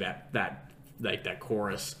crowd do that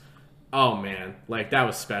chorus. Oh man, like, that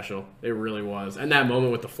was special. It really was. And that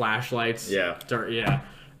moment with the flashlights. Yeah.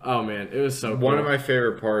 Oh man, it was so cool. One of my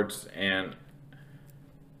favorite parts, and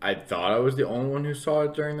I thought I was the only one who saw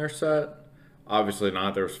it during their set. Obviously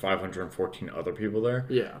not. There was 514 other people there.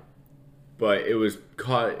 Yeah. But it was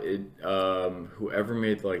caught. Whoever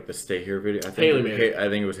made like the Stay Here video, I think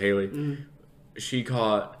it was Haley. Mm-hmm. She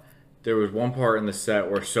caught. There was one part in the set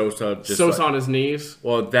where Sosa on his knees.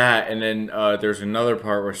 Well, that, and then there's another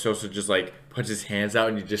part where Sosa just like puts his hands out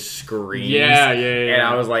and he just screams. Yeah. And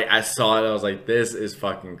I was like, I saw it. I was like, this is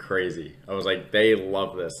fucking crazy. I was like, they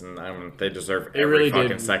love this, and they deserve every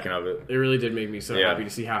fucking second of it. It really did make me so happy to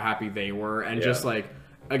see how happy they were, and just like,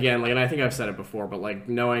 again, like, and I think I've said it before, but like,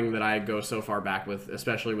 knowing that I go so far back with,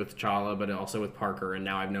 especially with Chala, but also with Parker, and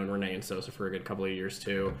now I've known Renee and Sosa for a good couple of years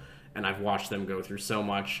too, and I've watched them go through so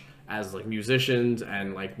much as like musicians,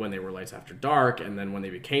 and like when they were Lights After Dark, and then when they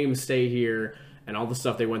became Stay Here, and all the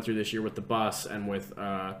stuff they went through this year with the bus, and with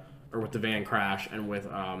the van crash, and with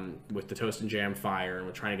the Toast and Jam fire, and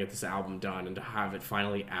with trying to get this album done, and to have it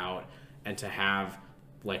finally out, and to have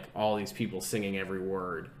like all these people singing every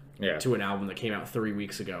word to an album that came out 3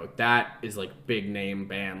 weeks ago. That is like big name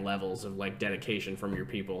band levels of like dedication from your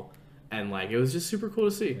people. And like, it was just super cool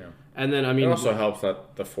to see. Yeah. And then, I mean, it also helps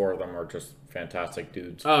that the four of them are just fantastic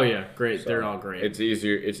dudes. Oh yeah, great. So they're all great. It's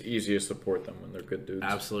easier to support them when they're good dudes.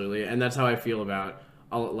 Absolutely. And that's how I feel about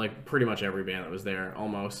like pretty much every band that was there,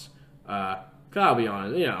 almost. I'll be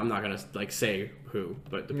honest, I'm not gonna like say who,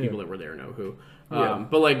 but the people that were there know who.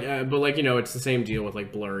 But like it's the same deal with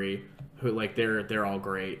like Blurry, who like they're all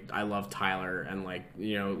great. I love Tyler, and like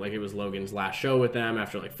like it was Logan's last show with them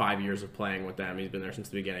after like 5 years of playing with them. He's been there since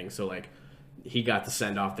the beginning, so like he got the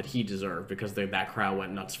send off that he deserved, because that crowd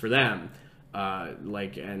went nuts for them.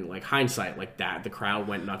 Like Hindsight, like that, the crowd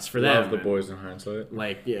went nuts for them. Love the boys in Hindsight.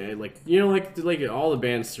 Like all the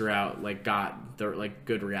bands throughout like got their like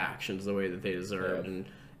good reactions the way that they deserved, and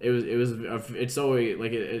it's always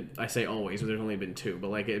like I say always, but there's only been two,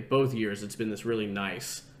 but like both years it's been this really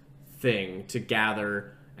nice thing to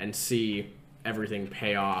gather and see everything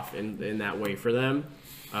pay off in that way for them.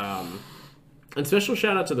 And special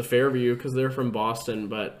shout out to the Fairview, because they're from Boston,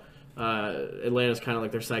 but Atlanta's kind of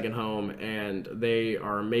like their second home, and they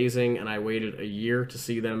are amazing. And I waited a year to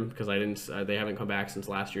see them because they haven't come back since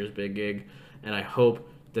last year's Big Gig, and I hope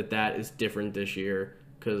that is different this year,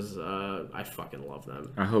 because I fucking love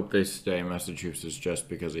them. I hope they stay in Massachusetts just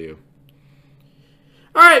because of you.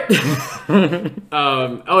 All right.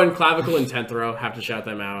 And Clavicle and 10th Row, have to shout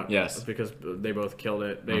them out. Yes, because they both killed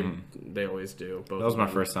it. They always do. Both. That was my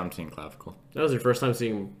first time seeing Clavicle. That was your first time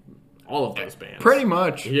seeing all of those bands. Pretty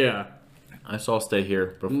much. Yeah. I saw Stay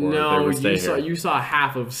Here before. No, you saw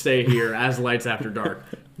half of Stay Here as Lights After Dark.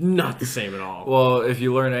 Not the same at all. Well, if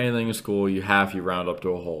you learn anything in school, you round up to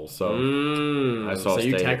a whole. So I saw. So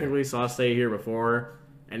you technically saw Stay Here before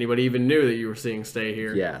anybody even knew that you were seeing Stay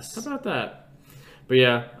Here. Yes. How about that? But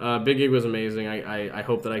yeah, Big Gig was amazing. I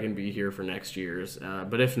hope that I can be here for next year's.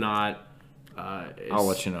 But if not, I'll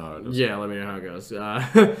let you know how it goes. Yeah, let me know how it goes.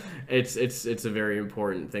 It's a very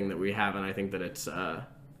important thing that we have, and I think that it's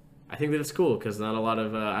cool, because not a lot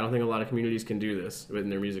of I don't think a lot of communities can do this within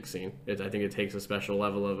their music scene. I think it takes a special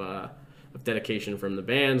level of dedication from the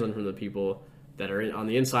bands and from the people that are on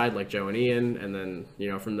the inside, like Joe and Ian, and then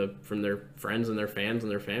from their friends and their fans and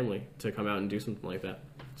their family to come out and do something like that.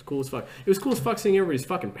 It's cool as fuck. It was cool as fuck seeing everybody's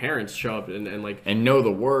fucking parents show up and know the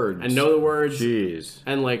words. Jeez.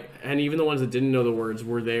 And even the ones that didn't know the words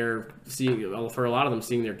were there for a lot of them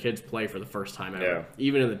seeing their kids play for the first time ever. Yeah.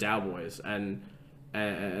 Even in the Dowboys. And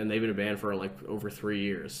they've been a band for like over 3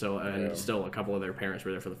 years. So still a couple of their parents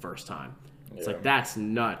were there for the first time. It's like, that's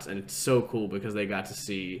nuts, and it's so cool because they got to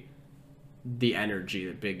see the energy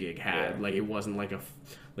that Big Gig had. Like, it wasn't like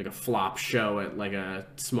a flop show at like a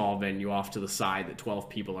small venue off to the side that 12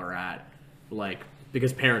 people are at. Like,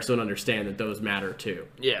 because parents don't understand that those matter too.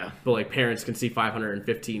 Yeah. But like, parents can see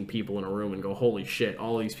 515 people in a room and go, holy shit,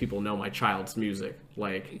 all these people know my child's music.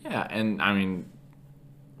 Like, yeah, and I mean,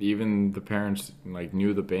 even the parents like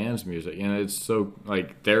knew the band's music, and it's so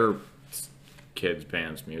like their kids'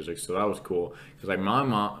 band's music, so that was cool. Because like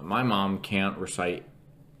my mom can't recite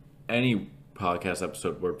any podcast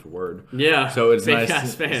episode word for word. Yeah, so it's big nice.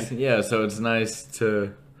 ass fan. Yeah, so it's nice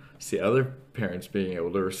to see other parents being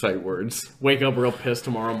able to recite words. Wake up real pissed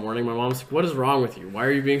tomorrow morning. My mom's like, "What is wrong with you? Why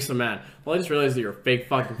are you being so mad?" Well, I just realized that you're a fake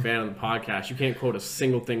fucking fan of the podcast. You can't quote a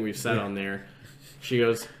single thing we've said on there. She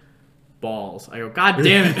goes, balls. I go, God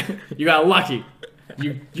damn it. You got lucky.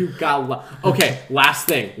 You got lucky. Okay, last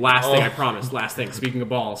thing, I promise. Last thing. Speaking of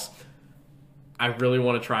balls, I really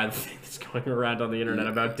want to try the thing that's going around on the internet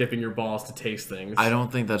about dipping your balls to taste things. I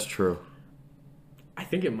don't think that's true. I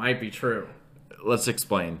think it might be true. Let's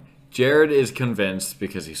explain. Jared is convinced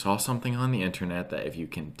because he saw something on the internet that if you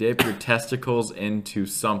can dip your testicles into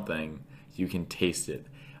something, you can taste it.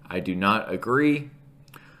 I do not agree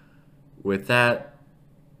with that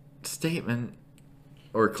statement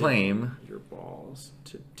or claim. Your balls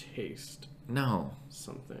to taste no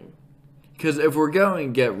something. Because if we're going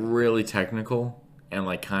to get really technical and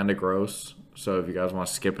like kind of gross, so if you guys want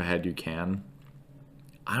to skip ahead, you can.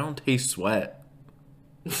 I don't taste sweat.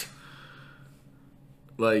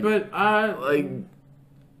 Like, but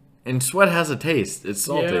and sweat has a taste. It's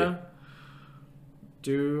salty. Yeah.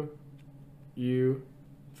 Do you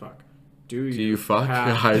fuck? Do you fuck?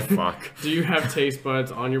 I fuck. Do you have taste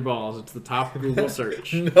buds on your balls? It's the top Google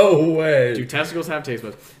search. No way. Do testicles have taste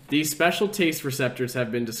buds? These special taste receptors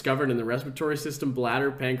have been discovered in the respiratory system,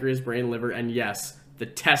 bladder, pancreas, brain, liver, and yes, the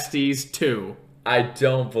testes too. I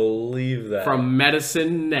don't believe that. From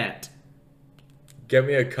Medicine Net. Get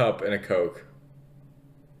me a cup and a Coke.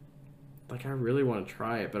 Like, I really want to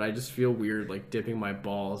try it, but I just feel weird, like, dipping my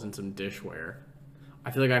balls in some dishware.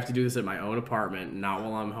 I feel like I have to do this at my own apartment, not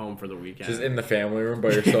while I'm home for the weekend. Just in the family room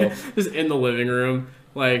by yourself? Just in the living room,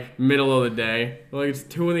 like, middle of the day. Like, it's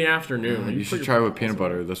 2 in the afternoon. You should try with peanut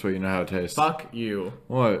butter. This way you know how it tastes. Fuck you.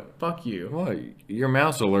 What? Fuck you. What? Your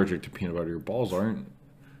mouth's allergic to peanut butter. Your balls aren't.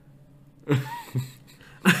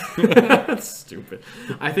 That's stupid.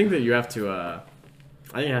 I think that you have to, I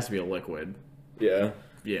think it has to be a liquid. Yeah.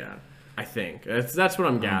 Yeah. I think. That's what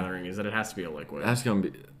I'm gathering, is that it has to be a liquid. That's going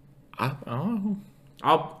to be... I don't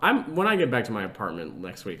know. When I get back to my apartment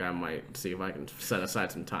next week, I might see if I can set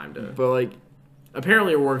aside some time to... But, like...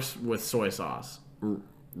 Apparently it works with soy sauce.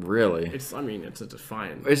 Really? It's a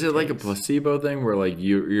defiant Is it taste. like a placebo thing where, like,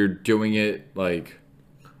 you're doing it, like...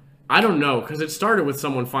 I don't know, because it started with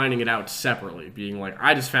someone finding it out separately, being like,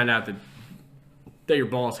 I just found out that your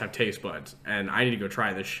balls have taste buds, and I need to go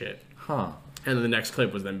try this shit. Huh. And then the next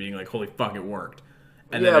clip was them being like, holy fuck, it worked.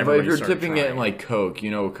 And yeah, then but if you're started dipping trying. it in, like, Coke,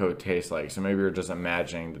 you know what Coke tastes like, so maybe you're just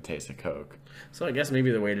imagining the taste of Coke. So I guess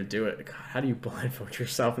maybe the way to do it, God, how do you blindfold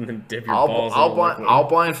yourself and then dip your balls in liquid? I'll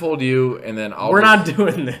blindfold you, and then We're not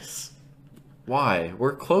doing this. Why?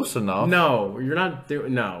 We're close enough. No, you're not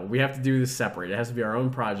doing... No, we have to do this separate. It has to be our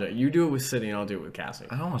own project. You do it with Sydney, and I'll do it with Cassie.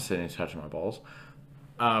 I don't want Sydney touching my balls.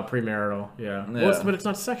 Premarital, yeah. Well, but it's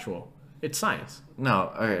not sexual. It's science.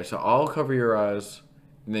 No, okay, so I'll cover your eyes,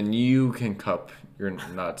 and then you can cup your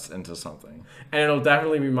nuts into something. And it'll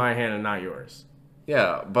definitely be my hand and not yours.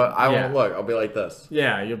 Yeah, but I won't look. I'll be like this.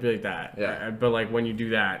 Yeah, you'll be like that. Yeah. But, like, when you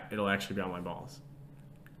do that, it'll actually be on my balls.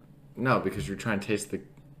 No, because you're trying to taste the...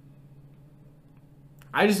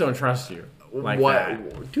 I just don't trust you. Like what?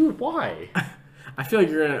 that. Dude, why? I feel like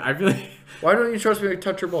you're gonna... I feel like... Why don't you trust me to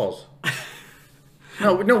touch your balls?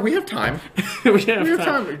 No, we have time. we have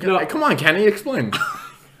time. No. Come on, Kenny, explain.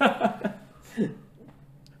 All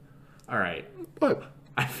right. What?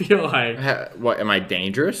 I feel like... What, am I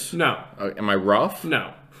dangerous? No. Am I rough?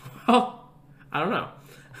 No. Well, I don't know.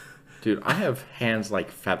 Dude, I have hands like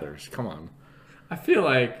feathers. Come on. I feel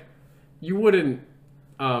like you wouldn't...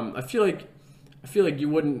 I feel like you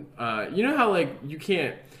wouldn't... you know how, like, you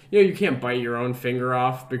can't bite your own finger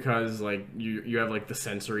off because, like, you have, like, the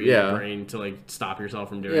sensory in your brain to, like, stop yourself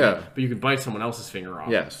from doing it. But you can bite someone else's finger off.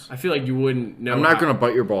 Yes. I feel like you wouldn't know. I'm not going to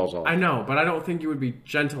bite your balls off. I know, but I don't think you would be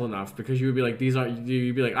gentle enough because you would be like,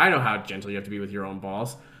 you'd be like, I know how gentle you have to be with your own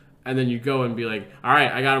balls. And then you'd go and be like, all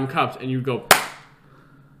right, I got them cupped. And you'd go,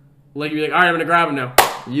 like, you'd be like, all right, I'm going to grab them now.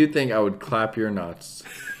 You think I would clap your nuts?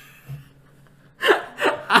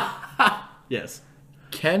 Yes.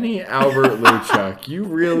 Kenny Albert Luchuk, you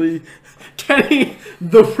really... Kenny,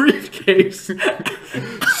 the briefcase.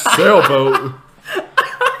 Sailboat.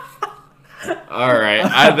 All right.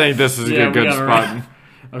 I think this is a good spot. Okay.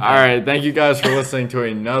 All right. Thank you guys for listening to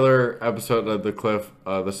another episode of The Cliff.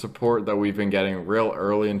 The support that we've been getting real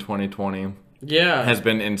early in 2020 has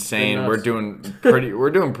been insane. We're doing pretty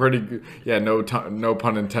good. Yeah, no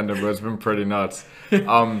pun intended, but it's been pretty nuts. It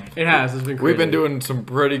has. It's been crazy. We've been doing some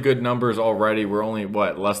pretty good numbers already. We're only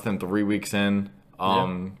less than 3 weeks in.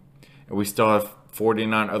 And we still have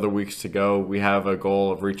 49 other weeks to go. We have a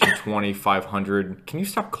goal of reaching 2,500. Can you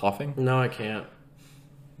stop coughing? No, I can't.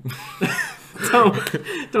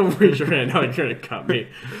 Don't raise your hand now. You're gonna cut me.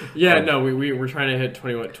 Yeah, no, we're trying to hit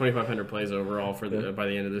 2,500 plays overall for by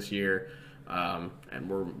the end of this year, and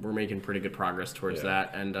we're making pretty good progress towards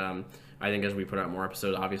that. And I think as we put out more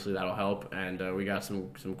episodes, obviously that'll help. And we got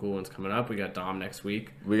some cool ones coming up. We got Dom next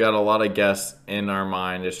week. We got a lot of guests in our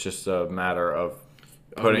mind. It's just a matter of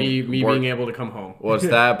me being able to come home. Well, it's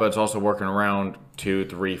that, but it's also working around 2,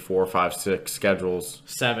 3, 4, 5, 6 schedules.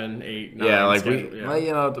 7, 8, 9. Yeah, like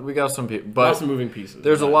we got some people, but lots of moving pieces.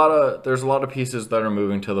 There's a lot of pieces that are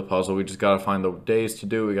moving to the puzzle. We just got to find the days to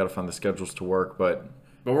do. We got to find the schedules to work, but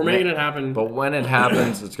we're making it happen. But when it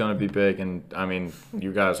happens, it's going to be big. And I mean,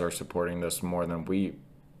 you guys are supporting this more than we.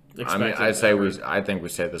 I think we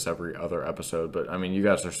say this every other episode, but I mean, you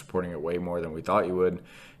guys are supporting it way more than we thought you would.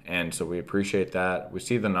 And so we appreciate that. We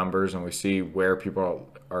see the numbers and we see where people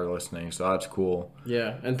are listening, so that's cool.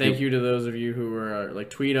 Yeah, and thank you to those of you who are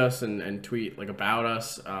tweet us and tweet about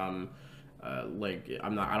us. I don't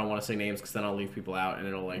want to say names because then I'll leave people out and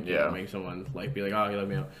it'll make someone be like, oh, you let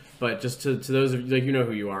me out. But just to those of you, you know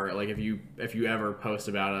who you are. Like if you ever post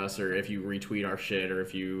about us or if you retweet our shit or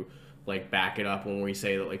if you back it up when we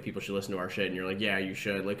say that people should listen to our shit and you're like, yeah, you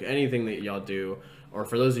should. Anything that y'all do, or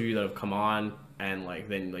for those of you that have come on and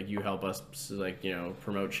then you help us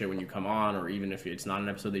promote shit when you come on, or even if it's not an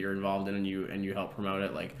episode that you're involved in and you help promote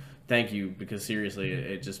it, thank you, because seriously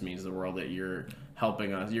it just means the world that you're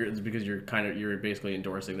helping us. It's because you're basically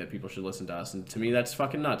endorsing that people should listen to us, and to me that's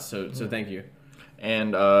fucking nuts. So thank you.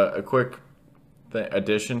 And a quick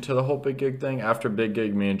addition to the whole Big Gig thing. After Big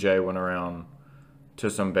Gig, me and Jay went around to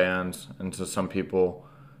some bands and to some people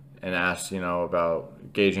and asked,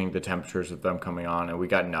 about gauging the temperatures of them coming on, and we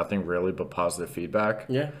got nothing really but positive feedback.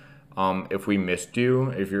 Yeah. If we missed you,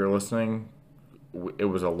 if you're listening, it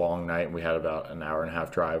was a long night and we had about an hour and a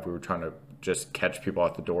half drive. We were trying to just catch people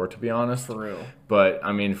at the door, to be honest. For real. But,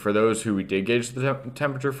 I mean, for those who we did gauge the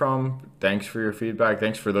temperature from, thanks for your feedback.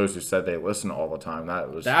 Thanks for those who said they listen all the time.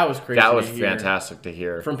 That was crazy. That was fantastic to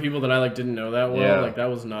hear. From people that I didn't know that well. Yeah. That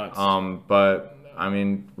was nuts. But I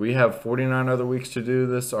mean, we have 49 other weeks to do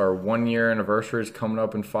this. Our 1-year anniversary is coming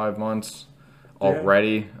up in 5 months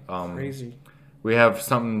already. Crazy. We have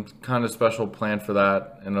something kind of special planned for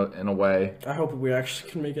that in a way. I hope we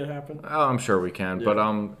actually can make it happen. Oh, I'm sure we can. Yeah. But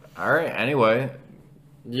all right. Anyway.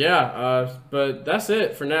 Yeah. But that's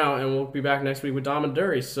it for now, and we'll be back next week with Dom and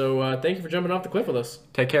Dury. So thank you for jumping off the cliff with us.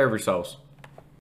 Take care of yourselves.